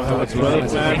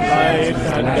 12-man right,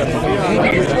 and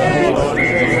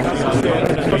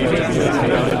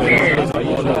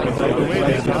the way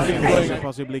this has been going,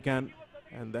 possibly can,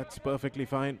 and that's perfectly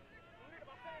fine.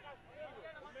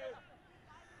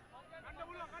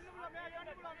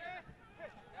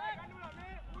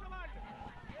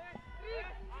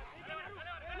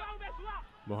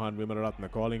 Mohan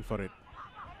Vimalaratne calling for it.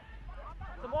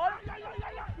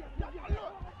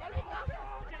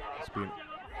 It's been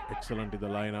excellent in the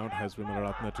line out, has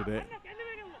Vimalaratne today.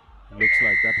 Looks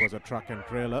like that was a truck and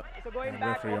trailer, and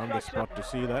referee on the spot to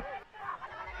see that.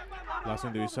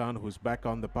 Lasindu Isan, who's back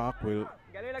on the park, will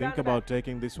think about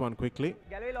taking this one quickly.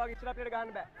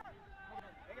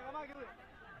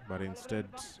 But instead,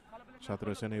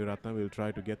 Chatura Senayuratne will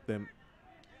try to get them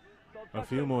a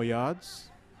few more yards.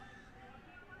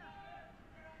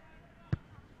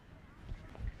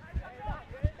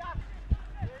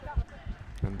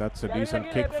 And that's a decent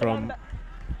kick from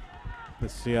the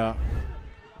Sia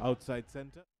outside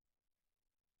centre.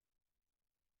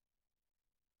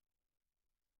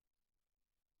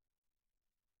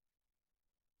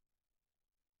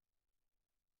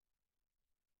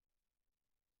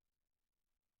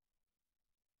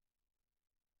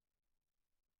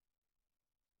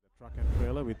 The truck and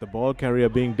trailer with the ball carrier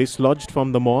being dislodged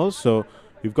from the maul, so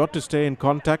you've got to stay in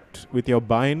contact with your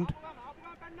bind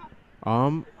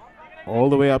arm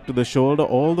all the way up to the shoulder,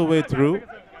 all the way through.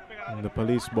 And the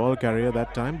police ball carrier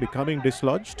that time becoming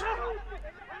dislodged.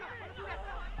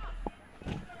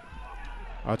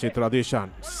 Achit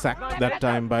Radishan sacked that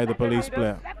time by the police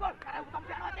player.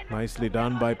 Nicely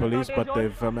done by police, but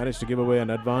they've managed to give away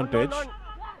an advantage.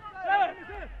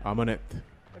 Amaneth.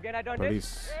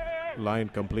 Police line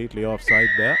completely offside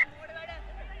there.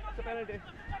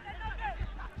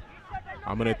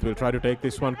 Amaneth will try to take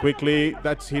this one quickly.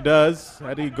 That's he does.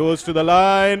 And he goes to the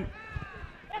line.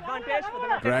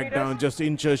 Dragged down just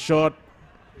inches short.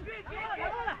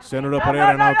 Senura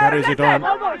Pereira now carries it on.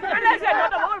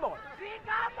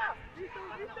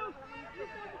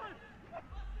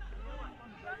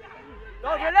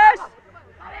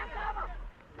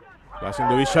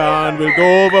 Lasindu Ishan will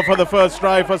go over for the first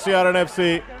try for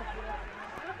CRNFC.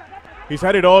 He's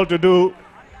had it all to do.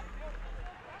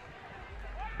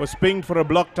 Was pinged for a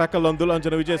block tackle on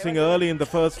Dulanjana Vijay Singh early in the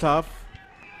first half.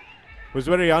 Was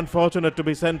very unfortunate to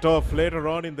be sent off later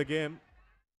on in the game.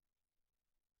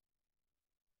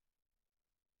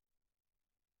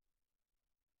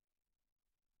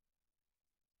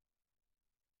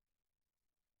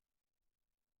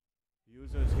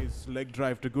 Uses his leg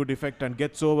drive to good effect and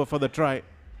gets over for the try.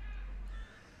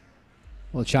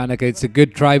 Well, Shanaka, it's a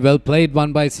good try, well played,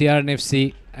 one by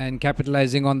CRNFC, and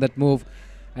capitalizing on that move.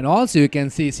 And also you can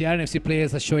see CRNFC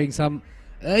players are showing some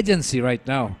urgency right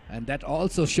now, and that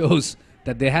also shows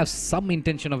that they have some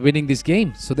intention of winning this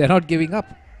game, so they're not giving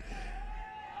up.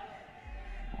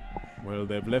 Well,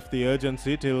 they've left the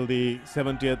urgency till the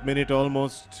 70th minute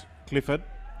almost. Clifford,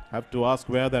 have to ask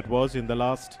where that was in the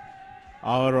last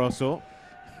hour or so.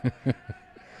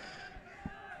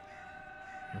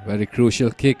 Very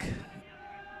crucial kick.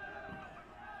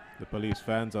 The police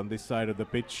fans on this side of the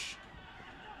pitch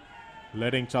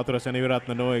letting Chatura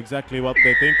Senayuratne know exactly what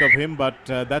they think of him, but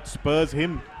that spurs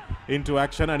him into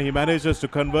action and he manages to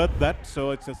convert that.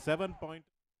 So it's a 7-point.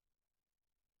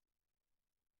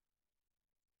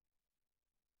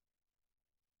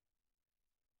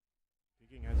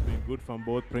 good from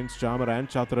both Prince Charmer and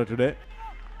Chatra today.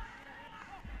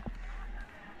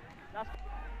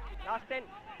 Last 10.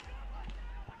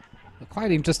 A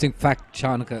quite interesting fact,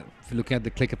 Chanaka, if you look at the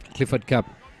Clifford Cup.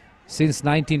 Since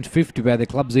 1950, where the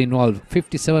clubs are involved,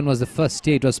 57 was the first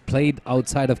year it was played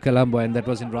outside of Colombo, and that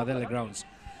was in Radella grounds.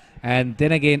 And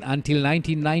then again, until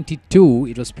 1992,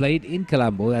 it was played in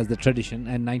Colombo as the tradition,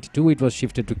 and 92 it was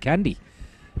shifted to Kandy.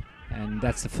 And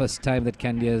that's the first time that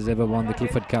Kandy has ever won the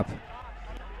Clifford Cup.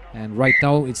 And right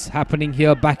now it's happening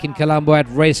here back in Colombo at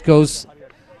Racecourse.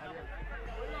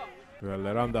 Well,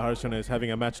 Laranda Harshana is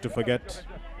having a match to forget.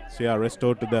 CR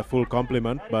restored to their full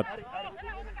complement, but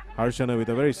Harshana, with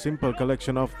a very simple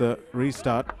collection of the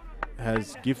restart,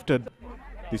 has gifted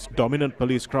this dominant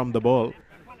Police scrum the ball.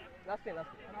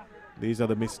 These are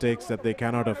the mistakes that they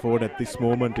cannot afford at this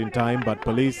moment in time, but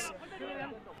Police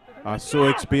are so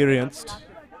experienced.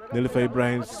 Nilüfer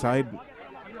Ibrahim's side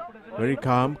very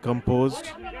calm,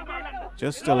 composed,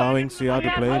 just allowing CR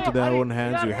to play into their own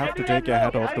hands. You have to take your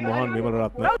hat off to Mohan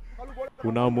Vimalaratne,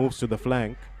 who now moves to the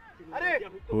flank,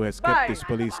 who has kept this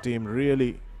Police team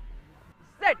really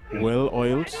well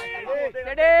oiled.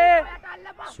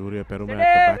 Surya Peruma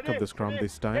at the back of the scrum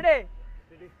this time.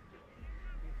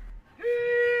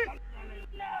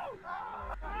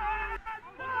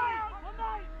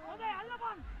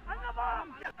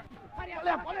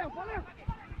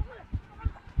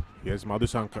 Here's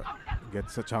Madhusankar,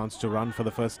 gets a chance to run for the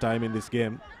first time in this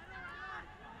game.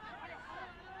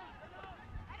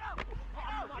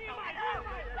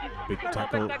 Big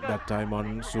tackle that time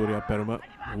on Surya Peruma,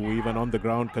 who even on the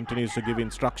ground continues to give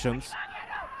instructions.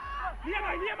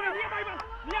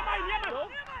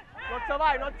 Not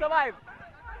survive, not survive.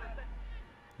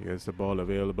 Here's the ball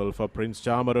available for Prince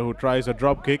Charmer, who tries a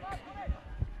drop kick.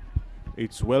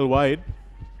 It's well wide.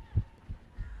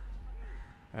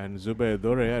 And Zubair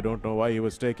Dore, I don't know why he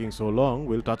was taking so long,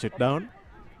 will touch it down.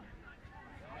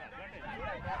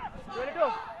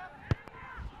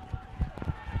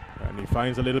 And he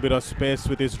finds a little bit of space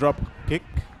with his drop kick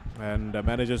and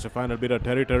manages to find a bit of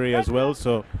territory as well.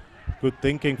 So good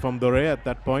thinking from Dore at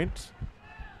that point.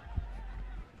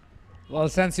 Well,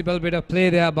 sensible bit of play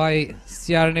there by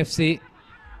CRNFC.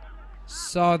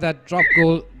 Saw that drop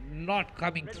goal not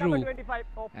coming through,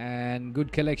 and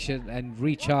good collection and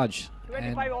recharge,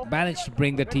 and managed to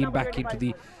bring the team back into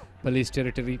the Police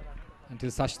territory. Until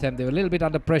such time they were a little bit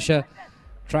under pressure,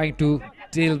 trying to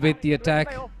deal with the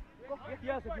attack.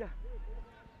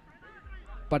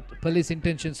 But Police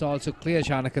intentions are also clear,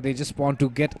 Shanaka. They just want to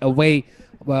get away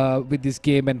with this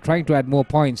game and trying to add more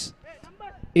points.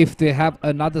 If they have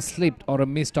another slip or a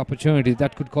missed opportunity,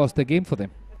 that could cost the game for them.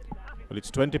 Well,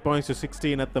 it's 20 points to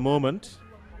 16 at the moment.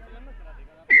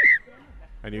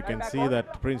 And you can see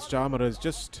that Prince Charmer is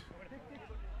just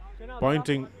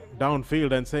pointing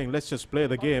downfield and saying, let's just play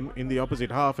the game in the opposite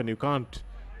half, and you can't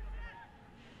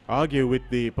argue with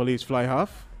the Police fly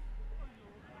half.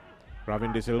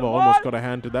 Ravin De Silva almost got a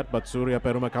hand to that, but Surya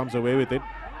Peruma comes away with it.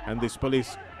 And this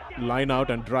Police line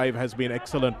out and drive has been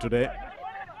excellent today.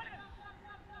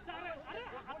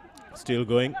 Still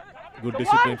going. Good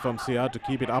discipline from CR to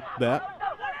keep it up there.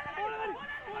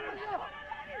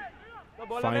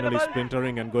 Finally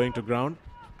splintering and going to ground.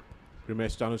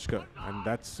 Primesh Tanushka, and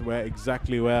that's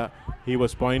exactly where he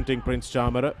was pointing Prince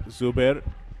Charmer. Zubair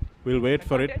will wait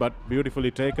for it, but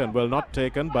beautifully taken. Well, not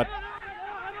taken, but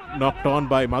knocked on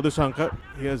by Madhusankar.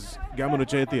 Here's Gamunu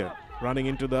Chetia running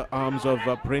into the arms of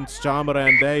Prince Charmer,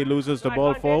 and there he loses the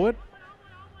ball forward.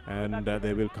 And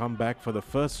they will come back for the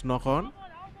first knock on.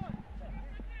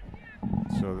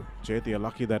 So Chetia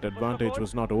lucky that advantage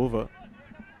was not over.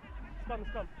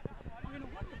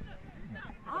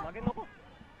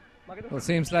 Well,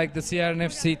 seems like the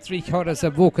CRNFC three quarters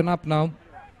have woken up now.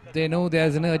 They know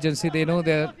there's an urgency. They know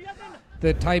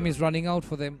the time is running out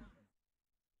for them.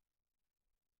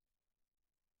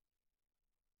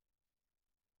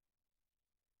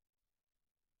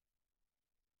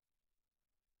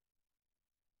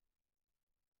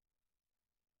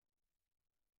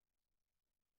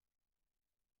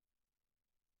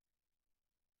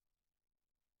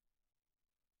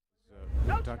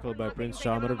 Good tackle by Prince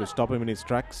Charmer to stop him in his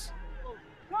tracks.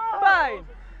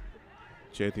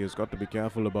 Chethi has got to be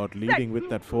careful about leading with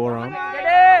that forearm.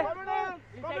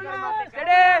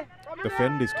 The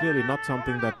fend is clearly not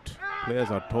something that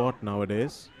players are taught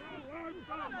nowadays.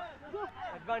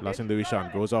 Lasindu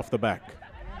Vishan goes off the back.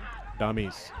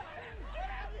 Dummies.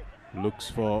 Looks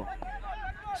for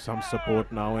some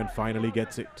support now and finally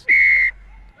gets it.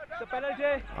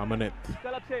 Amanit.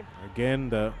 Again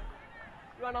the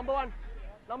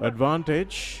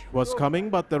advantage was coming,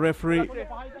 but the referee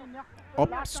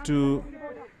opts to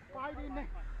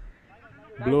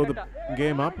blow the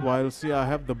game up while Sia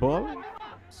have the ball.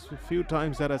 It's a few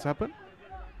times that has happened.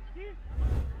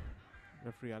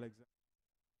 Referee Alexander.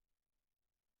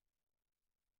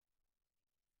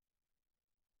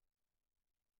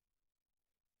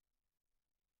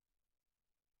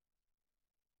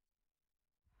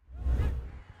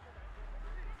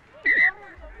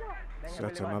 So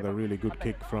that's another really good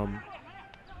kick from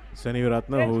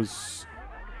Seniviratne, who's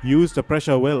used the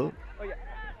pressure well.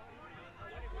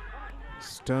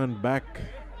 He's turned back.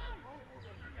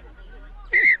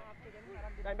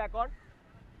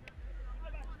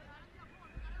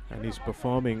 And he's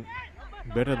performing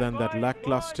better than that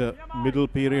lackluster middle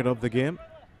period of the game.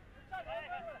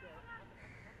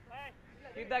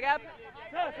 Keep the gap.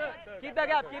 Keep the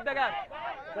gap. Keep the gap.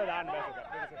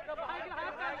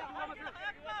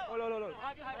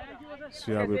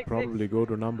 Sia will probably go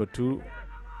to number 2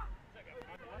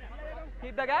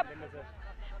 Keep the gap.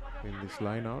 in this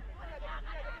line out.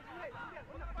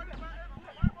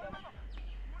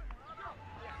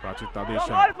 Rachit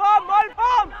Adeshan. Ball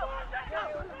form.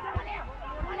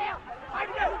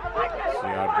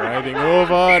 Sia driving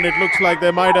over, and it looks like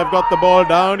they might have got the ball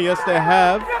down. Yes, they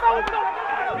have.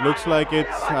 Looks like it's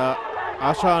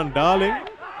Ashan Darling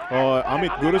or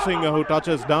Amit Gurusinghe who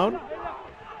touches down.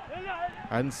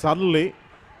 And suddenly,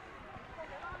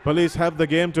 Police have the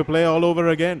game to play all over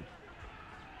again.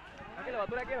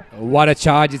 What a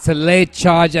charge. It's a late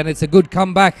charge and it's a good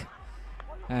comeback.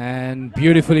 And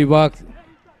beautifully worked.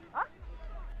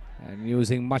 And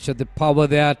using much of the power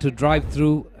there to drive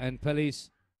through, and Police.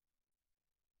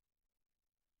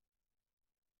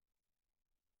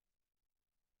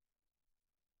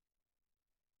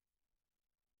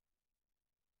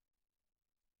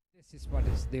 This is what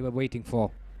they were waiting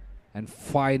for. And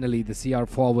finally the CR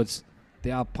forwards,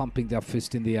 they are pumping their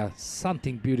fist in the air.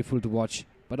 Something beautiful to watch.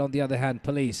 But on the other hand,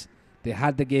 Police, they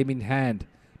had the game in hand,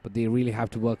 but they really have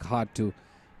to work hard to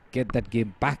get that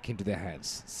game back into their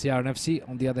hands. CRNFC,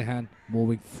 on the other hand,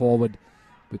 moving forward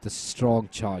with a strong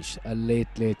charge, a late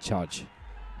charge.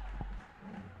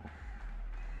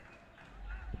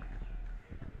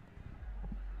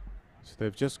 So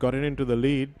they've just gotten into the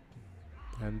lead,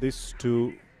 and this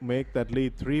to make that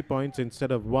lead 3 points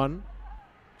instead of 1.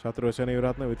 Chatura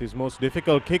Seniviratne with his most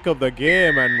difficult kick of the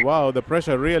game, and wow, the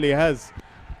pressure really has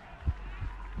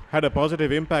had a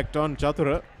positive impact on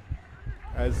Chatura,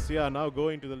 as Sia now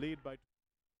going to the lead by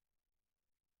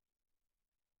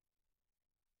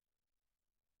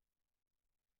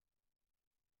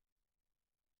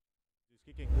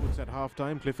kicking boots at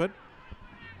half-time. Clifford.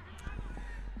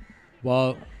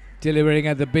 Well, delivering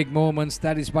at the big moments,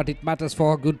 that is what it matters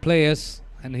for good players,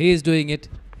 and he is doing it.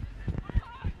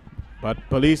 But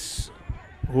Police,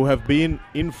 who have been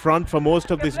in front for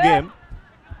most of this game,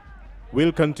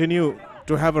 will continue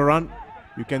to have a run.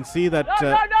 You can see that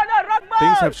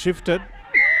things have shifted.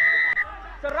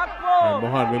 And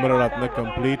Mohan Vimalaratne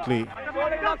completely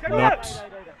not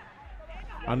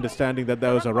understanding that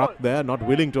there was a ruck there, not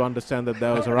willing to understand that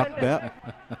there was a ruck there.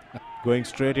 Going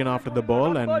straight in after the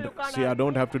ball, and Sia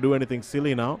don't have to do anything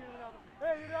silly now.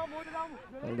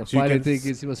 Well, the funny thing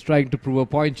is he was trying to prove a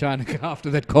point, Chanaka, after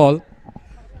that call.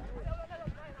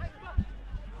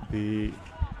 The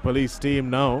Police team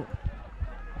now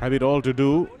have it all to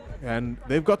do, and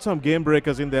they've got some game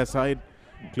breakers in their side,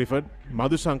 Clifford.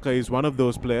 Madhusanka is one of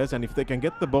those players, and if they can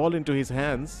get the ball into his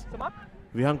hands,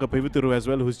 Vihanka Pivituru as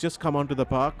well, who's just come onto the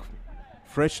park,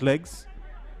 fresh legs.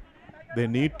 They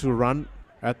need to run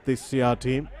at this CR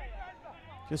team.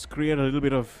 Just create a little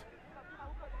bit of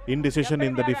indecision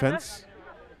in the defense.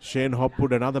 Shane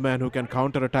Hopwood, another man who can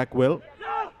counter-attack well.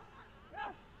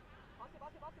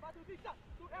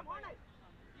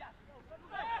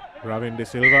 Ravin De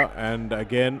Silva, and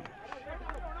again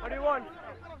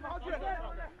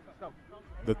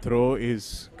the throw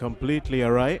is completely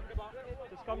awry.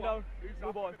 Just come down.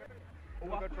 Blue ball.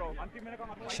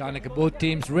 Chanaka, both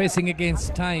teams racing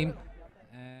against time.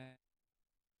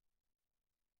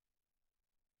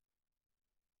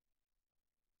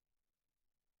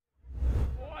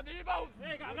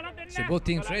 So both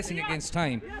teams racing against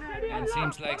time, and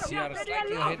seems like CR is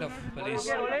slightly ahead of Police,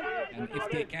 and if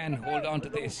they can hold on to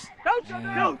this,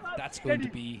 that's going to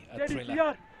be a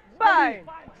thriller.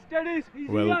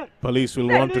 Well, Police will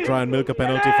want to try and milk a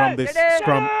penalty from this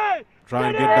scrum, try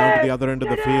and get down to the other end of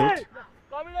the field.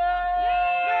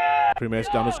 Primesh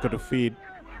Danushka to feed.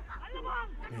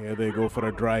 Here they go for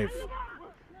a drive,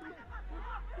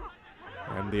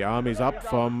 and the arm is up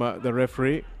from the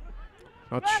referee.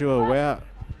 Not sure where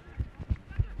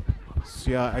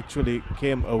Sia actually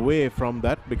came away from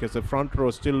that, because the front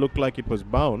row still looked like it was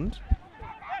bound.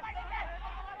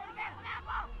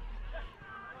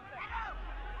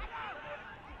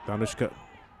 Danushka.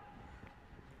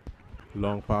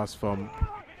 Long pass from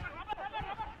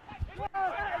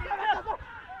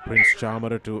Prince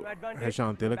Chamara to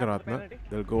Heshan Tilakaratna.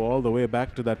 They'll go all the way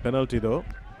back to that penalty though.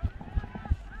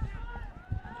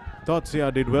 Thought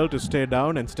Sia did well to stay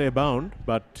down and stay bound,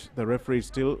 but the referee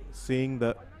still seeing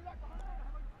the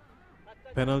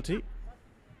penalty.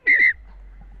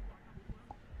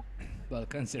 Well,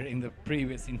 considering the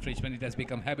previous infringement, it has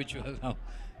become habitual now.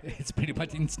 It's pretty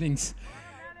much instincts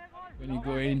when you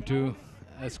go into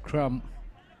a scrum.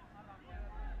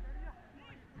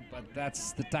 But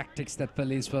that's the tactics that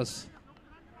police was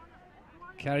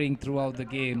carrying throughout the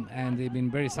game, and they've been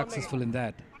very successful in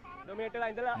that.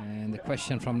 And the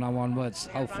question from now onwards,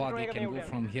 how far they can go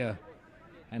from here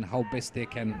and how best they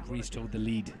can restore the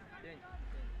lead.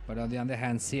 But on the other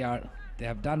hand, CR, they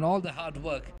have done all the hard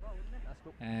work,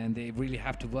 and they really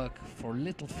have to work for a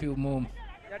little few more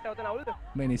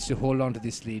minutes to hold on to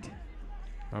this lead.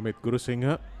 Amit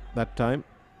Gurusinghe that time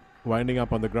winding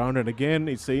up on the ground, and again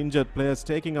it's the injured players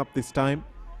taking up this time.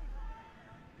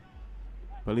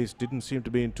 Police didn't seem to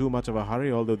be in too much of a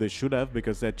hurry, although they should have,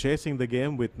 because they're chasing the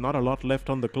game with not a lot left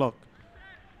on the clock.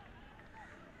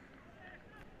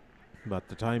 But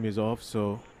the time is off,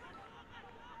 so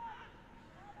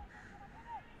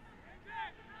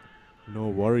no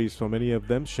worries for many of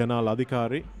them. Shenal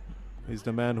Adhikari is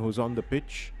the man who's on the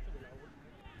pitch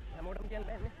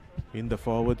in the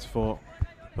forwards for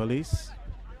Police.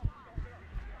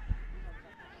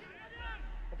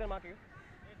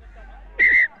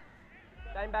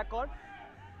 Time back on.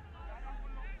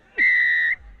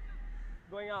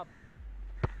 Going up.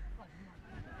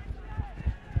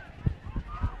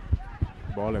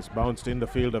 Ball has bounced in the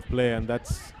field of play, and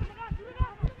that's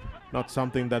not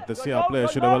something that the CR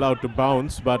players should have allowed to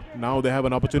bounce, but now they have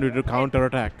an opportunity to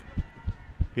counter-attack.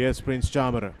 Here's Prince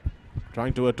Chamara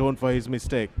trying to atone for his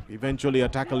mistake. Eventually a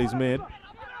tackle is made.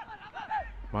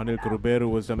 Manil Kuruberu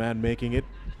was the man making it.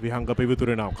 Vihanga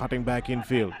Pivuture now cutting back in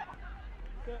field.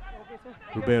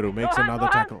 Ruberu makes another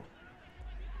tackle.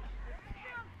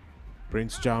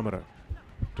 Prince Chamara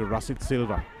to Rasit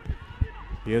Silva.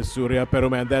 Here's Surya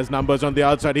Peruman. There's numbers on the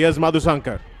outside. Here's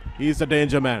Madhusankar. He's the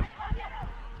danger man.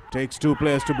 Takes two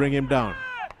players to bring him down.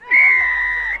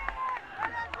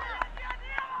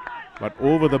 But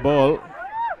over the ball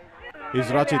is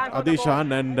Rachit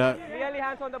Adishan and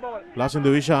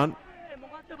Lasindu Ishan.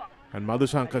 And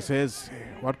Madhusankar says,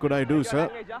 "What could I do, sir?"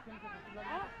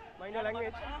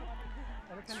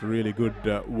 It's really good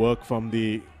work from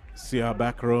the CR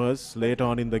back rowers late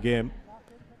on in the game,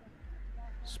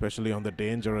 especially on the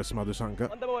dangerous Madhusankar.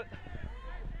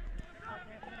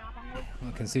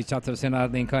 You can see Chatur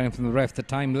Senardhi inquiring from the ref the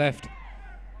time left,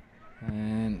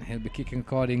 and he'll be kicking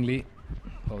accordingly.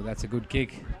 Oh, that's a good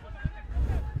kick.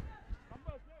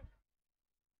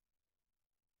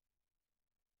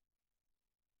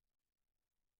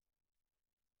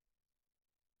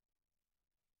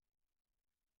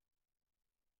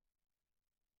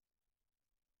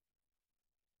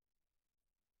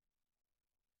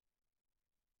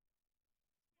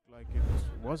 Like it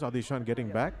was Adishan getting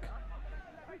back,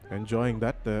 enjoying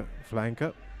that, the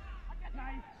flanker.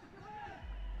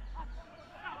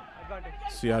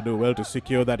 CR do well to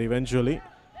secure that eventually,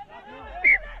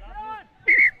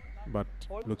 but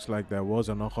looks like there was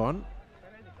a knock on.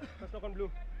 First knock on blue.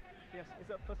 Yes, it's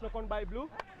a first knock on by blue.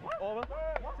 Over.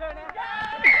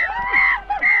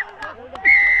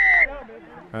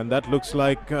 And that looks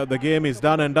like the game is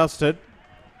done and dusted.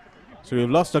 So we've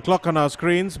lost the clock on our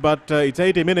screens, but it's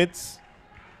 80 minutes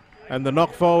and the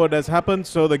knock forward has happened,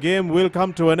 so the game will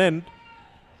come to an end.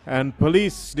 And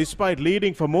Police, despite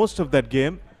leading for most of that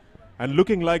game and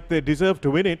looking like they deserved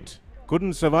to win it,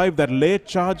 couldn't survive that late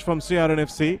charge from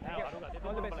CRNFC.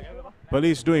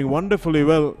 Police doing wonderfully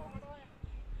well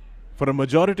for a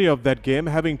majority of that game,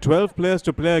 having 12 players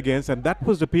to play against, and that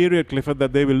was the period, Clifford,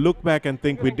 that they will look back and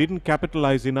think we didn't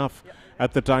capitalize enough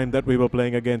at the time that we were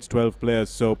playing against 12 players.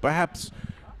 So perhaps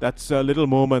that's a little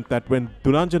moment that when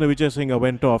Dunanjana Vijayasinghe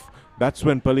went off, that's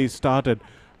when Police started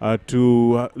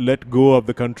to let go of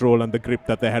the control and the grip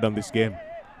that they had on this game.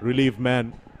 Relief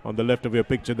man on the left of your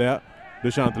picture there,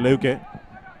 Dushant Leuke.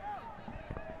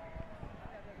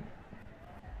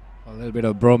 A little bit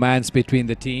of bromance between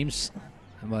the teams.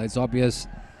 Well, it's obvious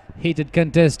heated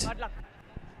contest.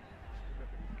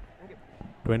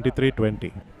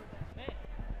 23-20.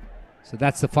 So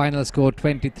that's the final score,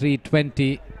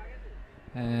 23-20.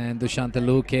 And Dushant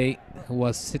Leuke, who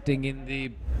was sitting in the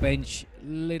bench, a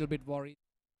little bit worried.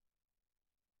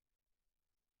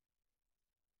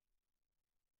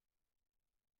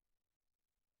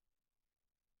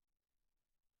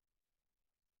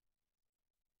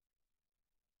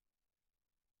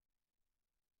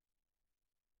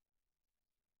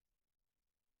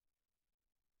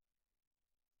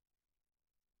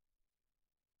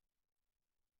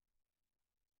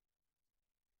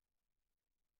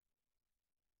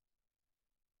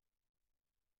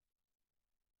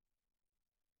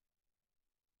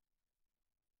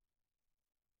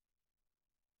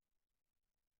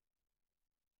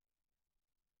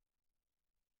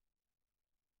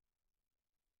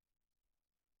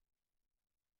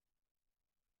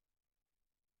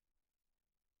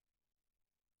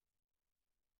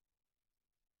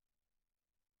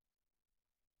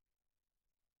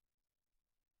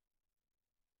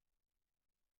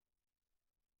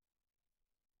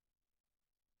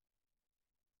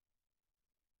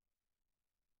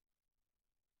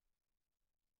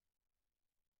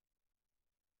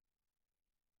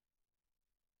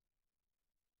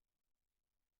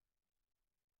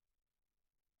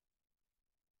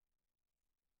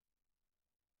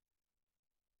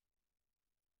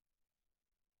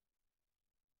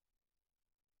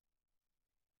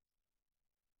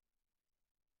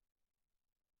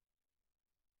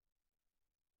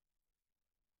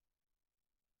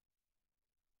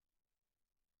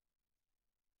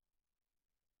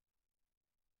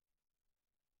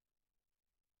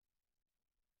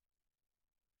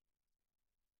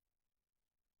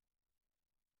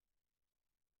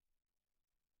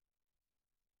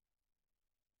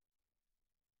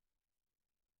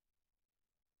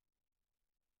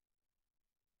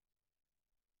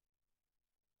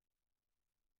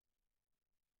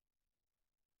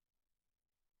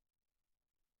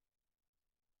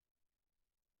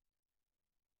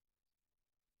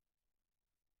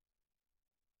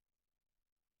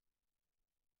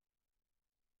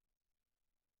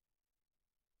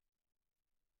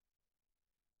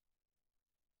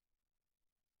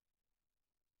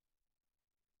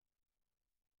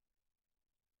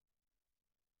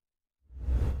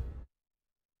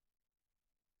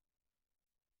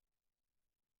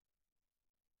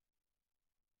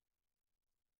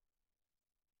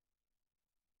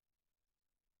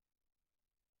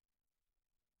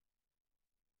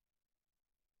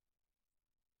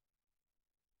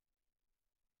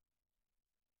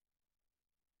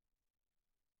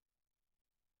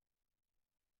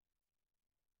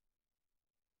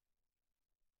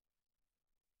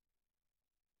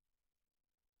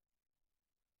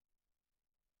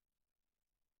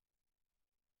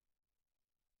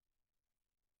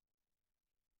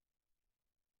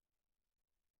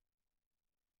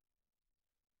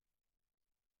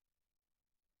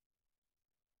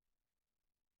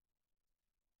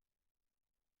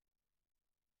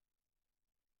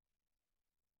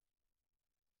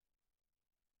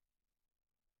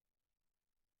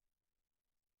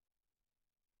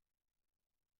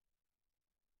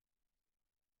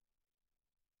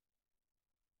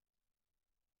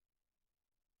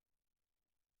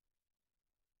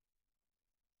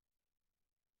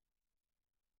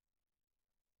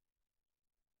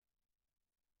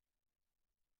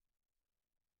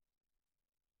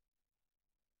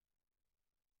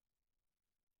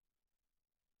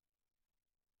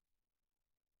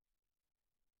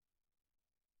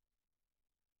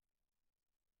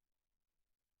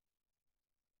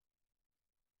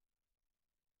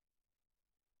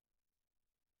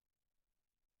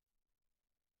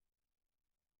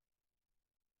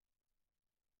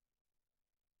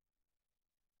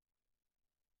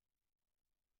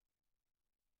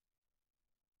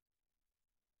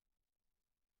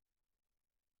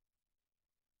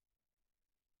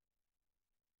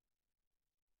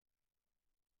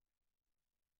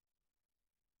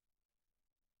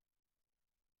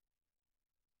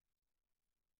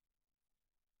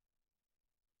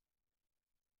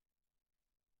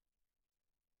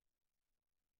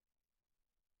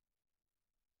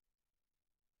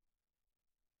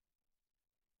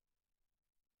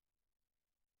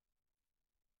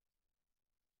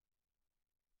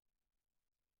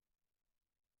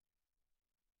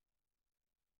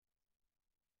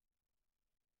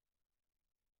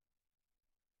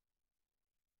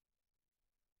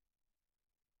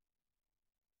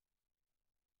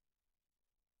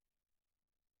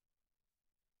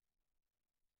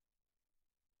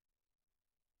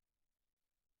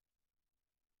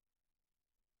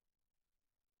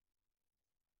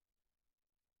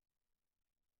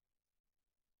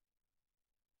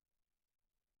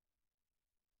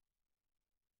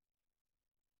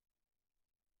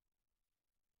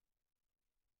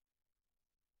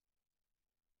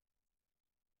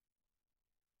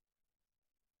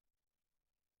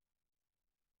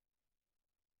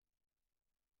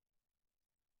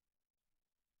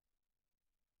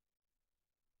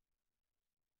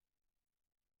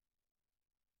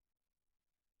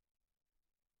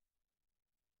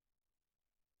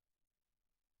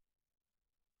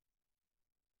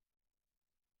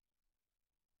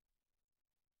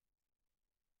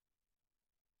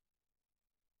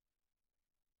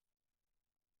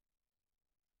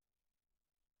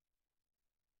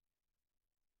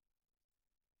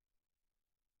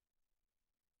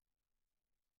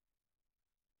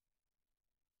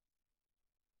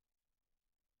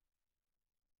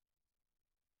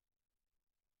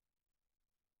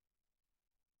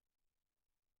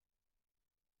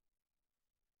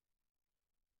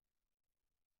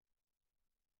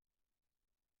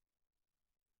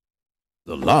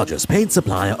 The largest paint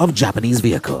supplier of Japanese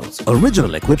vehicles.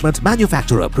 Original equipment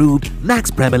manufacturer approved Nax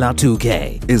Premila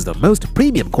 2K is the most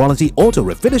premium quality auto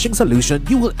refinishing solution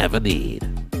you will ever need.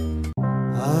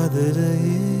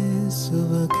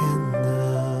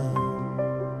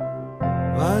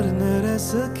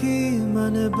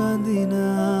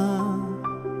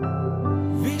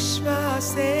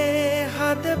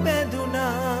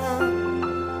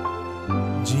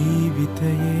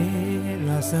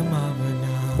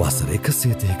 වසර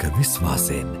 130ක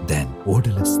විශ්වාසයෙන් දැන්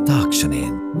ඕඩලස්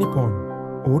තාක්ෂණයෙන් Nippon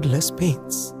Odorless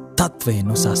Paints.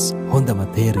 තත්වයෙන් උසස් හොඳම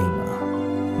තේරීම.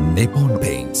 Nippon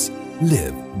Paints.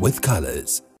 Live with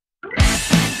colors.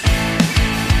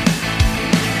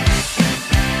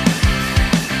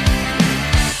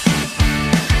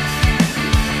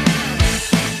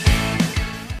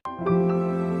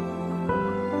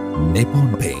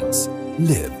 Nippon Paints.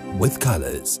 Live with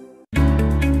colors.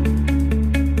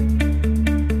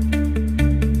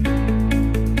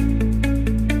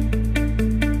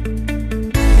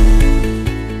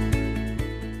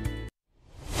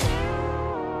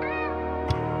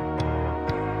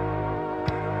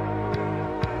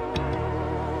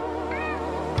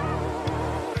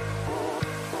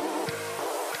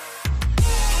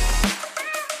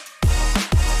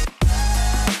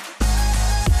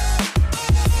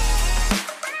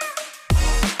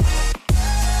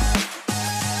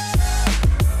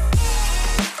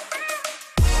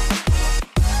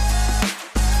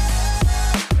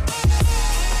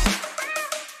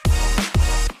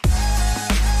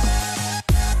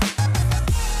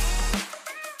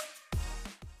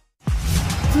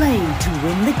 Play to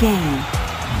win the game.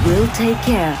 We'll take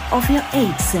care of your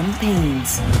aches and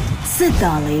pains.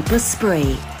 Sidale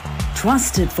Spray.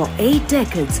 Trusted for 8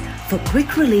 decades for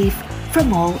quick relief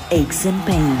from all aches and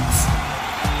pains.